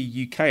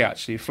NXT UK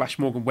actually. Flash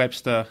Morgan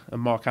Webster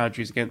and Mark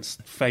Andrews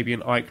against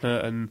Fabian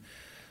Eichner and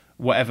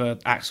whatever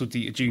Axel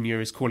Dieter Jr.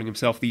 is calling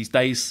himself these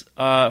days.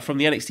 From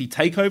the NXT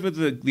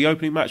TakeOver, the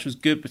opening match was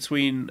good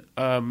between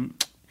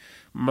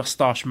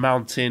Mustache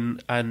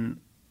Mountain and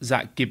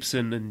Zach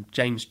Gibson and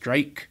James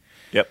Drake.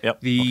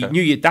 Yep. The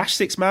New Year Dash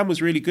 6-man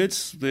was really good.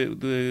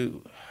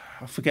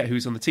 I forget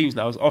who's on the teams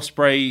now. It was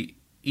Ospreay,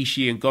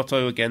 Ishii and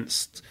Goto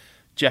against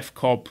Jeff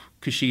Cobb,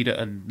 Kushida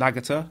and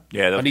Nagata.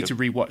 Yeah, I need to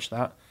rewatch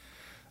that.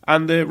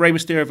 And the Rey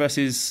Mysterio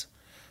versus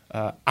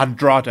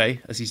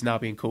Andrade, as he's now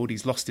being called.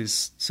 He's lost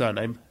his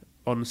surname.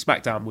 On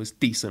SmackDown was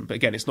decent, but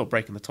again, it's not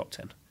breaking the top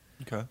 10.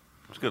 Okay.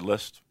 It's a good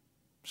list.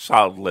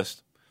 Solid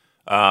list.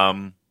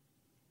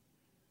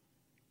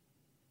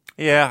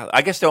 Yeah,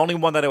 I guess the only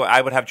one that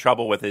I would have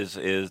trouble with is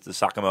the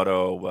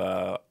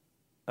Sakamoto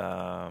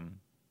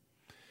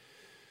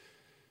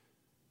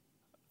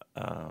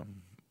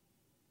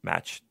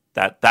match.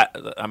 That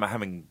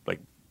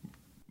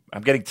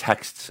I'm getting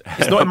texts.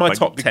 It's not in my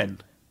top 10.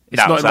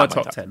 It's not in my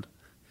top 10.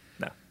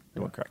 No,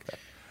 you won't correct that.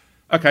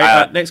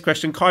 Okay, next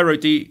question. Cairo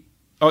D.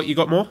 Oh, you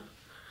got more?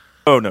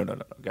 Oh, no.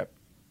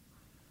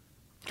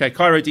 Okay,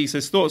 Cairo D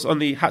says, thoughts on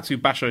the Hatsu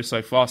Basho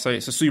so far? So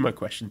it's a sumo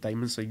question,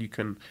 Damon, so you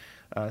can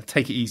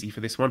take it easy for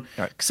this one.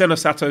 Right. Kseno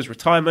Sato's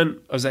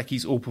retirement,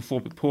 Ozeki's all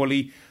performing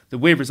poorly, the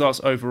weird results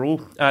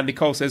overall. And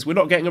Nicole says, we're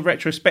not getting a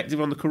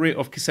retrospective on the career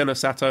of Kseno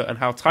Sato and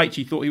how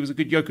Taichi thought he was a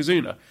good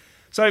Yokozuna.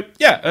 So,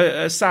 yeah,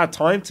 a sad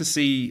time to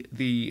see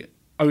the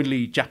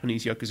only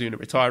Japanese Yokozuna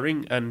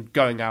retiring and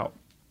going out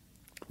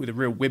with a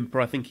real whimper.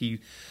 I think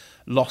he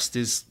lost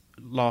his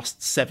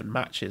last 7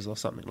 matches or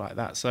something like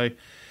that. So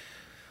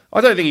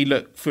I don't think he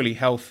looked fully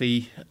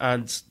healthy,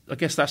 and I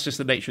guess that's just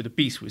the nature of the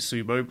beast with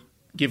sumo.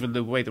 Given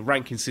the way the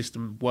ranking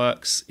system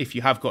works, if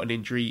you have got an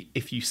injury,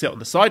 if you sit on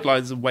the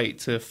sidelines and wait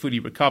to fully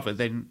recover,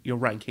 then your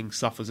ranking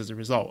suffers as a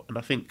result. And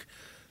I think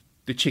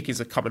the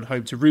chickens are coming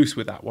home to roost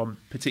with that one,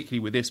 particularly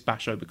with this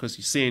Basho, because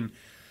you're seeing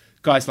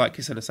guys like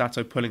Kseno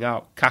Sato pulling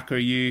out,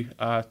 Kakuryu,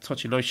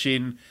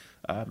 Tochinoshin,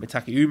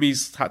 Mitake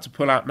Umi's had to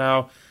pull out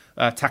now.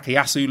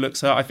 Takayasu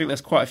looks hurt. I think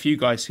there's quite a few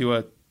guys who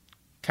are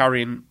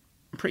carrying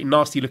pretty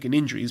nasty looking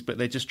injuries, but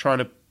they're just trying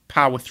to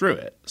power through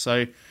it.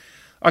 So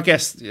I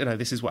guess,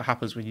 this is what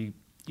happens when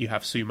you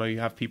have sumo. You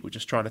have people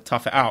just trying to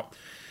tough it out.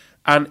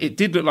 And it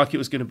did look like it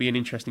was going to be an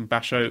interesting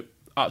Basho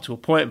up to a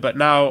point, but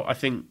now I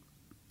think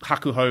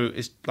Hakuho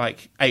is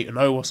like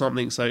 8-0 or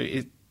something, so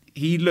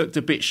he looked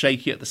a bit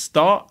shaky at the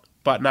start,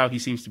 but now he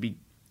seems to be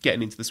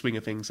getting into the swing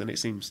of things, and it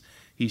seems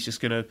he's just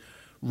going to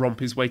romp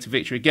his way to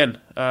victory again.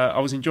 I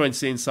was enjoying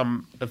seeing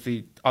some of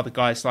the other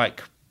guys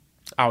like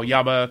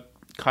Aoyama,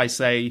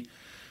 Kaisei,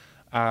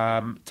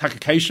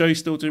 Takakeisho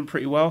still doing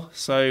pretty well.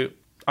 So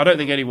I don't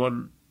think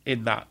anyone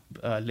in that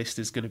list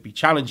is going to be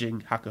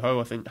challenging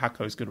Hakuho. I think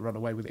Hakuho is going to run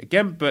away with it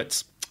again,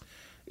 but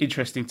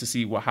interesting to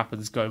see what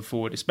happens going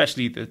forward,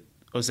 especially the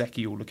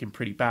Ozeki all looking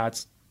pretty bad.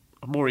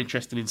 I'm more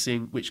interested in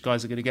seeing which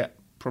guys are going to get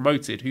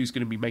promoted, who's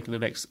going to be making the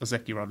next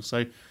Ozeki run.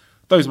 So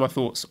those are my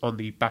thoughts on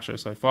the Basho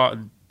so far.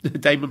 And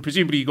Damon,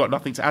 presumably you got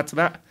nothing to add to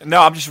that?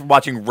 No, I'm just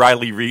watching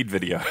Riley Reid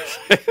videos.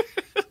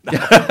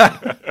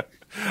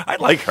 I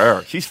like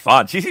her. She's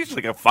fun. She seems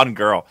like a fun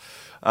girl.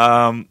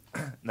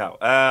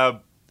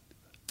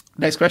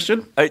 Next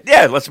question.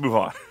 Yeah, let's move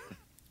on.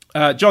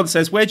 John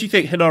says, where do you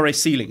think Hinare's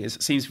ceiling is?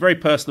 It seems very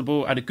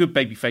personable and a good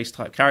babyface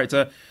type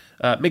character.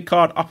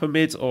 Mid-card, upper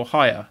mid, or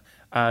higher?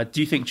 Do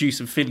you think Juice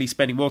and Finlay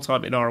spending more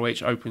time in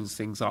ROH opens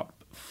things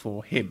up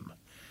for him?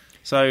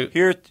 So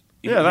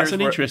that's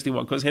an interesting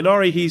one because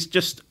Hinari, he's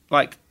just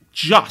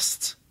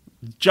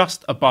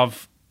just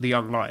above the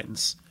Young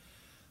Lions.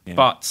 Yeah.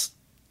 But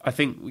I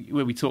think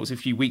when we talked a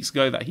few weeks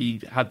ago that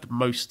he had the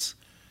most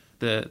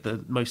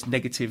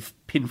negative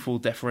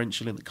pinfall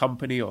differential in the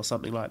company or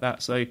something like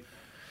that. So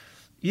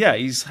yeah,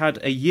 he's had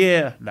a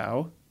year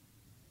now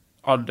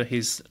under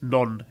his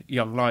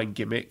non-Young Lion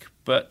gimmick,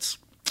 but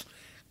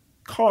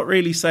can't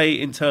really say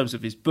in terms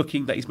of his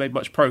booking that he's made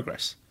much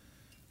progress.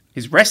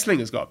 His wrestling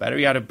has got better.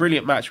 He had a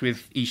brilliant match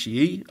with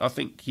Ishii. I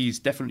think he's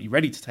definitely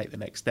ready to take the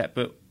next step,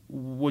 but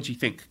what do you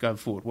think going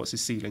forward? What's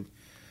his ceiling?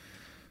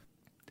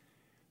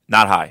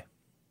 Not high.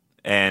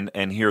 And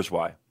here's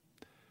why.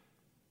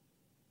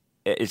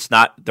 It's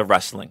not the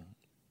wrestling.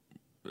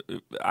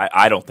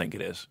 I don't think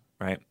it is,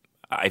 right?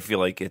 I feel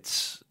like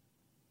it's,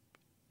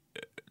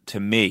 to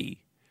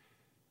me,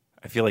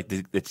 I feel like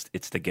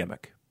it's the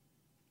gimmick.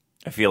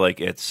 I feel like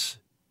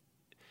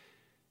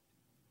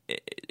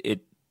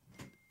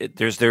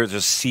there's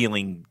a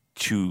ceiling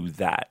to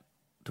that,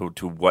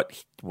 to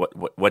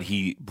what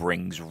he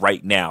brings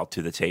right now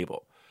to the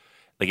table.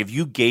 Like if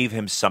you gave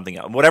him something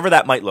else, whatever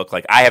that might look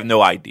like, I have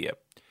no idea.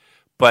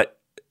 But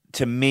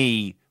to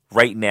me,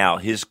 right now,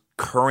 his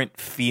current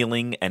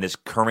feeling and his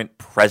current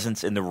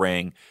presence in the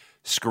ring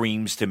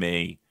screams to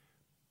me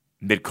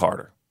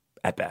mid-Carter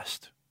at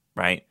best,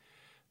 right?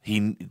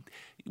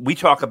 We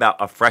talk about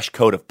a fresh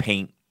coat of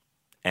paint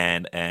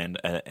and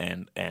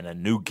a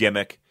new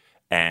gimmick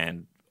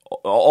and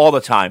all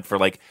the time for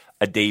like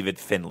a David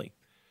Finlay.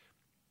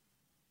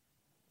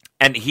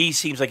 And he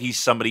seems like he's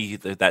somebody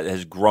that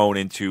has grown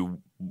into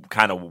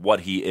kind of what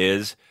he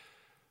is.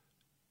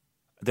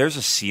 There's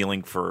a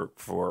ceiling for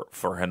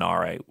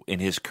Hinari in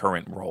his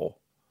current role.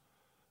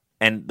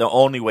 And the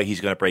only way he's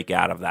going to break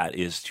out of that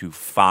is to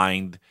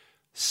find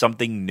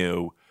something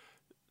new.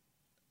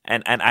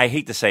 And I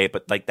hate to say it,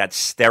 but like that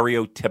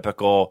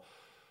stereotypical,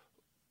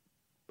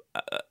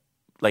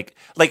 like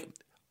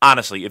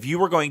honestly, if you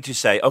were going to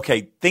say,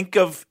 okay, think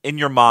of in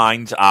your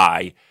mind's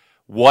eye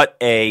what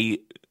a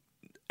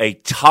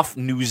tough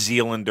New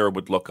Zealander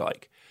would look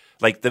like.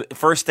 Like the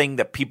first thing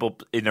that people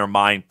in their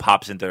mind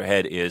pops into their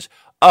head is,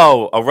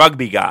 oh, a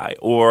rugby guy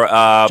or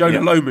Jonah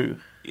Lomu.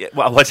 Yeah,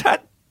 well, what's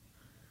that?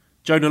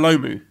 Jonah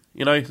Lomu,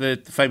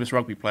 the famous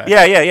rugby player.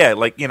 Yeah.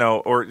 Like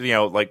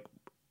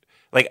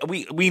like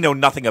we know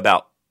nothing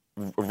about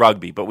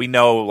rugby, but we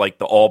know like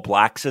the All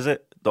Blacks. Is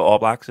it the All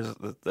Blacks? Is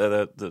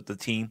the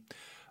team?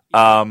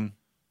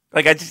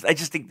 Like I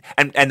just think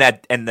and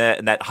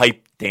that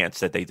hype dance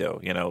that they do.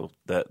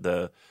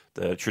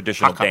 The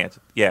traditional Haka. dance.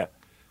 Yeah.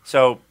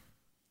 So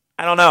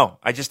I don't know.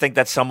 I just think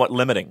that's somewhat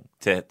limiting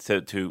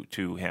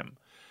to him.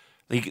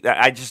 You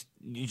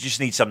just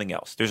need something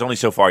else. There's only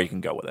so far you can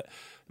go with it.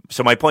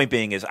 So my point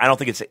being is I don't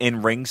think it's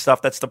in-ring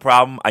stuff that's the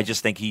problem. I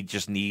just think he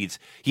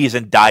is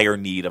in dire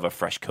need of a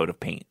fresh coat of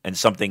paint and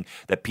something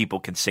that people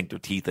can sink their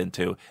teeth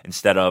into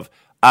instead of,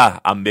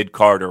 a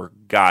mid-Carter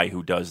guy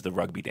who does the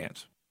rugby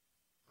dance.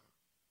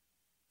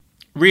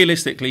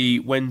 Realistically,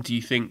 when do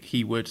you think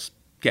he would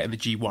get in the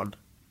G1,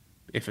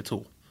 if at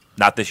all?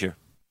 Not this year.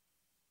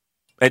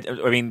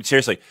 I mean,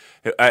 seriously,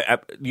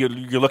 you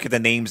look at the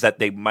names that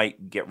they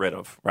might get rid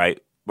of, right?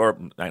 Or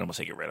I don't want to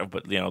say get rid of,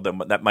 but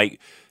that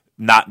might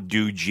not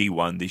do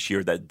G1 this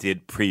year that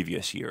did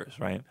previous years,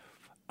 right?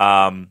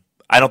 I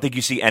don't think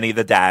you see any of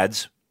the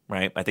dads,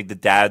 right? I think the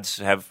dads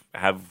have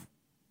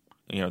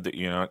you're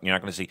not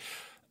going to see.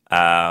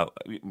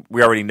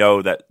 We already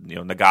know that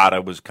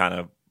Nagata was kind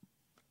of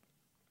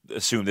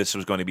assumed this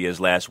was going to be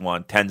his last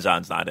one.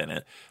 Tenzan's not in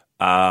it.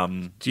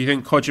 Do you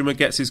think Kojima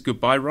gets his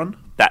goodbye run?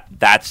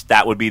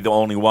 That would be the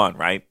only one,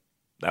 right?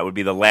 That would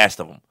be the last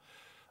of them.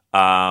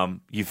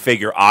 You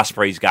figure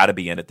Ospreay's got to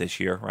be in it this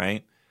year,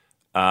 right?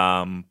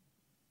 You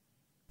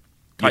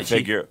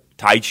figure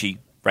Taichi,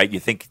 right? You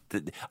think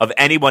of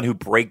anyone who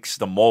breaks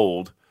the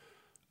mold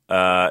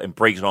and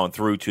breaks on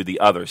through to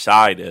the other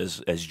side,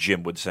 as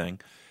Jim would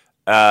sing,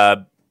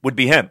 would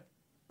be him,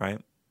 right?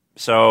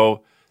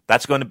 So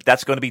that's going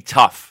to be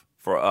tough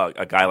for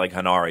a guy like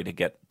Hinari to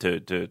get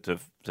to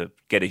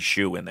get his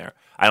shoe in there.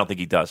 I don't think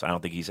he does. I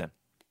don't think he's in.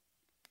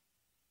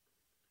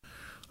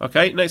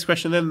 Okay, next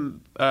question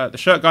then. The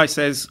shirt guy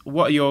says,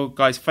 what are your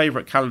guys'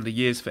 favourite calendar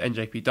years for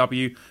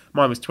NJPW?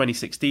 Mine was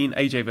 2016,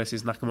 AJ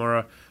versus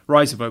Nakamura,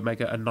 Rise of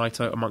Omega and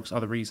Naito, amongst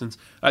other reasons.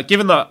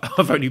 Given that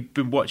I've only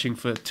been watching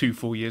for 2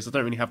 full years, I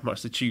don't really have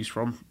much to choose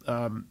from.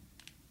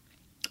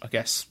 I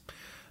guess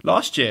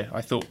last year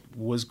I thought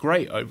was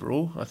great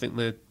overall. I think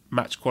the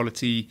match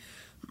quality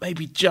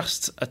maybe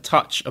just a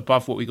touch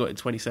above what we got in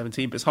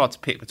 2017, but it's hard to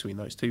pick between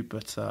those two.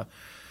 But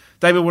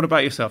Damon, what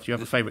about yourself? Do you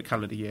have a favourite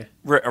calendar year?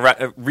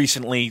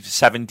 Recently,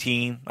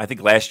 17. I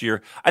think last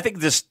year. I think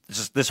this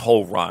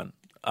whole run,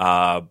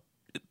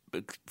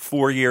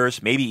 4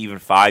 years, maybe even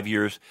 5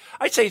 years.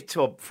 I'd say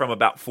from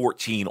about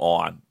 14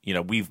 on.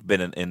 We've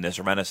been in this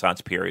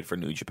renaissance period for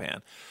New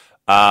Japan.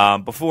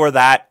 Before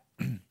that,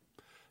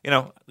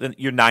 your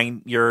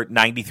 93s,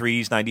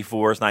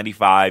 94s,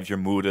 95s, your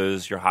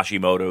Mudas, your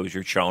Hashimoto's,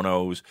 your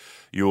Chonos,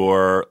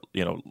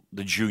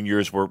 the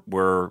juniors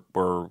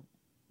were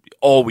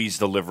always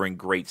delivering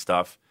great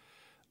stuff.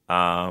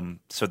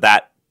 So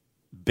that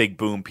big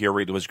boom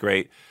period was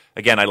great.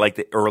 Again, I like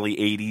the early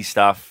 80s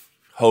stuff.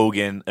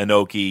 Hogan,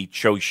 Inoki,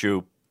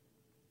 Choshu,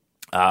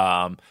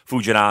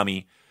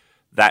 Fujinami.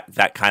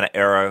 That kind of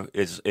era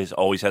is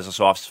always has a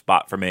soft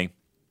spot for me.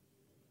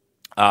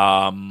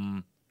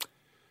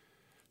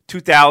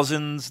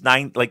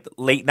 2000s, like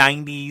late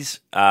 90s,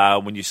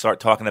 when you start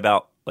talking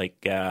about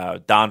like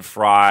Don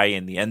Fry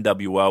and the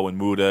NWO and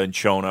Muda and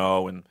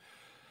Chono and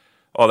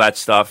all that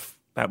stuff,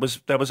 that was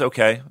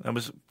okay. That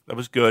was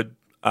good.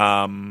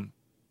 I'd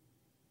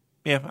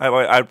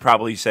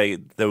probably say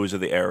those are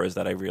the eras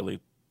that I really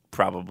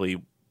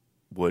probably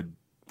would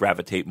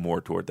gravitate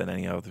more toward than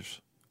any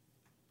others.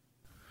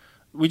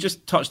 We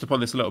just touched upon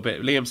this a little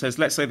bit. Liam says,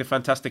 let's say the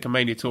Fantastic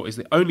Mania tour is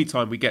the only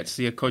time we get to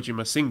see a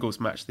Kojima singles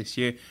match this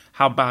year.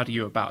 How bad are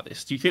you about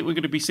this? Do you think we're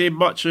going to be seeing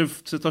much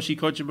of Satoshi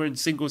Kojima in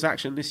singles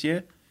action this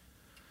year?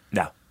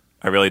 No,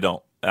 I really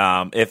don't.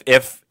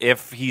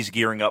 If he's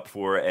gearing up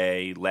for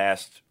a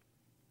last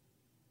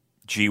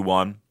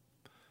G1,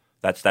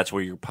 that's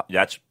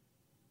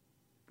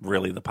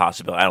really the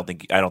possibility.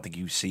 I don't think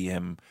you see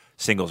him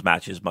singles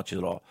matches much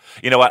at all.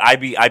 You know what? I'd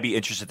be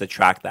interested to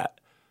track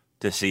that,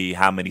 to see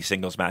how many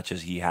singles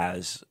matches he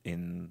has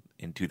in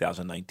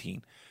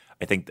 2019.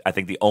 I think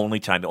the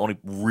only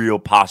real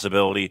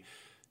possibility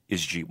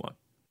is G1.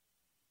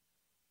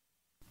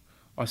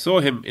 I saw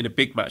him in a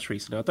big match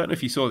recently. I don't know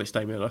if you saw this,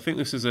 Damien. I think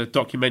this is a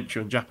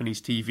documentary on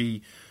Japanese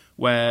TV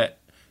where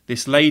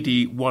this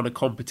lady won a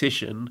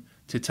competition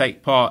to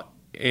take part.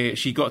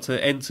 She got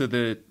to enter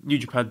the New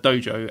Japan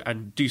dojo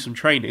and do some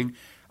training,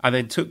 and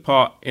then took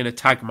part in a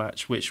tag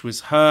match, which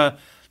was her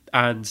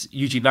and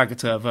Yuji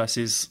Nagata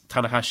versus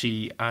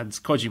Tanahashi and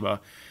Kojima.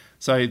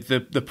 So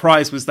the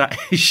prize was that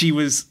she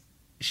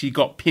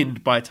got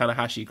pinned by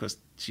Tanahashi because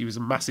she was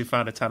a massive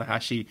fan of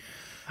Tanahashi.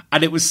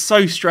 And it was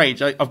so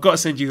strange. I've got to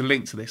send you the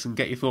link to this and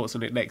get your thoughts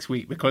on it next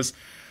week, because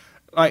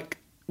like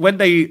when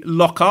they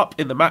lock up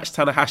in the match,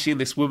 Tanahashi and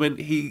this woman,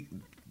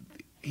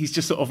 he's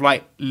just sort of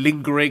like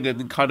lingering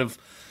and kind of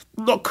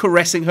not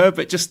caressing her,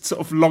 but just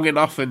sort of long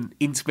enough and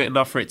intimate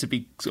enough for it to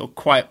be sort of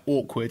quite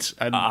awkward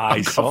and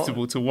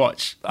uncomfortable to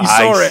watch. You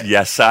saw it?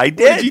 Yes, I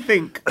did. What did you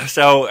think?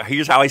 So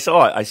here's how I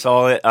saw it. I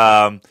saw it.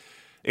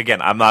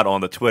 Again, I'm not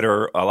on the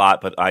Twitter a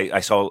lot, but I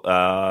saw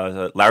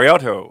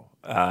Lariotto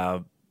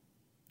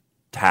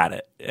had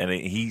it,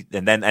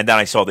 and then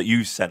I saw that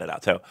you sent it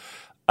out too.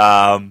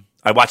 I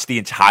watched the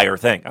entire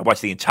thing. I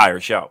watched the entire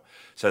show.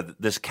 So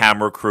this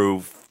camera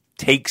crew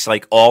takes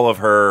like all of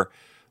her.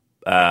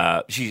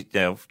 She's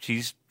a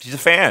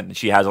fan.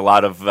 She has a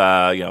lot of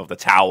the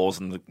towels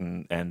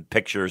and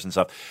pictures and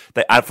stuff.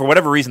 For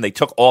whatever reason, they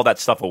took all that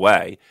stuff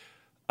away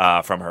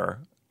from her,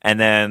 and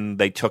then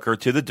they took her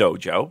to the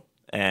dojo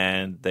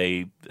and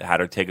they had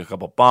her take a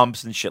couple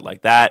bumps and shit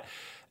like that,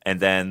 and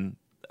then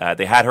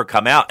they had her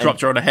come out.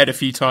 Dropped her on her head a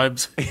few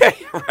times. Yeah,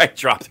 right.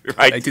 Dropped her.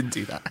 Right. They didn't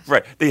do that.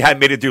 Right. They had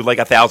made her do like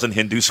 1,000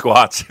 Hindu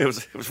squats. It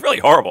was really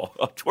horrible,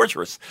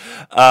 torturous.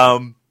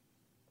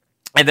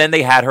 And then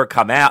they had her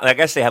come out. I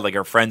guess they had like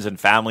her friends and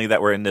family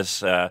that were in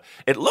this.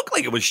 It looked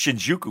like it was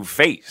Shinjuku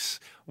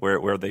Face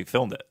where they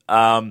filmed it.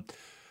 I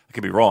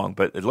could be wrong,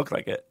 but it looked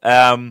like it.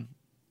 And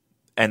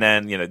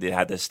then they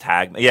had this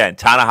tag. Yeah, and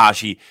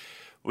Tanahashi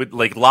would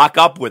like lock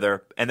up with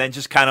her and then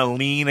just kind of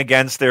lean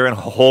against her and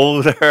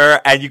hold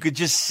her, and you could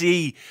just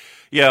see,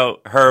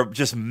 her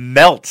just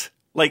melt.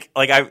 Like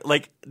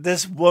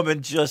this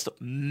woman just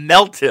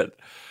melted.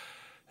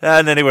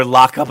 And then they would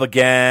lock up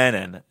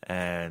again,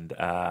 and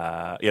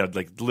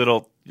like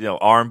little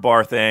arm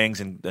bar things,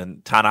 and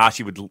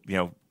Tanahashi would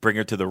bring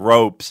her to the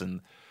ropes,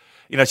 and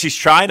she's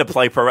trying to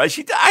play pro. I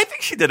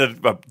think she did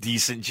a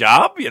decent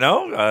job,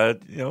 for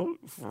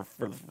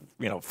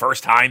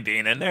first time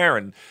being in there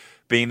and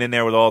being in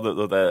there with all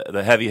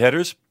the heavy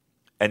hitters,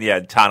 and yeah,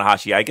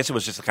 Tanahashi. I guess it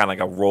was just kind of like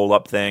a roll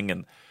up thing,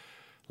 and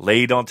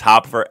laid on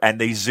top of her, and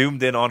they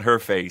zoomed in on her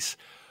face.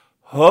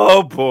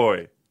 Oh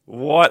boy,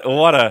 what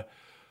a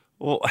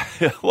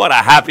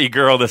happy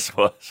girl this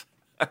was.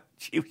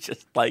 She was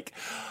just like,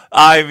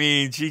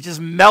 she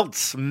just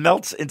melts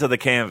into the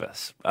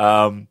canvas.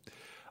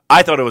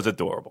 I thought it was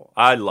adorable.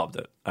 I loved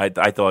it.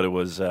 I thought it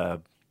was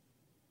well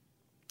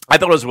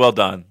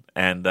done,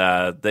 and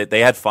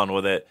they had fun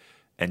with it,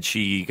 and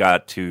she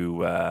got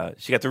to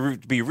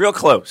be real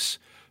close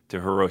to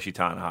Hiroshi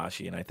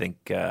Tanahashi, and I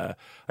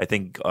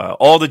think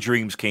all the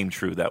dreams came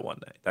true that one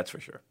day. That's for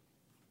sure.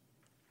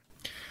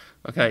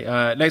 Okay,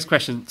 next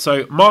question.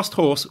 So, Masked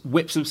Horse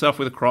whips himself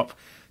with a crop.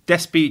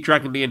 Despy,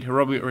 Dragon Lee, and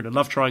Hiromu are in a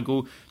love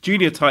triangle.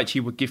 Junior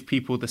Taichi would give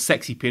people the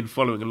sexy pin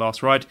following a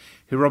last ride.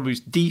 Hiromu's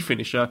D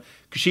finisher.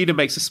 Kushida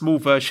makes a small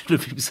version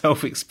of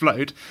himself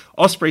explode.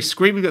 Ospreay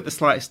screaming at the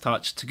slightest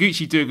touch.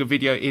 Taguchi doing a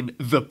video in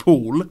the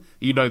pool.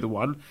 You know the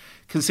one.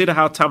 Consider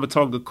how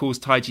Tamatonga calls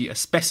Taiji a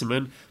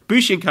specimen.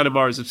 Bushi and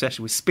Kanemaru's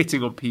obsession with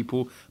spitting on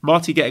people.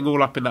 Marty getting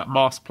all up in that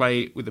mask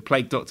play with the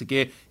Plague Doctor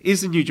gear. Is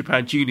the New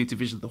Japan Junior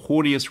division the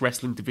horniest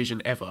wrestling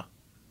division ever?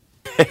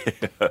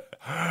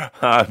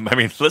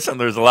 Listen,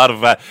 there's a lot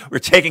of we're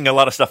taking a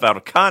lot of stuff out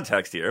of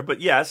context here,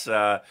 but yes,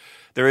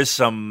 there is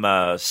some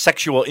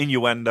sexual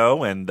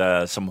innuendo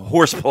and some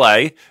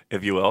horseplay,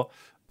 if you will.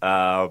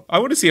 I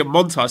want to see a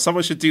montage.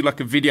 Someone should do like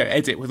a video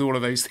edit with all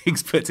of those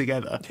things put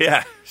together.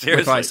 Yeah,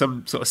 seriously. With like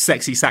some sort of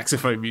sexy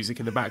saxophone music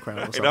in the background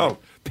or something. I know.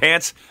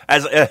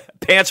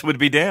 Pants would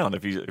be down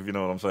if you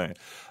know what I'm saying.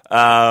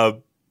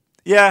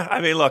 Yeah, I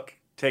mean, look,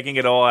 taking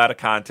it all out of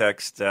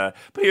context. But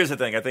here's the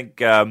thing. I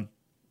think, and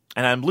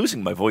I'm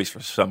losing my voice for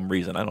some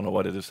reason. I don't know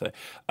what it is today.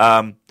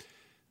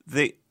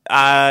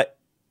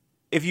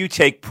 If you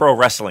take pro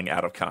wrestling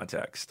out of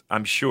context,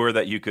 I'm sure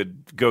that you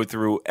could go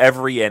through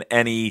every and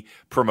any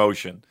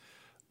promotion,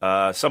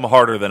 some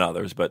harder than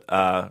others, but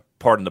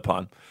pardon the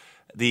pun.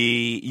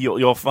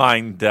 You'll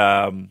find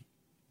a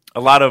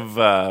lot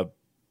of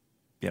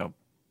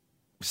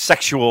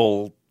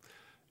sexual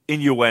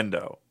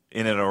innuendo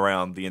in and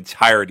around the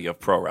entirety of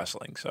pro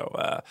wrestling.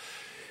 So,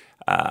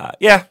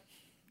 yeah.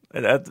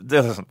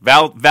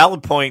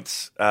 Valid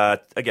points,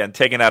 again,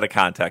 taken out of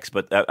context,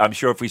 but I'm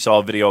sure if we saw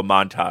a video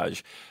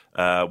montage,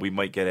 we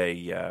might get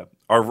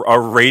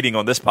our rating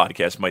on this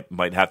podcast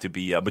might have to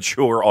be a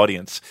mature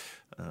audience,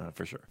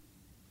 for sure.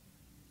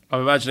 I'm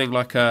imagining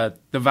like the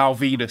Val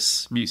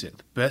Venus music,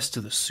 the best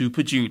of the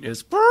Super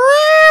Juniors,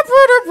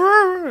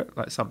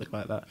 like something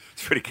like that.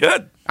 It's pretty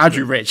good.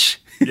 Andrew Rich.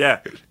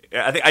 Yeah,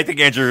 I think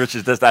Andrew Rich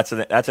that's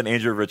an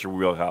Andrew Rich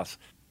wheelhouse.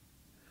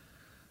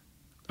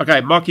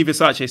 Okay, Marky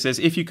Versace says,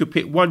 if you could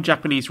pick one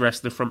Japanese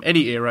wrestler from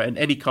any era and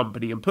any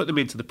company and put them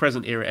into the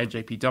present era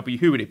NJPW,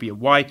 who would it be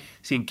and why?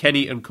 Seeing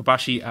Kenny and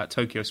Kobashi at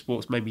Tokyo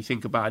Sports made me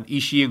think about an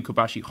Ishii and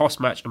Kobashi Hoss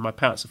match, and my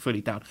pants are fully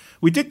down.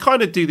 We did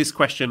kind of do this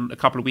question a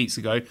couple of weeks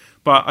ago,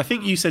 but I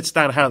think you said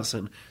Stan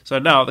Hansen. So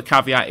now the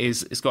caveat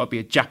is it's got to be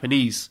a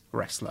Japanese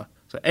wrestler.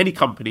 So any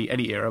company,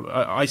 any era.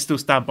 I still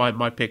stand by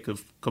my pick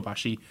of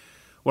Kobashi.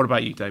 What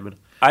about you, Damon?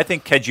 I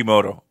think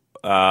Kejimoto.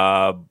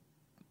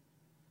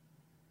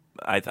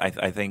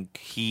 I think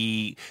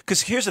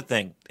because here's the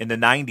thing, in the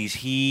 90s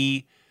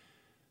he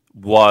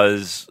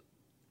was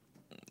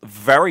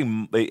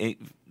it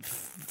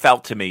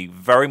felt to me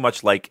very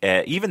much like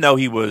even though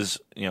he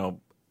was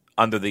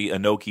under the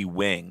Inoki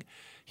wing,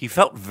 he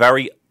felt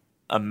very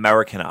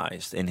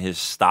Americanized in his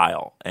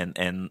style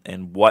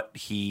and what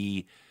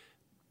he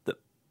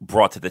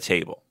brought to the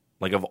table.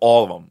 Like of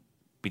all of them,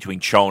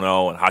 between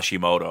Chono and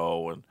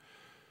Hashimoto, and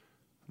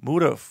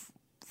Muta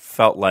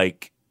felt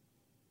like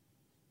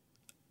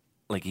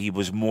he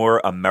was more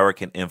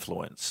American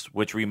influence,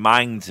 which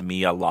reminds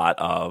me a lot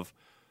of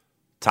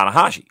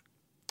Tanahashi.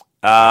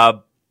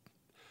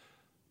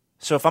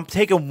 So if I'm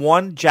taking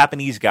one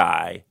Japanese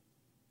guy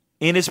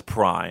in his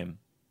prime,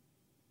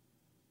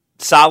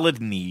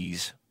 solid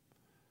knees,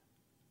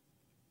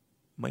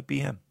 might be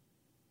him.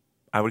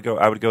 I would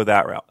go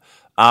that route.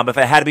 If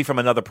it had to be from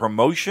another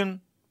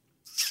promotion,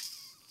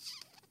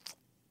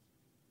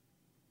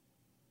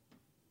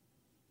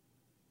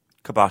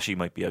 Kobashi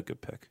might be a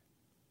good pick.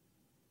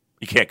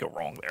 You can't go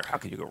wrong there. How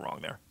can you go wrong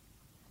there?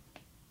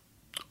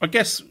 I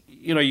guess,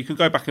 you can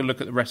go back and look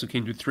at the Wrestle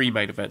Kingdom 3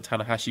 main event,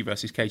 Tanahashi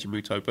versus Keiji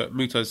Muto, but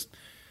Muto's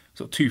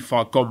sort of too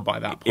far gone by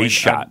that point. He's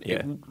shot,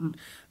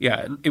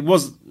 yeah. It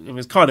was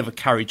kind of a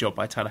carry job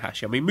by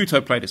Tanahashi. I mean,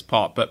 Muto played his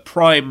part, but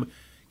prime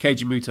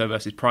Keiji Muto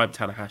versus prime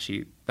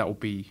Tanahashi, that will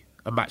be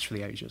a match for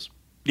the ages.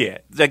 Yeah,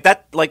 like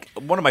that. Like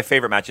one of my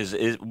favorite matches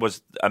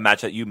was a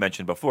match that you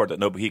mentioned before, the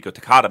Nobuhiko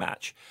Takada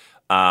match,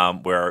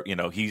 where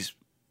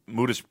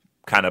Muta's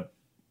kind of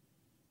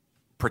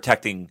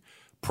protecting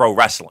pro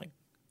wrestling,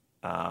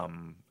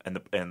 and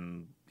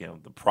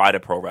the pride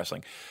of pro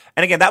wrestling.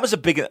 And again, that was a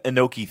big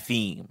Inoki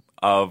theme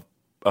of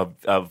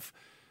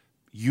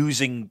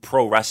using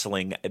pro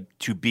wrestling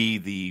to be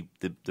the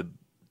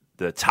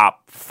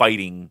top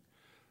fighting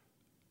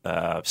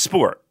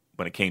sport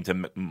when it came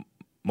to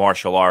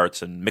martial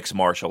arts and mixed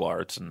martial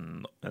arts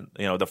and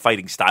the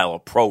fighting style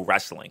of pro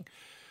wrestling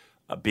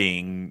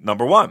being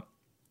number one.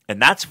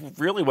 And that's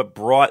really what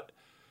brought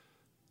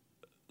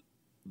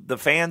the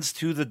fans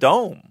to the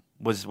Dome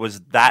was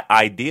that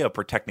idea of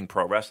protecting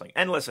pro wrestling.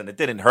 And listen, it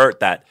didn't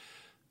hurt that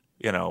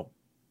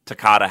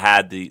Takada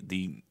had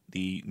the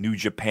New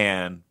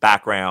Japan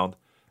background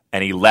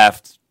and he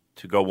left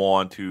to go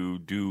on to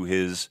do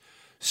his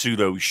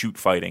pseudo shoot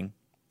fighting.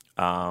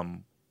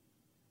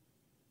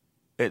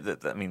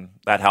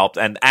 That helped,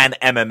 and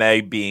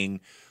MMA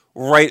being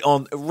right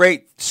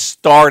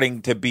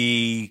starting to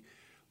be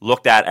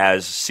looked at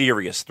as a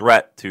serious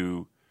threat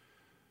to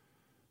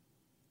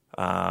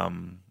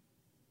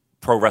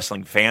pro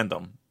wrestling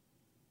fandom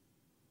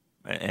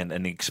and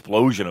the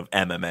explosion of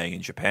MMA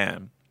in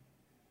Japan.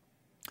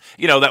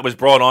 That was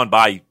brought on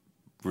by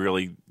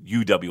really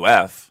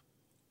UWF.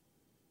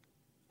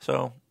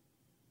 So,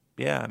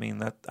 yeah,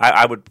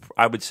 I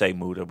would say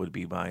Muta would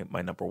be my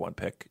number one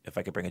pick if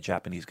I could bring a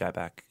Japanese guy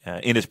back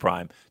in his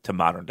prime to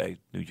modern day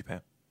New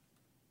Japan.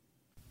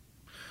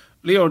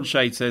 Leon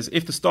Shade says,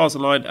 if the stars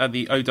align and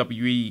the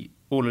OWE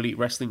All Elite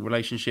Wrestling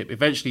relationship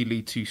eventually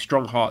lead to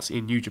strong hearts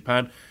in New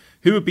Japan,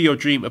 who would be your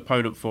dream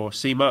opponent for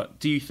CIMA?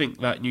 Do you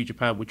think that New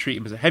Japan would treat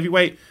him as a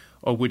heavyweight,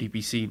 or would he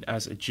be seen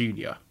as a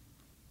junior?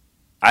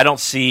 I don't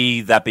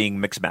see that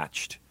being mixed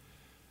matched.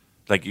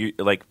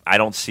 I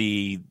don't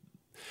see,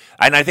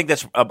 and I think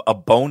that's a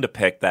bone to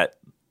pick that,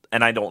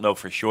 and I don't know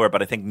for sure,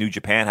 but I think New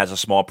Japan has a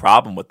small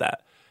problem with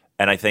that,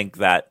 and I think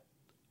that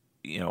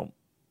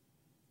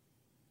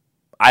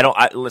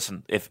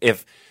listen,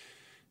 if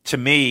to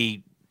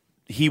me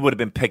he would have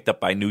been picked up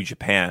by New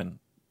Japan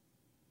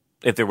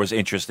if there was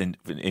interest in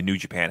New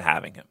Japan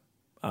having him.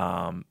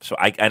 So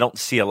I don't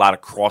see a lot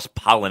of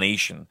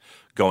cross-pollination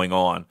going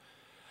on.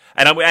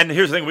 And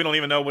here's the thing, we don't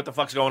even know what the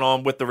fuck's going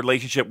on with the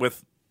relationship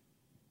with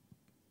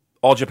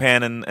All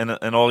Japan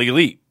and All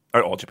Elite.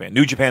 Or All Japan,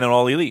 New Japan and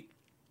All Elite.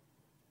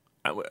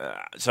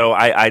 So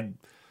I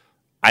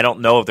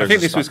don't know if there's... I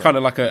think this was kind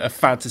of like a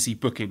fantasy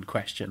booking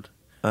question.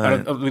 I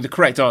mean, the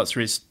correct answer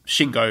is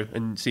Shingo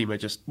and CIMA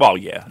just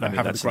having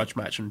a grudge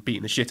match and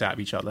beating the shit out of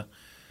each other.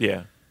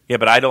 Yeah. Yeah,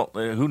 but I don't...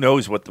 who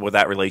knows what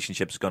that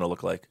relationship is going to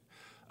look like.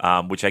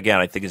 Which, again,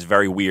 I think is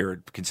very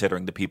weird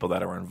considering the people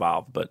that are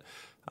involved. But,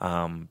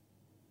 I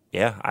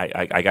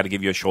got to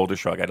give you a shoulder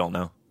shrug. I don't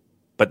know.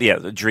 But, yeah,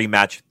 the dream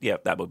match,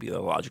 that would be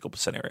the logical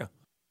scenario.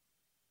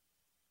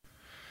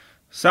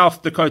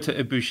 South Dakota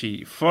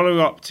Ibushi, follow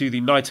up to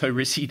the Naito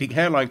receding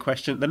hairline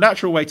question. The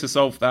natural way to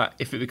solve that,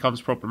 if it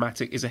becomes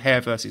problematic, is a hair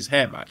versus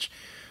hair match.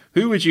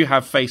 Who would you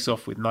have face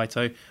off with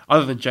Naito,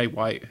 other than Jay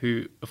White,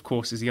 who, of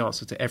course, is the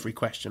answer to every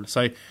question?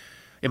 So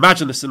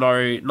imagine the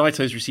scenario,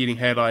 Naito's receding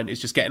hairline is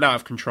just getting out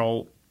of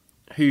control.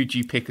 Who do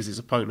you pick as his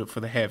opponent for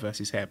the hair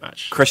versus hair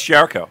match? Chris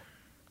Jericho,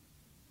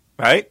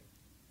 right?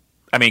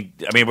 I mean,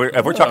 if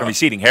we're talking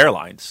receding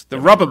hairlines.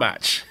 The rubber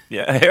match.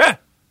 Yeah.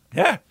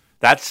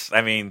 That's,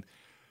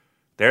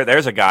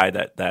 there's a guy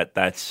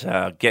that's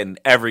getting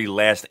every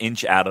last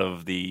inch out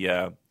of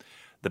the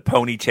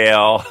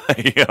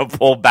ponytail,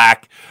 pull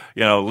back,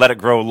 let it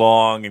grow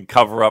long and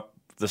cover up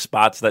the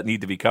spots that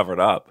need to be covered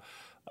up.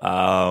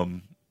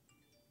 I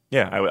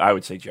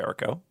would say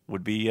Jericho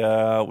would be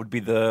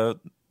the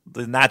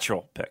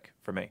natural pick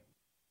for me.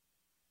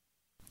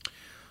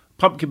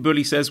 Pumpkin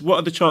Bully says, what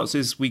are the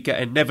chances we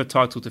get a never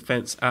title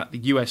defense at the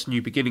US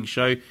New Beginning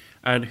show?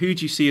 And who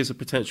do you see as a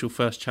potential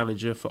first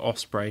challenger for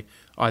Ospreay,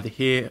 either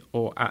here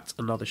or at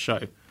another show?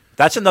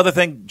 That's another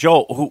thing,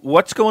 Joel.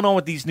 What's going on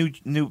with these new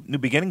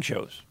beginning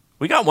shows?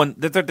 We got one.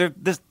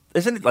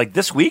 Isn't it like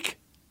this week?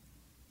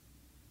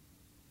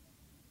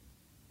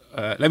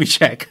 Let me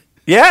check.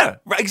 Yeah,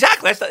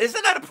 exactly.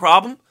 Isn't that a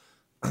problem?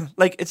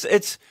 Like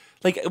it's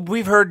like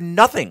we've heard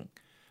nothing.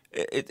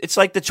 It's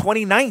like the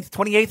 29th,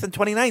 28th, and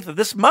 29th of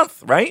this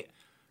month, right?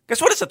 Guess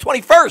what? It's the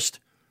 21st.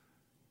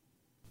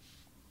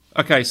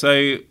 Okay,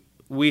 so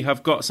we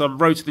have got some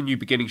Road to the New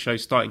Beginning show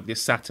starting this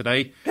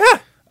Saturday. Yeah.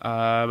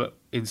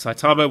 In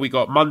Saitama, we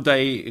got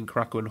Monday in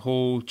Korakuen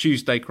Hall,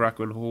 Tuesday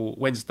Korakuen Hall,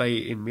 Wednesday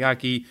in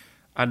Miyagi,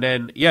 and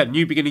then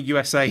New Beginning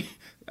USA.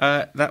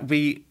 That'll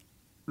be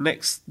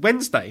next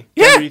Wednesday,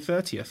 January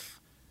 30th.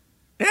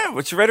 Yeah,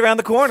 which is right around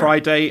the corner.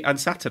 Friday and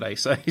Saturday.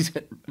 So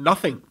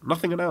nothing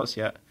announced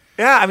yet.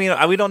 Yeah,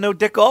 we don't know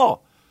dick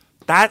all.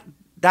 That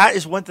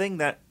is one thing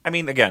that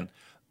again,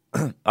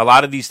 a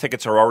lot of these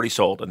tickets are already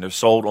sold, and they're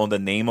sold on the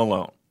name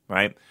alone,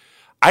 right?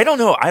 I don't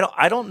know.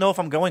 I don't know if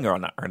I'm going or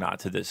not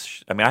to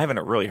this. I haven't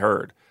really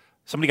heard.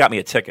 Somebody got me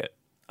a ticket.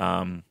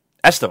 That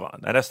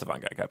Esteban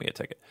guy got me a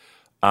ticket.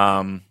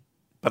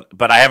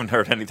 But I haven't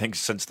heard anything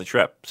since the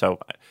trip. So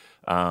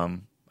I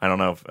don't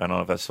know if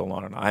that's still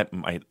on or not.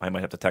 I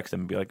might have to text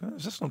him and be like,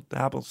 is this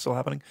still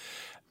happening?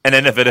 And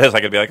then if it is,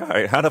 I could be like, all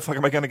right, how the fuck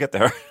am I going to get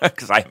there?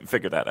 Because I haven't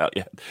figured that out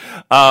yet.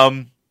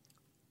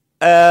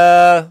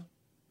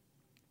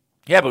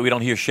 But we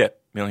don't hear shit.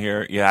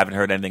 You haven't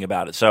heard anything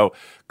about it. So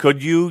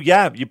could you?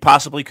 Yeah, you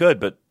possibly could,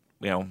 but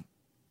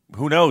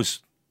who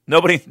knows?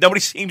 Nobody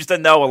seems to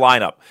know a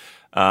lineup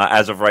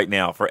as of right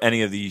now for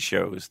any of these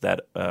shows that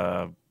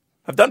have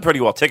done pretty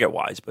well ticket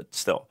wise, but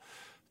still,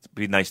 it'd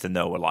be nice to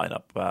know a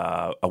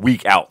lineup a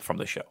week out from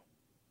the show.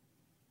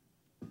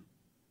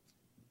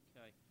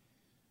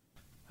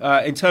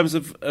 In terms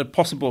of a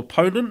possible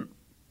opponent,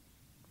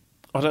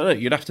 I don't know.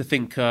 You'd have to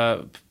think,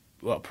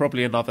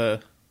 probably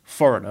another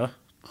foreigner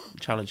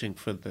challenging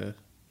for the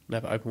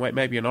never open weight.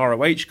 Maybe an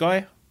ROH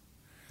guy.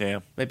 Yeah.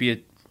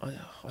 Maybe I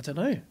don't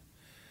know.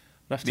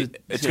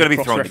 It's going to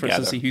be thrown together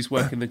together. To see who's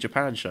working the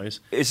Japan shows.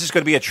 Is this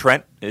going to be a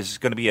Trent? Is this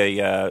going to be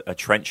a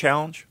Trent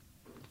challenge?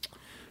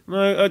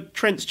 No,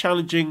 Trent's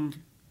challenging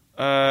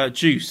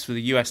Juice for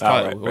the US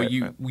title, right.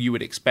 You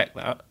would expect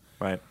that,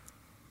 right?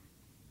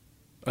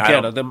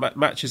 Again, the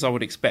matches I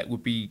would expect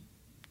would be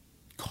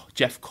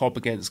Jeff Cobb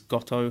against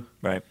Goto,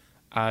 right,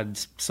 and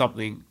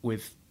something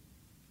with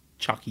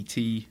Chucky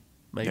T,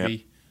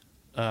 maybe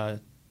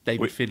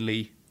David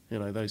Finlay,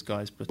 those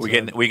guys. But we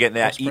getting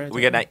that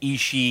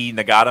Ishii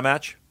Nagata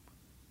match.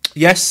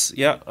 Yes,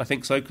 I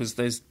think so, because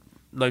there's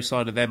no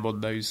sign of them on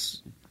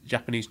those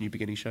Japanese New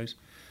Beginning shows.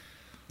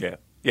 Yeah.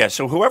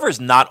 So whoever's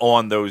not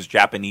on those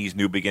Japanese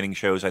New Beginning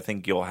shows, I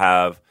think you'll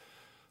have.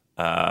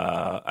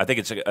 I think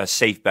it's a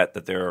safe bet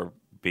that they're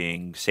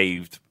being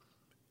saved,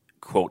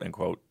 quote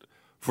unquote,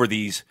 for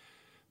these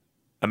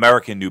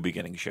American New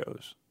Beginning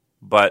shows.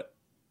 But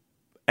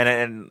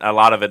and a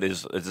lot of it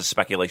is a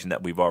speculation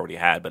that we've already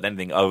had. But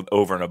anything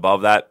over and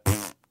above that,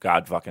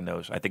 God fucking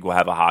knows. I think we'll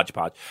have a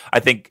hodgepodge. I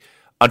think,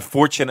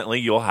 unfortunately,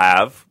 you'll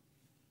have,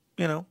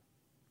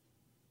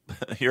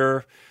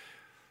 your,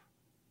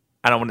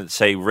 I don't want to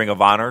say Ring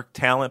of Honor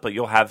talent, but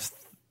you'll have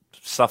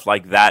stuff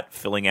like that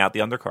filling out the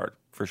undercard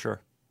for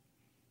sure.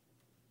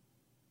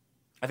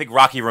 I think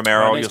Rocky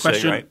Romero, you'll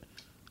say, right?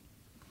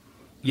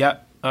 Yeah.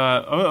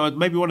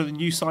 Maybe one of the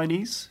new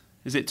signees.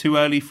 Is it too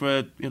early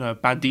for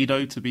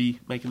Bandido to be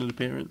making an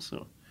appearance?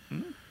 Or?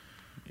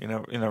 You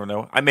never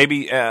know.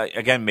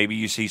 Maybe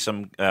you see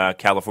some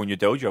California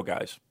Dojo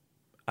guys.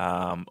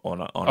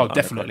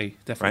 Definitely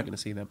right? going to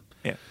see them.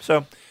 Yeah,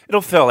 so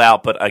it'll fill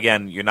out, but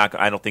again, you're not.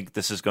 I don't think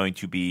this is going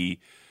to be.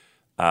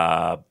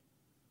 You're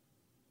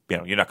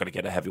not going to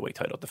get a heavyweight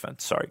title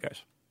defense. Sorry,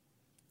 guys.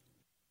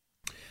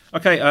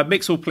 Okay,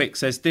 Mixelplick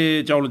says,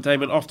 Dear Joel and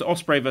Damon, after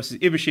Ospreay versus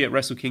Ibushi at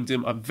Wrestle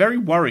Kingdom, I'm very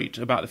worried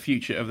about the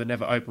future of the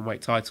Never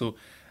Openweight title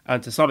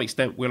and to some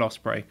extent Will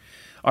Ospreay.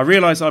 I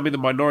realise I'm in the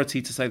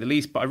minority to say the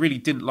least, but I really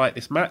didn't like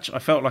this match. I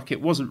felt like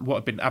it wasn't what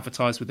had been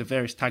advertised with the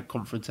various tag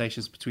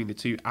confrontations between the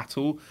two at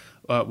all,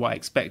 what I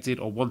expected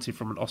or wanted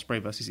from an Ospreay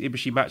versus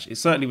Ibushi match. It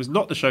certainly was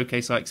not the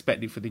showcase I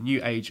expected for the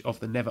new age of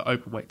the Never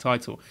Openweight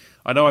title.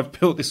 I know I've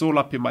built this all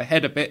up in my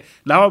head a bit.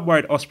 Now I'm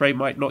worried Ospreay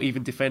might not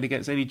even defend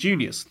against any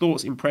juniors.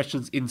 Thoughts,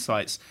 impressions,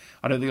 insights.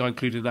 I don't think I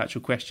included an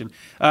actual question.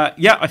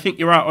 I think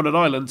you're out on an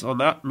island on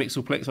that,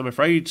 Mixelplix, I'm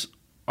afraid.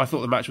 I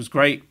thought the match was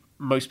great.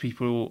 Most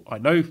people I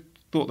know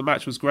thought the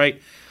match was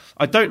great.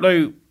 I don't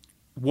know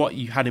what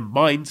you had in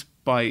mind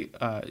by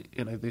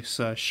this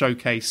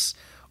showcase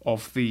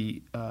of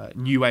the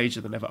new age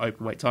of the Never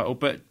Openweight title,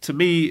 but to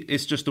me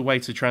it's just a way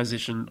to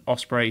transition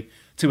Ospreay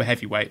to a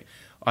heavyweight.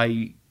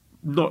 I'm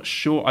not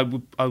sure.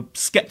 I'm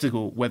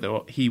skeptical whether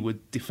he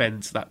would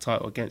defend that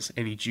title against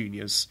any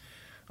juniors.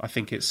 I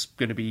think it's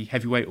going to be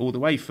heavyweight all the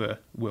way for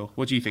Will.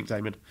 What do you think,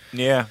 Damon?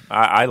 Yeah,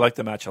 I like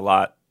the match a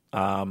lot.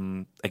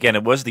 Again,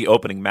 it was the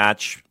opening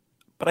match,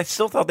 but I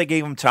still thought they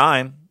gave him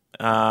time.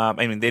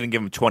 They didn't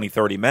give him 20,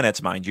 30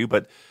 minutes, mind you,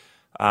 but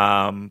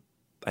I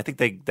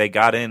think they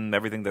got in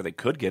everything that they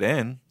could get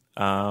in.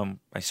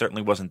 I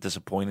certainly wasn't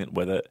disappointed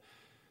with it.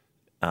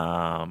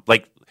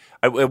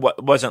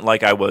 It wasn't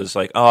like I was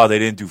like, oh, they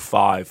didn't do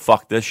 5.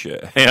 Fuck this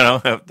shit.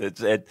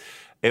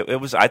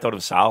 It was. I thought it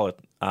was solid.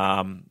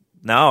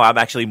 No, I'm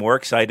actually more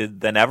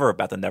excited than ever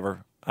about the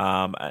Never.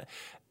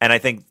 And I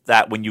think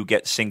that when you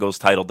get singles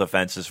title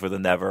defenses for the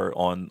Never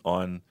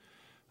on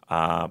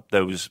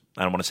those,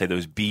 I don't want to say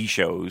those B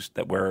shows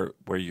that where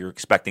you're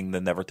expecting the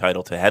Never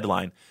title to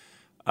headline,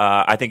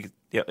 I think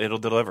it'll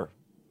deliver.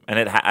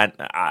 And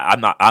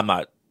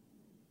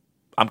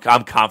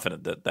I'm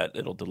confident that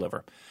it'll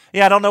deliver.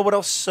 Yeah, I don't know what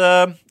else.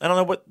 I don't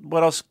know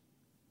what else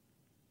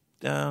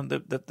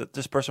that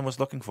this person was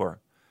looking for.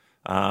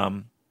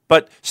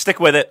 But stick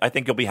with it. I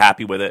think you'll be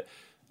happy with it.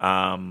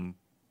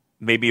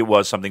 Maybe it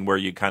was something where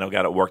you kind of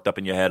got it worked up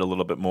in your head a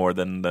little bit more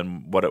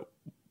than what it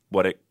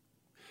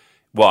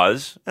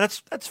was.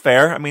 And that's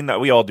fair. I mean,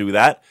 we all do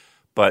that.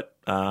 But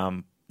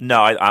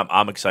no,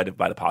 I'm excited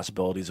by the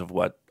possibilities of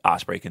what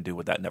Ospreay can do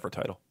with that Never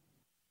title.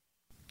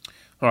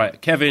 All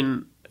right,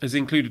 Kevin has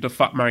included a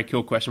fuck, marry,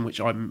 kill question,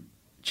 which I'm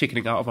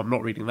chickening out of. I'm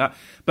not reading that.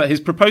 But he's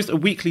proposed a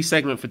weekly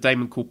segment for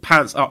Damon called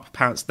Pants Up,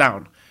 Pants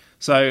Down.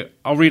 So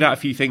I'll read out a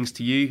few things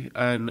to you,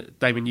 and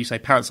Damon, you say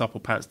pants up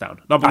or pants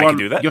down. Number one,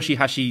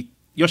 Yoshihashi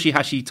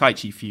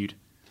Taichi feud.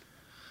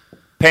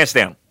 Pants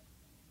down.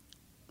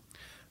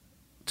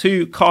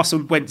 2,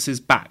 Carson Wentz's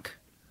back.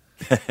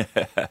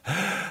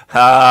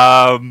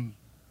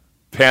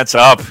 Pants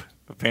up.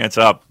 Pants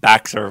up.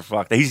 Backs are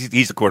fucked. He's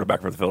the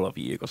quarterback for the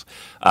Philadelphia Eagles,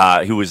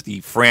 who is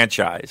the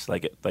franchise.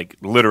 Like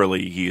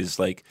literally, he is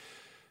like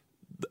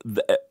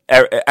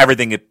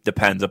everything. It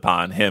depends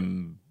upon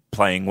him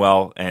playing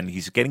well, and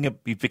he's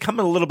becoming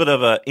a little bit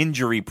of a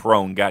injury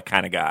prone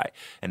kind of guy.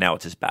 And now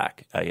it's his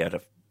back. He had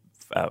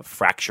a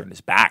fracture in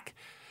his back.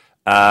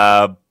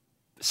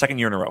 Second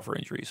year in a row for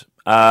injuries.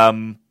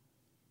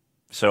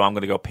 So I'm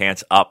going to go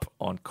pants up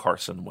on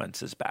Carson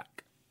Wentz's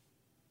back.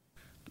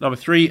 Number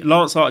 3,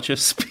 Lance Archer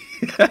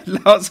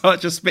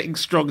spitting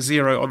strong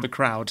 0 on the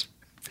crowd.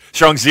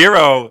 Strong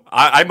 0.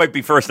 I might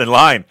be first in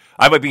line.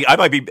 I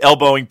might be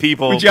elbowing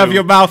people. Would you have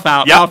your mouth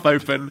out, mouth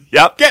open?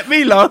 Yep. Get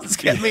me, Lance.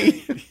 Get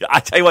me. I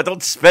tell you what,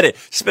 don't spit it.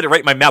 Spit it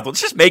right in my mouth.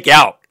 Let's just make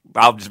out.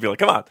 I'll just be like,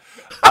 come on,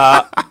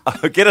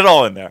 get it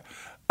all in there.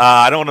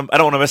 I don't want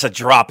to miss a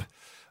drop.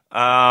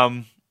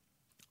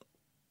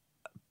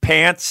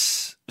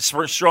 Pants.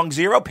 Strong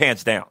 0.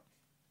 Pants down.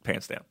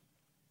 Pants down.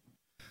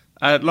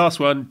 Last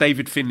one,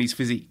 David Finley's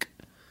physique.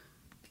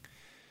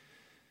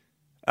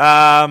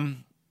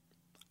 Pants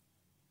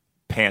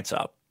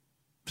up.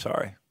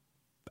 Sorry.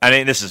 I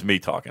mean, this is me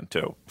talking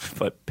too,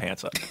 but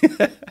pants up.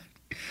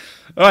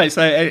 All right,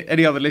 so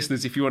any other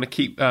listeners, if you want to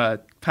keep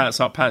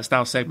pants up, pants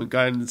down segment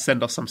going,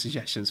 send us some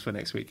suggestions for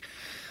next week.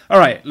 All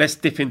right, let's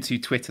dip into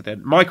Twitter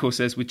then. Michael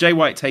says, with Jay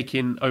White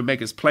taking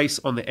Omega's place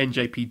on the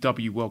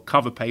NJPW World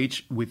cover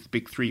page with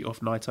big 3 of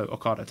Naito,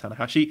 Okada,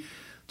 Tanahashi,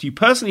 Do you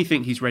personally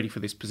think he's ready for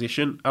this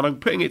position? And I'm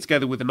putting it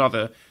together with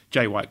another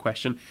Jay White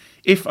question.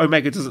 If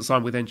Omega doesn't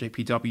sign with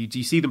NJPW, do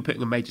you see them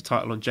putting a major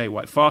title on Jay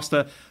White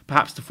faster,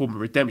 perhaps to form a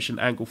redemption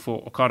angle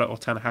for Okada or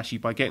Tanahashi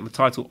by getting the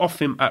title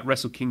off him at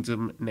Wrestle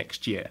Kingdom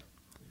next year?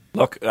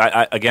 Look,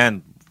 I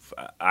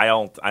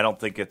don't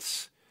think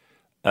it's,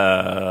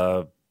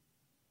 I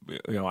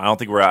don't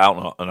think we're out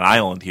on an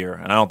island here,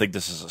 and I don't think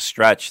this is a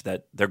stretch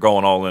that they're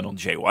going all in on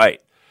Jay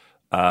White.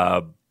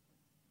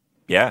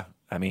 Yeah,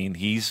 I mean,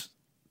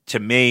 to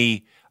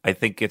me, I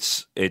think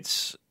it's.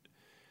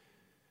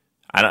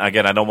 I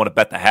don't want to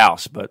bet the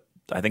house, but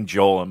I think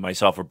Joel and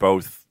myself are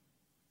both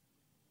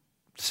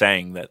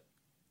saying that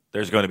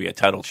there's going to be a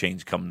title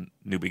change come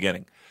New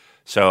Beginning.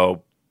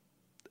 So,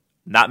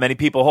 not many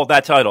people hold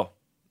that title,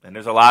 and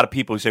there's a lot of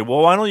people who say,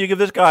 "Well, why don't you give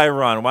this guy a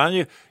run? Why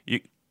don't you?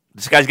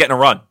 This guy's getting a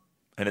run,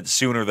 and it's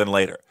sooner than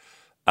later."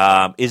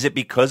 Is it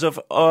because of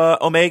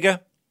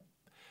Omega?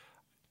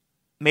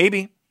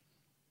 Maybe.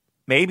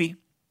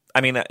 I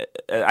mean,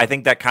 I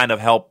think that kind of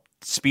helped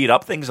speed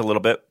up things a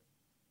little bit.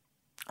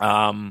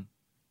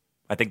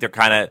 I think they're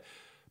kind of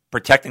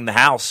protecting the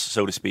house,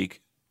 so to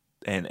speak,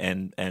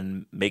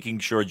 and making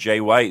sure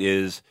Jay White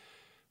is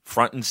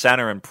front and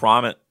center and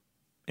prominent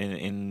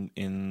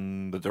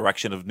in the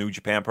direction of New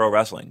Japan Pro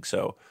Wrestling.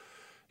 So,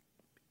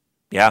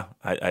 yeah,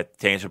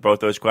 to answer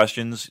both those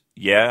questions,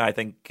 yeah, I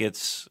think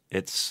it's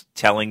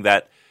telling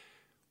that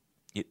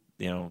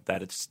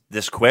that it's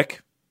this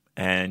quick.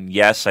 And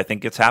yes, I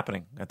think it's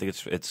happening. I think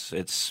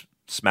it's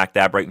smack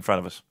dab right in front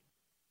of us.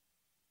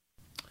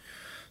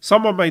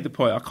 Someone made the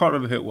point, I can't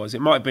remember who it was, it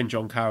might have been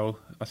John Carroll.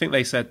 I think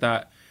they said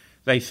that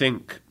they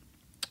think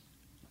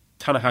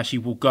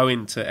Tanahashi will go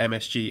into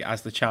MSG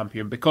as the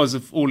champion because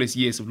of all his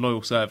years of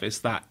loyal service,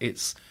 that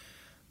it's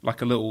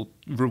like a little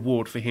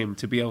reward for him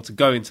to be able to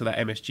go into that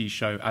MSG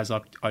show as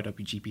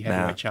IWGP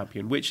Heavyweight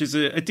Champion, which is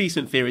a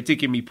decent theory. It did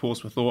give me pause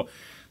for thought.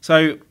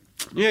 So,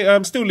 yeah,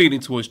 I'm still leaning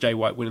towards Jay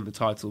White winning the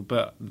title,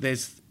 but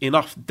there's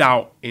enough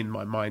doubt in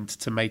my mind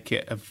to make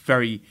it a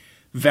very,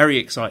 very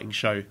exciting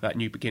show, that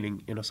New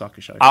Beginning in Osaka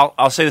show.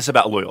 I'll say this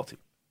about loyalty.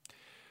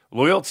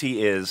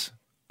 Loyalty is,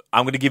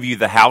 I'm going to give you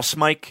the house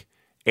mic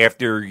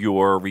after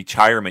your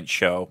retirement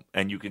show,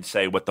 and you can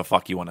say what the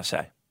fuck you want to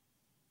say.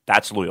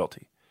 That's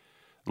loyalty.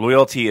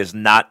 Loyalty is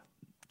not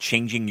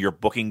changing your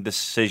booking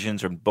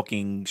decisions or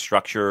booking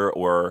structure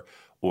or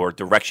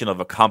direction of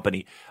a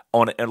company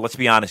on, and let's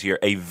be honest here,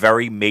 a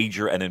very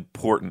major and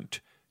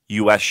important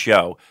U.S.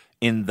 show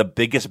in the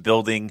biggest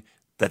building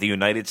that the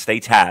United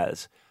States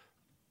has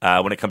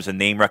when it comes to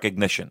name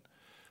recognition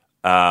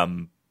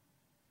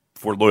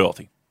for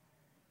loyalty.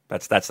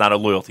 That's not a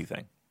loyalty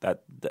thing.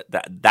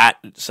 That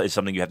is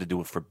something you have to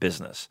do for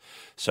business.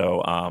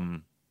 So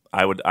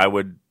I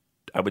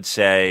would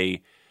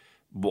say,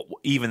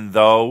 even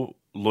though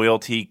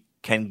loyalty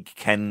can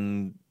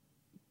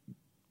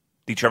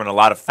determine a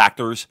lot of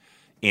factors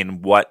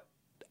in what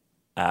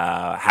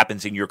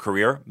happens in your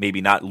career, maybe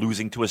not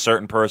losing to a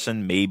certain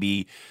person,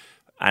 maybe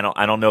I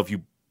don't know if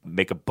you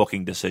make a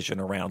booking decision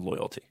around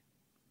loyalty.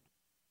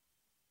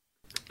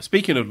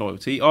 Speaking of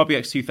loyalty,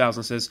 RBX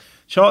 2000 says,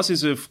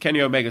 chances of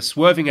Kenny Omega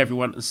swerving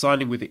everyone and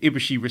signing with the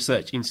Ibushi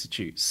Research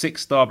Institute.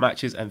 6-star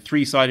matches and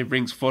 3-sided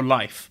rings for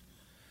life.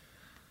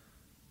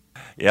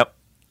 Yep.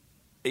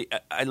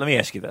 Let me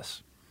ask you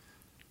this.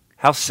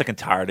 How sick and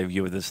tired are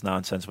you of this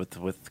nonsense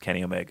with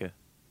Kenny Omega?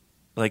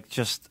 Like,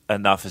 just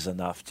enough is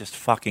enough. Just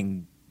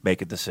fucking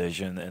make a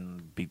decision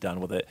and be done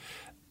with it.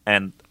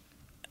 And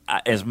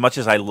as much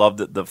as I love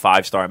the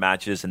 5-star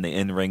matches and the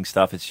in-ring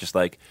stuff, it's just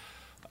like,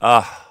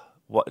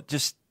 what?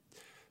 Just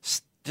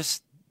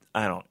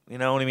I don't, you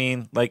know what I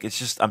mean? Like, it's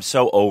just, I'm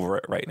so over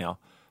it right now.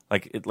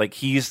 Like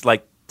he's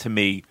like, to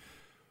me,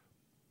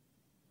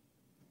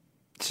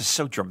 it's just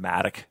so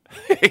dramatic.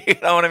 You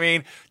know what I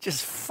mean?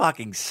 Just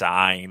fucking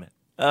sign.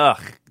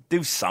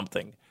 Do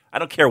something. I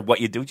don't care what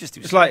you do, just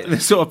do something. It's like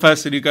the sort of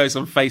person who goes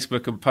on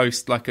Facebook and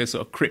posts like a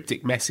sort of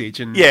cryptic message,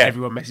 and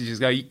everyone messages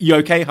go, "You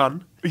okay,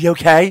 hun? You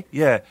okay?"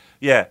 Yeah.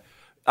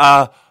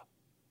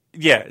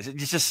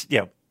 It's just,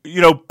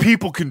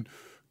 people could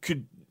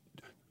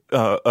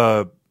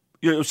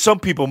some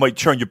people might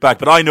turn your back,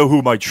 but I know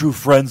who my true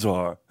friends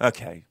are.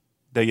 Okay,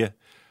 do you?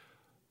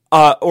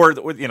 Or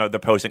they're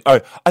posting, I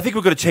think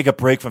we're going to take a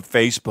break from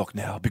Facebook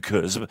now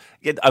because,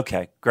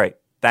 okay, great,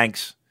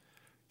 thanks.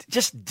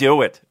 Just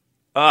do it.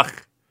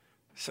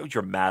 So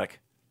dramatic.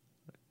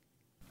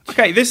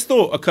 Okay, this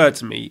thought occurred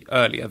to me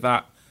earlier,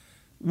 that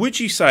would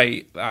you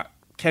say that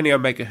Kenny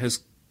Omega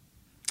has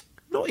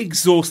not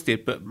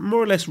exhausted, but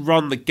more or less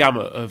run the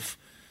gamut of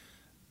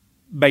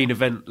main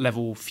event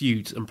level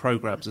feuds and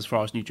programs as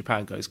far as New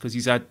Japan goes? Because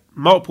he's had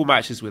multiple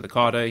matches with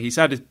Okada, he's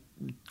had a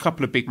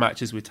couple of big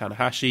matches with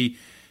Tanahashi,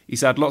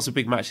 he's had lots of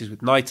big matches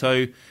with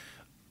Naito,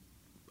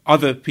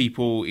 other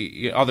people,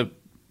 other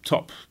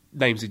top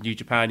names in New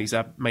Japan he's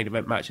had main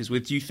event matches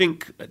with. Do you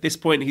think at this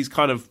point he's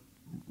kind of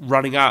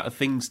running out of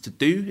things to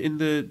do in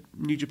the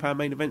New Japan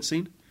main event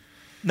scene?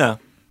 No.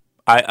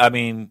 I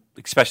mean,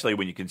 especially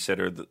when you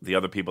consider the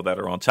other people that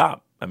are on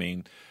top. I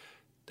mean,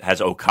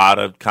 has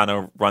Okada kind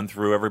of run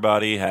through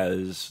everybody,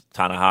 has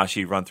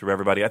Tanahashi run through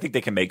everybody. I think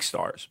they can make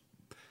stars,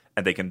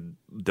 and they can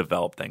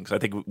develop things. I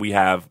think we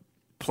have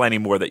plenty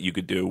more that you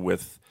could do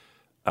with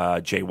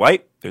Jay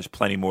White. There's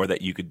plenty more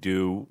that you could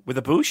do with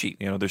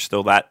Ibushi. There's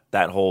still that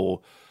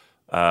whole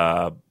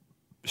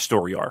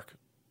story arc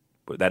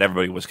that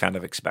everybody was kind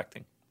of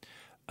expecting.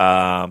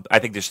 I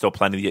think there's still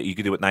plenty that you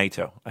could do with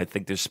Naito. I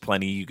think there's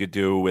plenty you could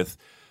do with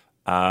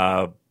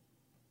a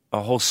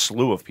whole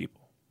slew of people.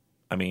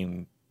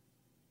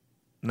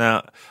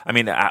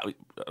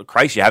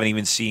 Christ, you haven't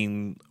even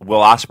seen Will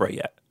Ospreay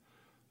yet.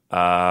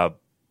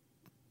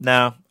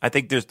 No, I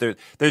think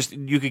there's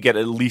you could get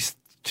at least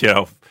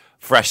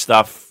fresh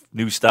stuff,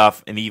 new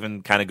stuff, and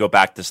even kind of go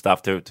back to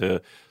stuff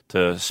to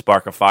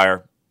spark a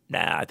fire.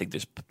 Nah, I think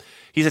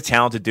he's a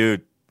talented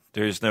dude.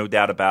 There's no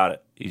doubt about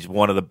it. He's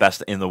one of the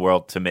best in the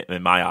world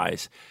in my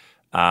eyes.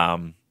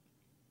 Again,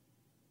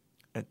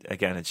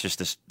 it's just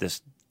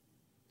this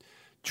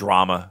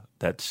drama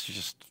that's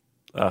just.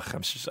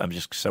 I'm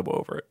just so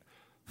over it.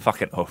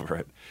 Fucking over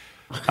it.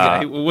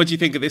 Okay, well, what do you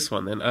think of this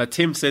one then?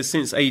 Tim says,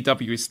 since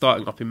AEW is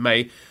starting up in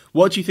May,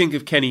 what do you think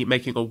of Kenny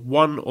making a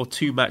 1 or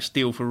 2 match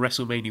deal for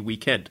WrestleMania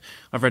weekend?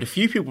 I've read a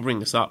few people bring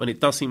this up, and it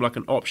does seem like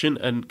an option,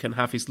 and can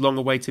have his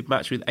long-awaited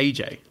match with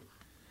AJ.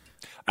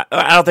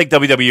 I don't think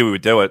WWE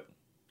would do it.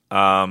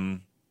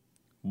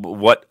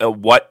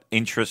 What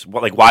interest?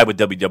 Why would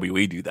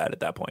WWE do that at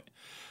that point?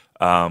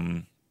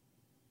 I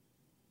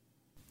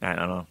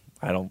don't know.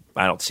 I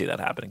don't see that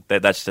happening.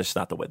 That's just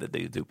not the way that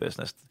they do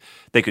business.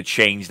 They could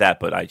change that,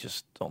 but I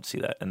just don't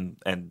see that.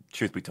 And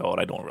truth be told,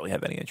 I don't really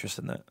have any interest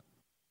in that.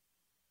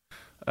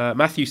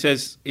 Matthew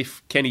says,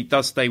 if Kenny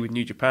does stay with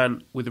New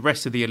Japan, with the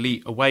rest of the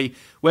Elite away,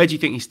 where do you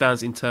think he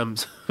stands in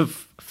terms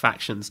of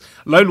factions?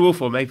 Lone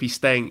Wolf, or maybe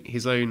staying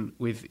his own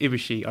with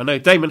Ibushi? I know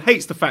Damon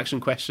hates the faction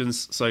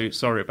questions, so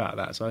sorry about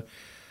that. So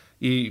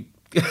you...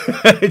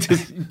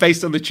 just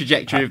based on the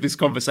trajectory of this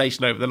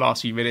conversation over the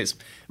last few minutes,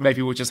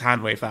 maybe we'll just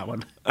hand wave that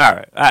one. All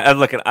right.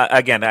 Look,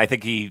 again, I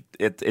think he's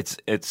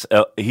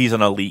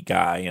an elite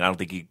guy, and I don't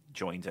think he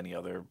joins any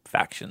other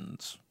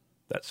factions.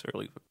 That's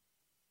really.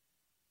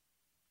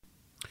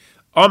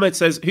 Ahmed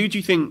says, who do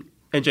you think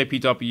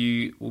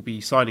NJPW will be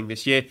signing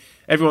this year?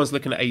 Everyone's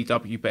looking at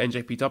AEW, but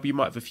NJPW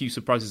might have a few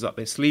surprises up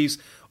their sleeves.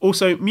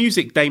 Also,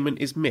 Music Damon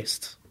is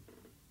missed.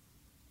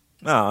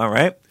 Oh, all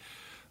right.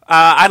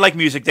 I like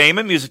Music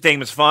Damon. Music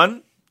Damon's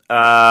fun.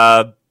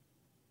 Maybe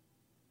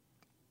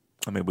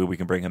we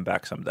can bring him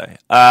back someday.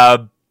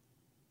 What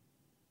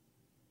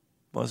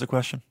was the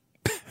question?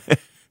 I'm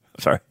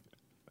sorry.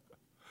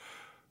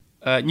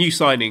 New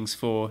signings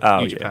for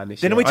New Japan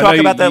this year. Didn't we talk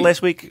about that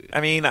last week?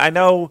 I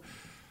know.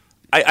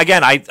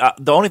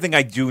 The only thing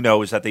I do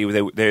know is that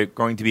they're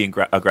going to be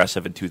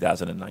aggressive in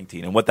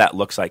 2019, and what that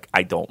looks like,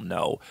 I don't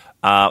know.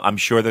 I'm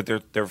sure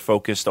that they're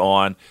focused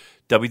on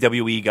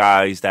WWE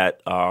guys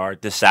that are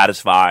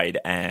dissatisfied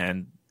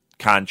and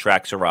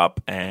contracts are up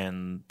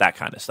and that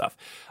kind of stuff.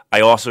 I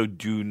also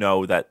do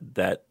know that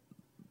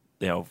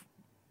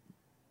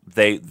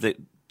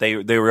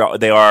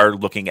they are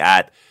looking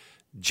at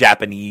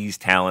Japanese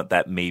talent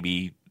that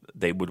maybe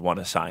they would want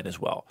to sign as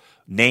well.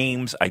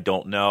 Names, I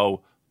don't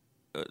know.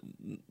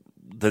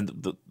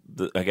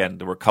 Again,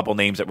 there were a couple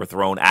names that were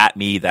thrown at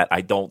me that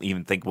I don't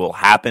even think will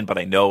happen, but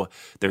I know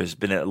there's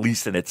been at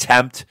least an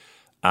attempt.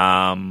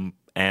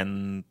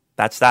 And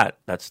that's that.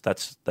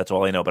 That's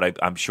all I know. But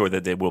I'm sure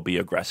that they will be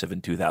aggressive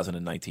in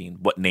 2019.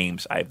 What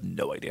names? I have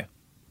no idea.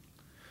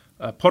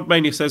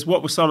 Podmania says,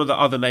 what were some of the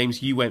other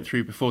names you went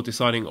through before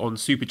deciding on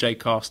Super J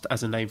Cast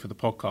as a name for the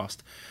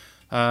podcast?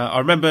 I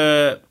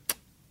remember,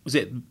 was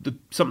it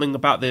something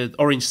about the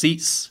orange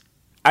seats?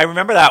 I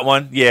remember that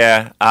one.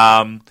 Yeah.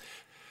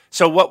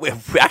 So what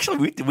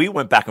we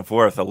went back and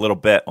forth a little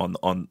bit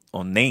on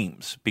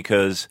names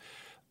because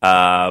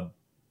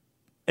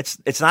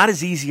it's not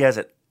as easy as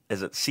it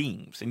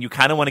seems, and you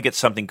kind of want to get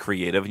something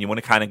creative, and you want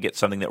to kind of get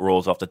something that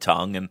rolls off the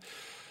tongue. And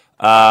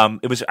I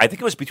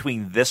think it was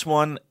between this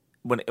one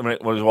when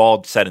it was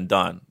all said and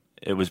done.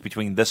 It was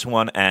between this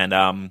one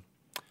and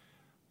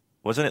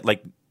wasn't it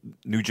like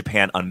New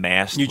Japan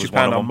Unmasked? New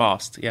Japan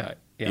Unmasked, yeah.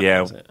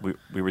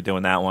 We were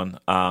doing that one,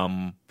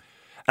 and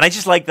I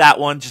just like that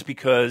one just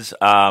because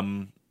I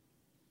don't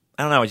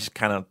know. I just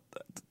kind of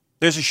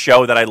there's a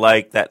show that I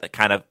like that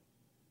kind of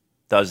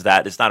does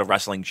that. It's not a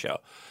wrestling show.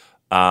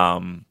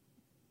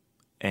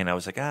 And I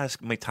was like,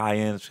 this may tie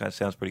in. It kind of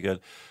sounds pretty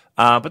good.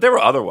 But there were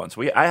other ones.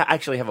 I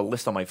actually have a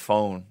list on my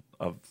phone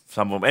of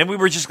some of them. And we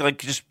were just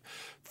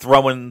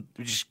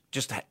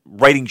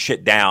writing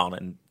shit down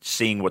and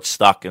seeing what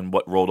stuck and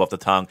what rolled off the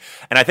tongue.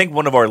 And I think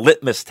one of our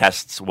litmus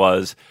tests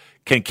was,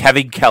 can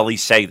Kevin Kelly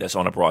say this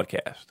on a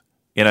broadcast?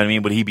 You know what I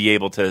mean? Would he be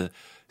able to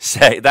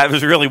say? That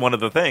was really one of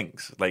the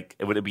things. Like,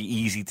 would it be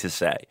easy to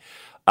say?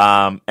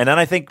 And then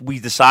I think we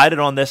decided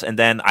on this, and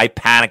then I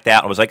panicked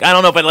out. I was like, I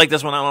don't know if I like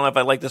this one. I don't know if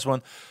I like this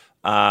one.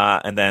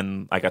 And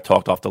then I got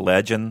talked off the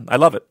ledge, and I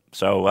love it.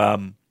 So,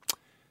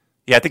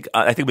 I think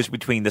it was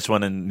between this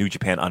one and New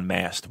Japan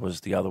Unmasked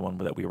was the other one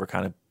that we were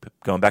kind of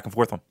going back and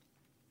forth on.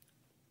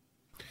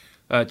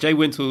 Jay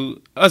Wintle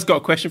has got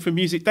a question for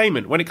Music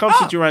Damon. When it comes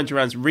to Duran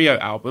Duran's Rio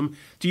album,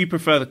 do you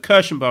prefer the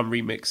Kirschenbaum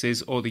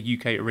remixes or the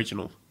UK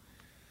original?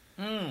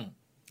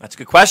 That's a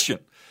good question.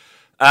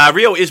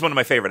 Rio is one of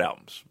my favorite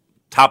albums,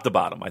 top to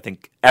bottom. I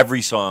think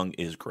every song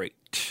is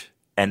great.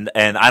 And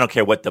I don't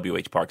care what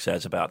W.H. Park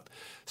says about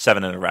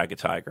Seven and a Ragged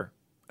Tiger.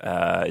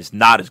 Is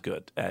not as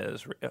good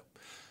as Rio.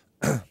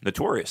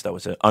 Notorious, that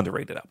was an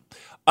underrated album.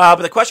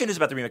 But the question is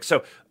about the remix.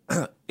 So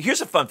here's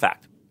a fun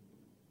fact.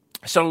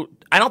 So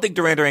I don't think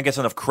Duran Duran gets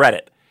enough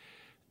credit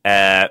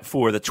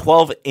for the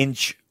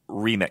 12-inch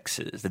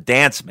remixes, the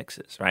dance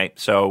mixes, right?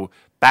 So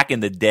back in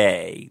the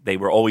day, they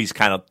were always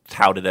kind of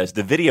touted as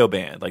the video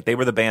band. Like they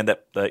were the band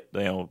that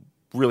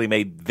really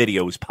made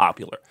videos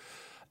popular.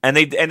 And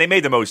they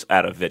made the most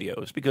out of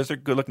videos because they're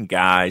good-looking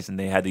guys and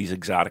they had these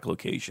exotic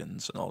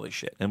locations and all this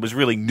shit. And it was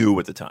really new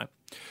at the time.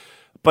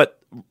 But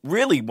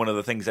really one of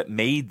the things that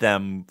made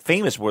them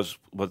famous were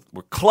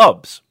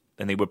clubs.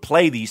 And they would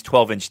play these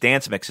 12-inch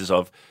dance mixes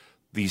of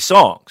these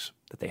songs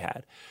that they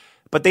had.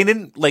 But they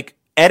didn't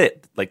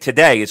edit. Like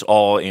today it's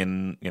all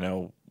in,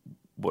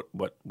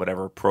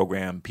 whatever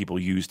program people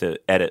use to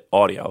edit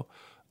audio.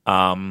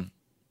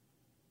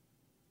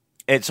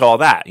 It's all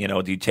that,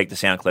 you take the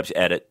sound clips,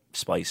 edit,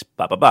 splice,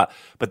 blah, blah, blah.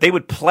 But they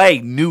would play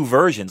new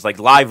versions, like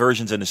live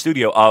versions in the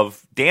studio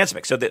of dance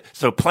mix.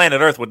 So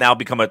Planet Earth would now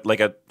become a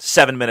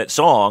 7-minute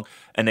song,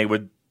 and they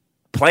would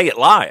play it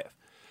live.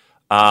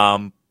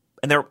 And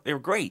they were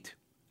great.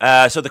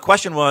 So the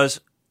question was,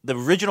 the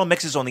original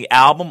mixes on the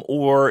album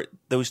or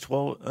those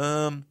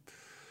 12?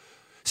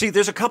 See,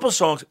 there's a couple of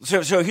songs.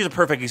 So here's a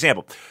perfect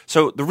example.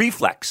 So the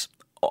Reflex,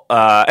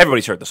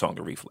 everybody's heard the song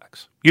The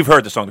Reflex. You've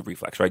heard the song The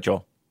Reflex, right,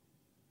 Joel?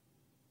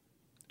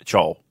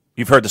 Joel,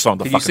 you've heard the song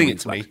The Can fucking you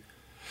sing Reflex. it to me?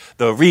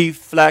 The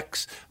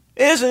Reflex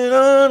is an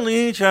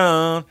only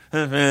child.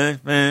 I'm going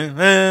to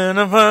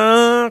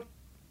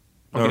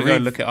go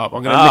and look it up.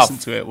 I'm going to listen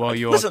to it while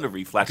you're listen to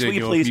Reflex. doing Will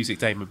you your please? Music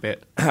Damon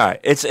bit. All right,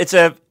 it's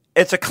a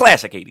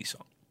classic '80s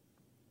song,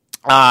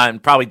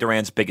 and probably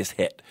Duran's biggest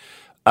hit.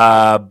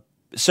 So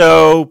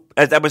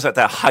that was at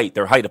their height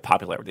of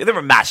popularity. They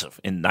were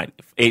massive in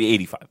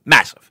 85,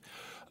 massive.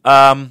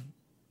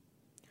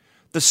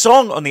 The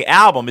song on the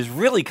album is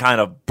really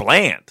kind of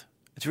bland.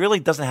 It really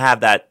doesn't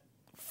have that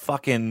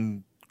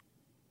fucking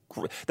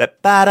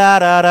that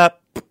that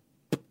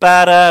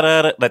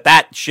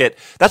shit.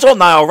 That's all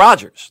Nile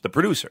Rodgers, the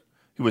producer,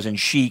 who was in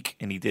Chic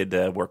and he did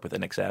work with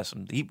NXS,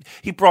 and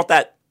he brought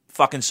that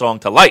fucking song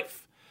to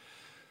life.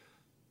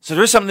 So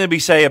there's something to be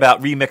said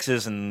about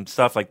remixes and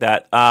stuff like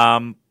that.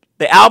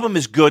 The album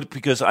is good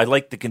because I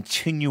like the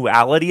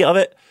continuality of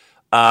it.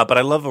 But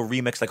I love a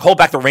remix. Like Hold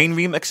Back the Rain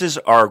remixes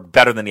are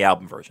better than the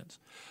album versions.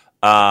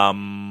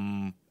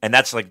 And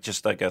that's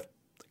just a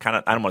kind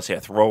of, I don't want to say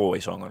a throwaway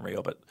song on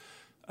Rio, but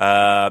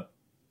I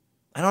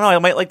don't know. I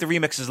might like the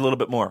remixes a little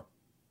bit more.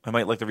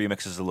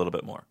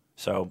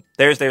 So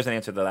there's an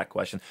answer to that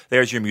question.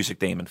 There's your Music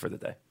Damon for the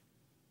day.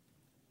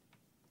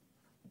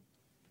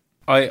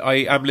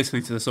 I am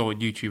listening to the song on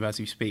YouTube as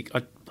you speak.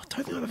 I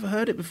don't think I've ever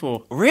heard it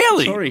before.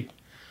 Really? Sorry.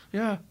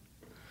 Yeah.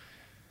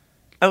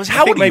 I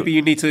think maybe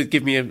you need to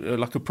give me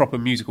a proper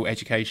musical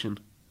education.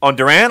 On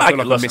Duran? I feel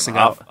like I'm missing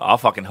out. I'll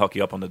fucking hook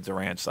you up on the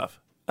Duran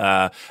stuff.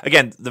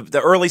 Again,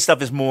 the early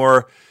stuff is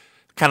more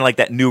kind of like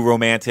that new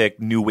romantic,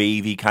 new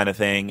wavy kind of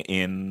thing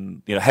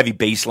in, heavy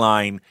bass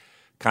line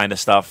kind of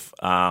stuff.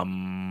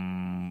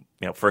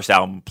 First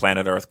album,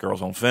 Planet Earth,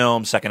 Girls on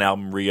Film. Second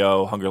album,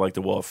 Rio, Hunger Like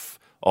the Wolf,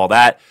 all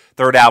that.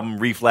 Third album,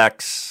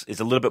 Reflex, is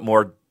a little bit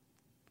more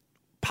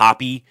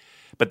poppy,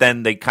 but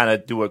then they kind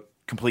of do a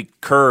complete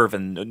curve,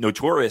 and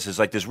Notorious is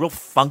like this real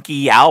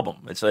funky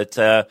album. It's kind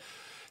of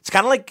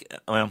like,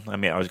 I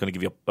was going to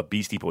give you a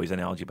Beastie Boys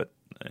analogy, but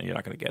you're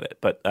not going to get it.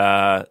 But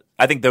I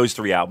think those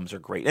three albums are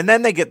great. And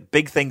then they get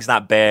Big Things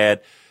Not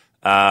Bad,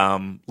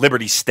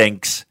 Liberty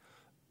Stinks,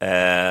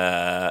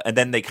 and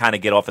then they kind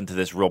of get off into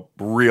this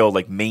real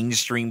like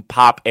mainstream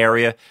pop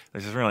area,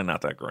 which is really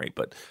not that great.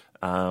 But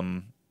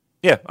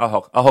yeah,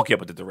 I'll hook you up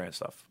with the Duran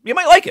stuff. You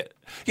might like it.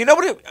 You know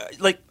what?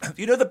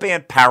 You know the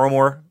band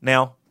Paramore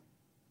now?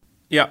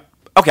 Yeah.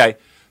 Okay.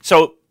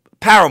 So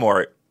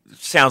Paramore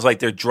sounds like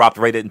they're dropped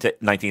right into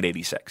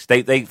 1986.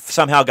 They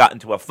somehow got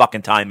into a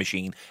fucking time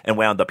machine and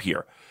wound up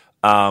here.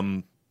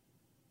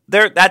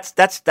 That's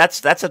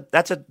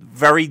a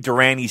very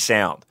Duran-y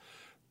sound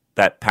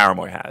that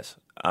Paramore has.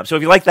 So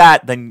if you like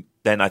that, then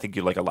I think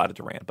you like a lot of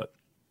Duran. But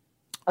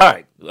all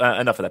right,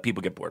 enough of that.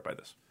 People get bored by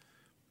this.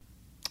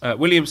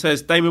 William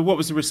says, Damon, what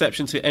was the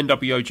reception to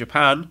NWO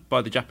Japan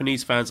by the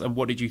Japanese fans, and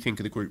what did you think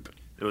of the group?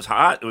 It was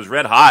hot. It was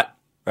red hot,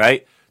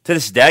 right? To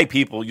this day,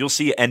 you'll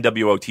see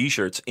NWO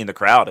T-shirts in the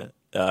crowd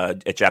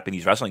at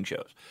Japanese wrestling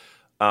shows.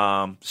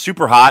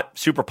 Super hot,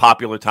 super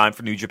popular time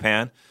for New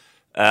Japan.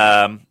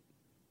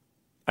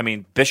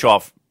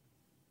 Bischoff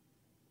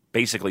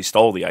basically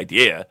stole the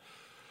idea.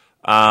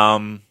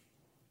 It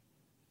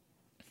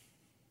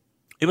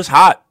was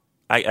hot.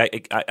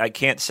 I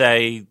can't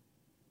say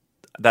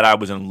that I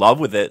was in love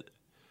with it,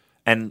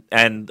 and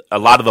a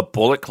lot of the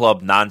Bullet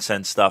Club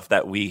nonsense stuff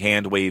that we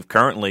hand wave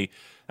currently.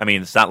 I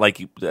mean, it's not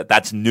like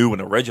that's new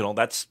and original.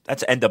 That's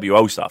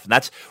NWO stuff, and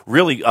that's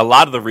really a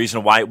lot of the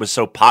reason why it was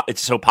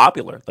it's so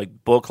popular.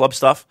 Like Bullet Club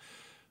stuff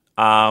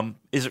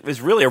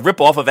is really a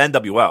ripoff of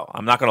NWO.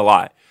 I'm not going to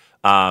lie,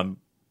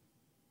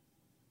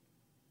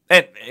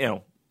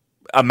 and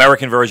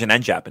American version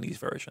and Japanese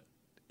version.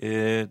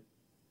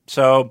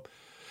 So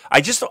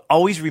I just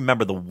always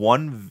remember the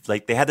one,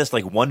 like they had this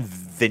like one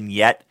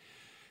vignette.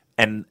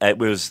 And it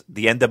was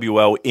the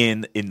NWO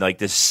in like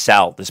this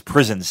cell, this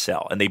prison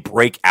cell, and they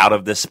break out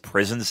of this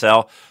prison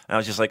cell. And I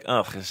was just like,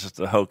 oh, it's just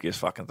the hokeyest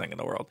fucking thing in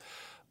the world.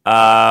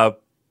 And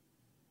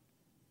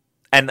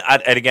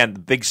again, the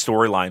big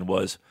storyline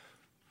was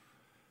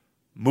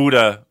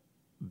Muta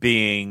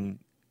being,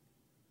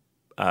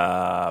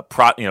 they're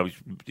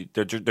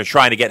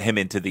trying to get him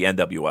into the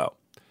NWO,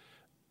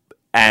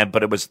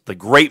 but it was the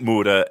Great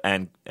Muta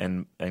and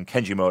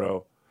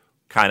Kenjimoto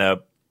kind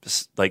of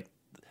like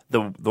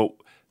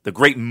the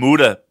Great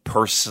Muta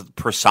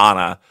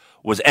persona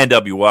was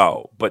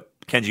NWO, but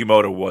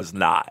Kenjimoto was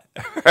not,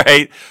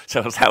 right?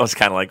 So that was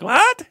kind of like,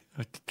 what?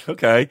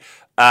 Okay.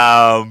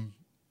 And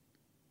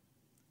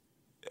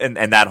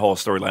that whole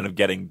storyline of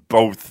getting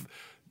both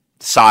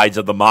sides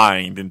of the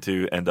mind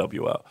into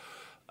NWO.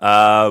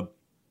 I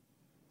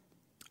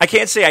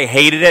can't say I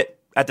hated it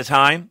at the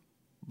time,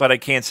 but I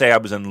can't say I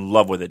was in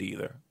love with it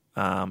either.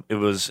 It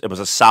was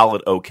a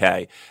solid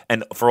okay,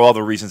 and for all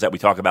the reasons that we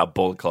talk about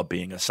Bullet Club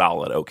being a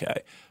solid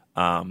okay,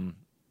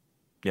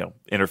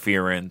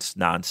 interference,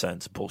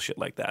 nonsense, bullshit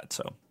like that.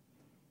 So,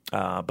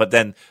 but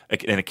then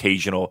an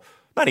occasional,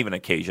 not even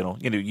occasional,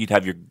 you'd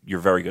have your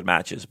very good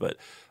matches, but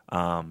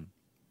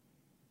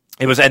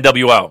it was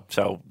NWO.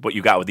 So what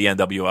you got with the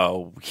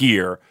NWO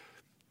here,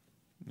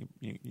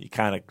 you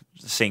kind of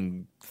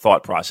same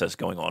thought process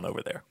going on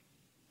over there.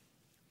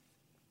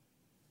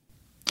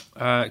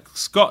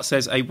 Scott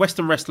says, a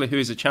Western wrestler who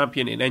is a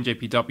champion in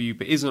NJPW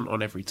but isn't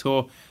on every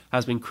tour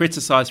has been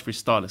criticised for his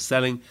style of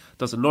selling,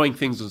 does annoying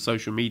things on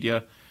social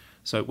media.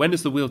 So when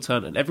does the wheel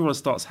turn and everyone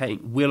starts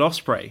hating Will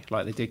Ospreay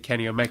like they did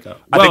Kenny Omega?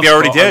 I think they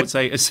already did. I would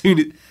say as soon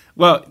as,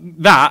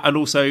 that, and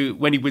also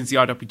when he wins the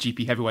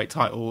IWGP Heavyweight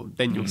title,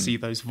 then you'll see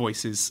those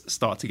voices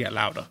start to get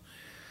louder.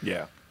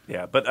 Yeah.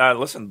 But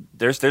listen,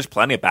 there's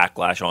plenty of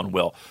backlash on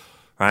Will,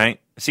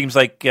 right? It seems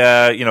like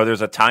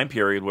there's a time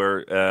period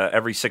where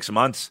every 6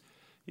 months.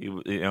 He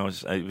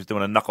was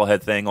doing a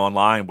knucklehead thing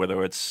online,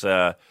 whether it's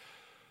the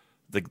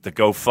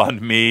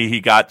GoFundMe he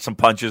got some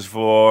punches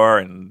for,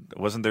 and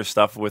wasn't there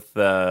stuff with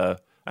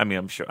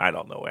I'm sure, I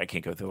don't know, I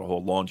can't go through the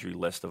whole laundry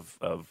list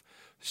of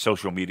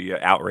social media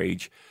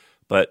outrage,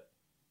 but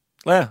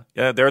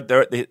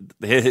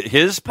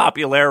his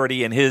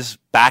popularity and his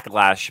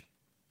backlash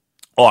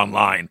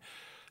online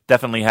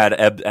definitely had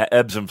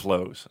ebbs and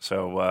flows.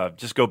 So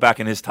just go back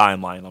in his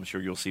timeline. I'm sure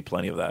you'll see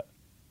plenty of that.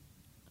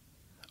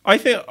 I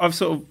think I've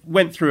sort of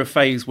went through a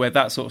phase where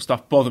that sort of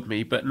stuff bothered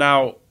me, but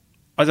now,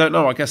 I don't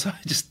know, I guess I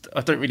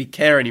don't really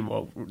care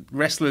anymore.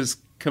 Wrestlers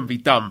can be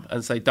dumb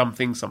and say dumb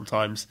things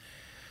sometimes.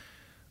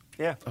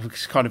 Yeah. I'm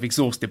just kind of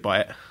exhausted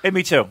by it. Hey,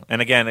 me too.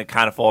 And again, it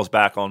kind of falls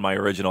back on my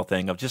original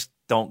thing of just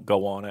don't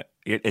go on it.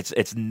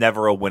 It's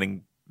never a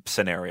winning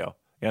scenario.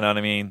 You know what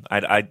I mean?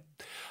 I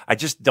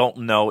just don't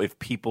know if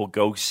people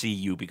go see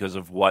you because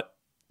of what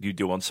you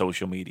do on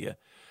social media.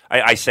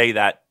 I say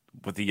that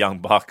with the Young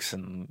Bucks,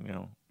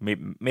 and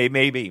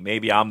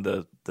maybe I'm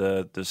the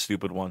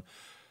stupid one.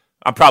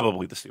 I'm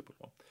probably the stupid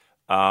one,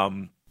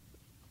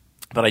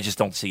 but I just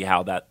don't see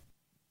how that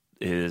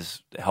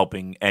is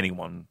helping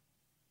anyone.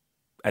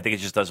 I think it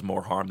just does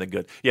more harm than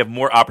good. You have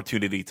more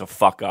opportunity to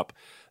fuck up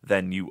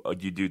than you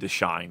do to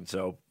shine.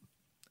 So,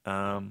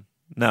 no,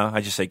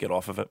 I just say get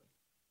off of it.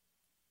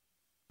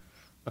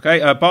 Okay,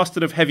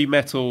 Bastard of Heavy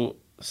Metal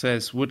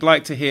says, would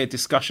like to hear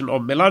discussion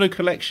on Milano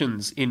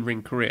Collection's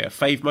in-ring career,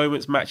 fave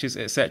moments, matches,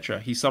 etc.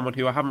 He's someone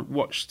who I haven't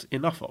watched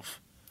enough of.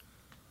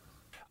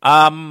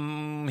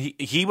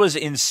 He was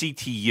in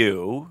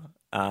CTU,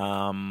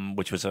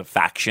 which was a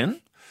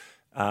faction.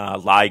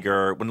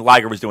 Liger, when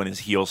Liger was doing his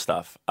heel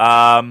stuff.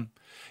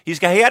 He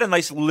had a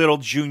nice little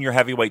junior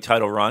heavyweight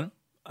title run.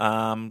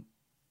 I'm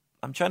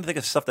trying to think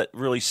of stuff that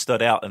really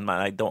stood out, and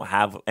I don't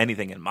have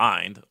anything in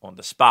mind on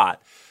the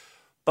spot.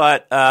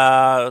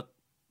 But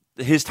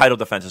his title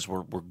defenses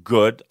were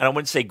good. And I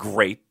wouldn't say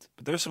great,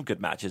 but there's some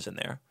good matches in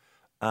there.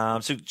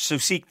 So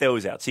seek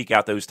those out. Seek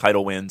out those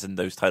title wins and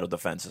those title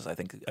defenses. I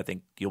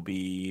think you'll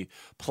be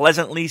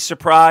pleasantly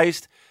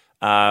surprised,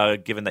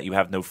 given that you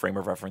have no frame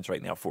of reference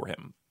right now for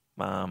him.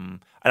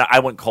 And I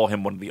wouldn't call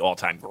him one of the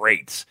all-time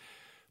greats.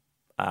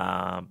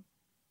 But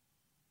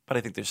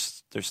I think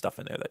there's stuff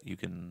in there that you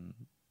can.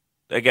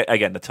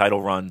 Again, the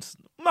title runs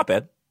not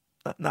bad,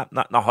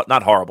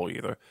 not horrible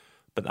either,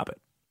 but not bad.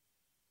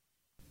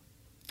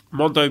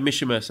 Mondo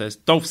Mishima says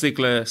Dolph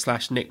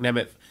Ziggler / Nick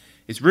Nemeth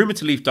is rumored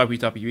to leave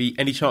WWE.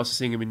 Any chance of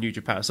seeing him in New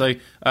Japan? So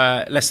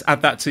let's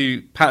add that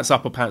to pants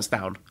up or pants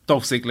down.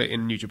 Dolph Ziggler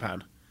in New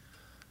Japan.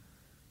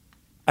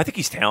 I think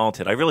he's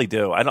talented. I really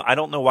do. I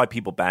don't know why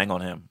people bang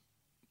on him.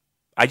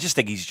 I just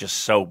think he's just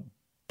so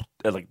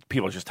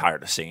people are just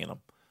tired of seeing him.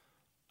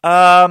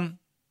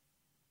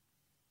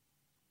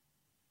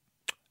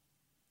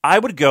 I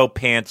would go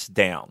pants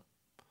down.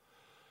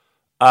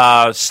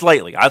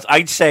 Slightly.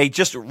 I'd say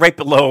just right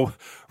below,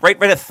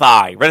 right at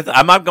thigh.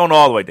 I'm not going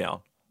all the way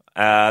down.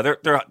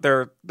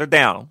 They're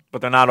down,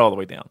 but they're not all the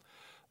way down.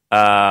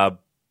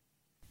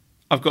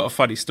 I've got a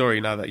funny story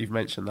now that you've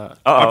mentioned that.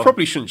 Uh-oh. I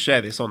probably shouldn't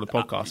share this on the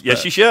podcast.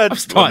 Yes, you should. I've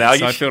started, now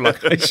so I feel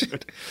like I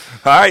should.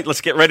 All right, let's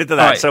get right into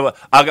that. Right. So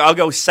I'll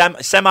go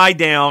semi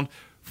down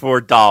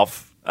for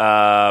Dolph.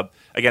 Again,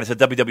 it's a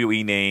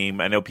WWE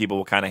name. I know people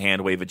will kind of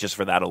hand wave it just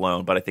for that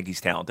alone, but I think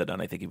he's talented,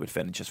 and I think he would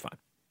fit in just fine.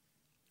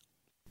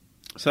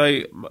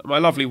 So my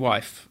lovely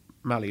wife,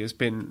 Mally, has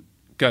been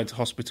going to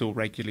hospital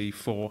regularly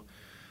for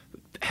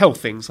health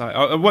things.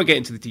 I won't get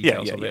into the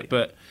details of it,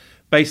 but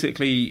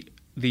basically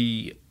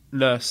the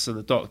nurse and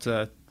the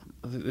doctor,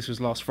 I think this was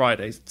last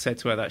Friday, said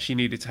to her that she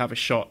needed to have a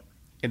shot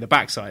in the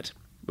backside,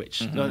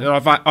 which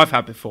I've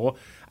had before.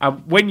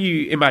 And when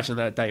you imagine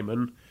that,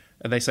 Damon,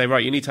 and they say,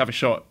 right, you need to have a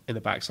shot in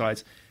the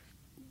backside,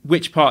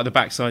 which part of the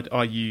backside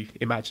are you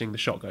imagining the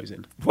shot goes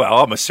in? Well,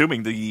 I'm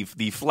assuming the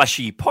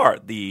fleshy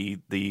part, the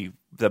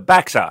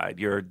backside,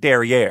 your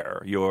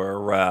derriere,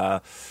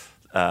 your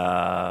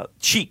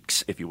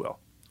cheeks, if you will.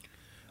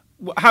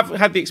 Have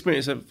had the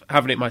experience of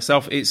having it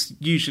myself. It's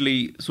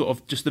usually sort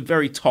of just the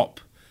very top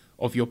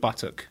of your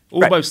buttock,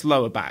 almost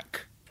lower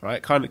back,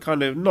 right? Kind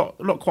of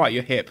not quite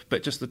your hip,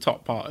 but just the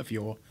top part of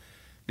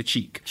the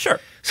cheek. Sure.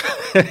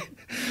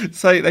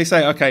 So they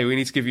say, okay, we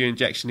need to give you an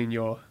injection in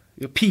your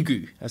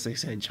pigu, as they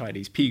say in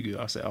Chinese. Pigu.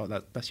 I say, oh,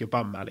 that's your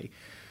bum, Mally.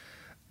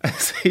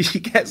 So she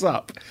gets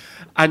up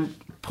and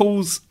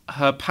pulls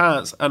her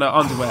pants and her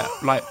underwear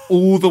like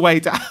all the way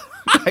down.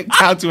 Like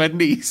down to her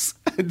knees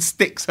and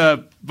sticks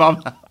her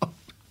bum out.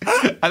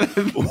 And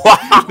then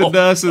the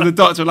nurse and the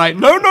doctor are like,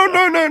 no.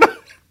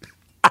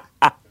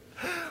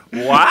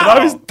 Wow. And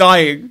I was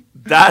dying.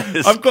 That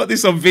is... I've got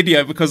this on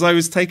video because I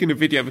was taking a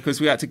video because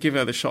we had to give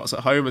her the shots at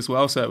home as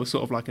well. So it was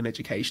sort of like an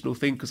educational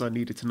thing because I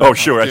needed to know. Oh,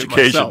 sure,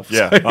 education.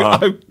 Yeah.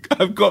 So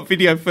I've got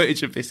video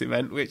footage of this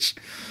event, which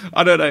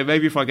I don't know.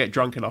 Maybe if I get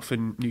drunk enough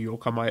in New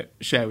York, I might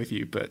share with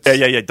you. But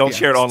yeah. Don't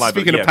share it online.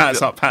 Speaking of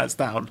pants up, pants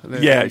down.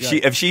 Yeah,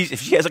 if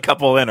she has a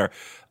couple in her,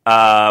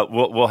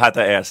 we'll have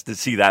to ask to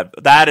see that.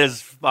 That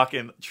is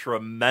fucking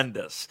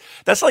tremendous.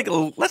 That's like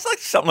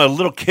something a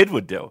little kid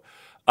would do.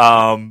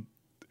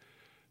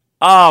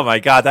 Oh my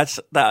God, that's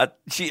that.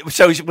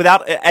 So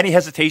without any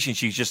hesitation,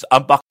 she's just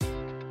unbuckled.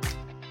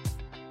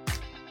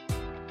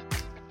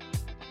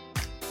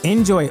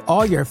 Enjoy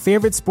all your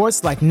favorite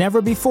sports like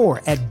never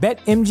before at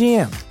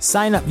BetMGM.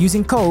 Sign up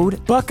using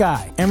code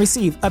Buckeye and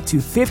receive up to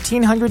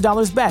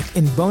 $1,500 back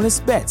in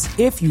bonus bets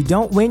if you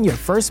don't win your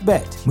first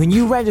bet. When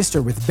you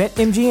register with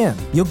BetMGM,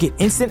 you'll get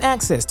instant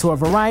access to a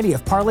variety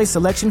of parlay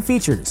selection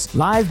features,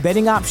 live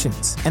betting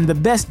options, and the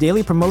best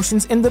daily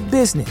promotions in the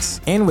business.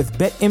 And with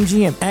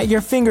BetMGM at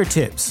your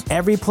fingertips,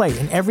 every play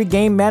and every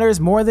game matters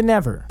more than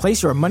ever.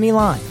 Place your money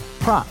line,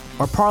 prop,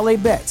 or parlay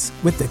bets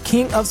with the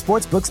king of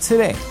sportsbooks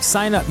today.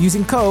 Sign up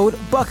using code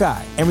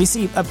Buckeye and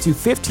receive up to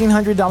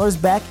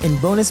 $1,500 back in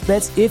bonus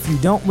bets if you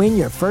don't win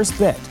your first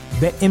bet.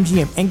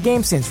 BetMGM and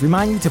GameSense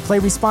remind you to play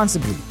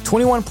responsibly.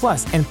 21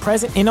 plus and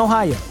present in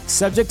Ohio,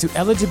 subject to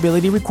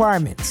eligibility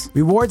requirements.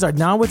 Rewards are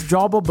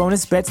non-withdrawable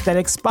bonus bets that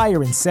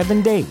expire in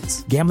 7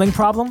 days. Gambling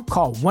problem?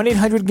 Call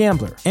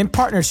 1-800-GAMBLER. In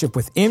partnership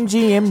with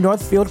MGM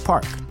Northfield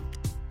Park.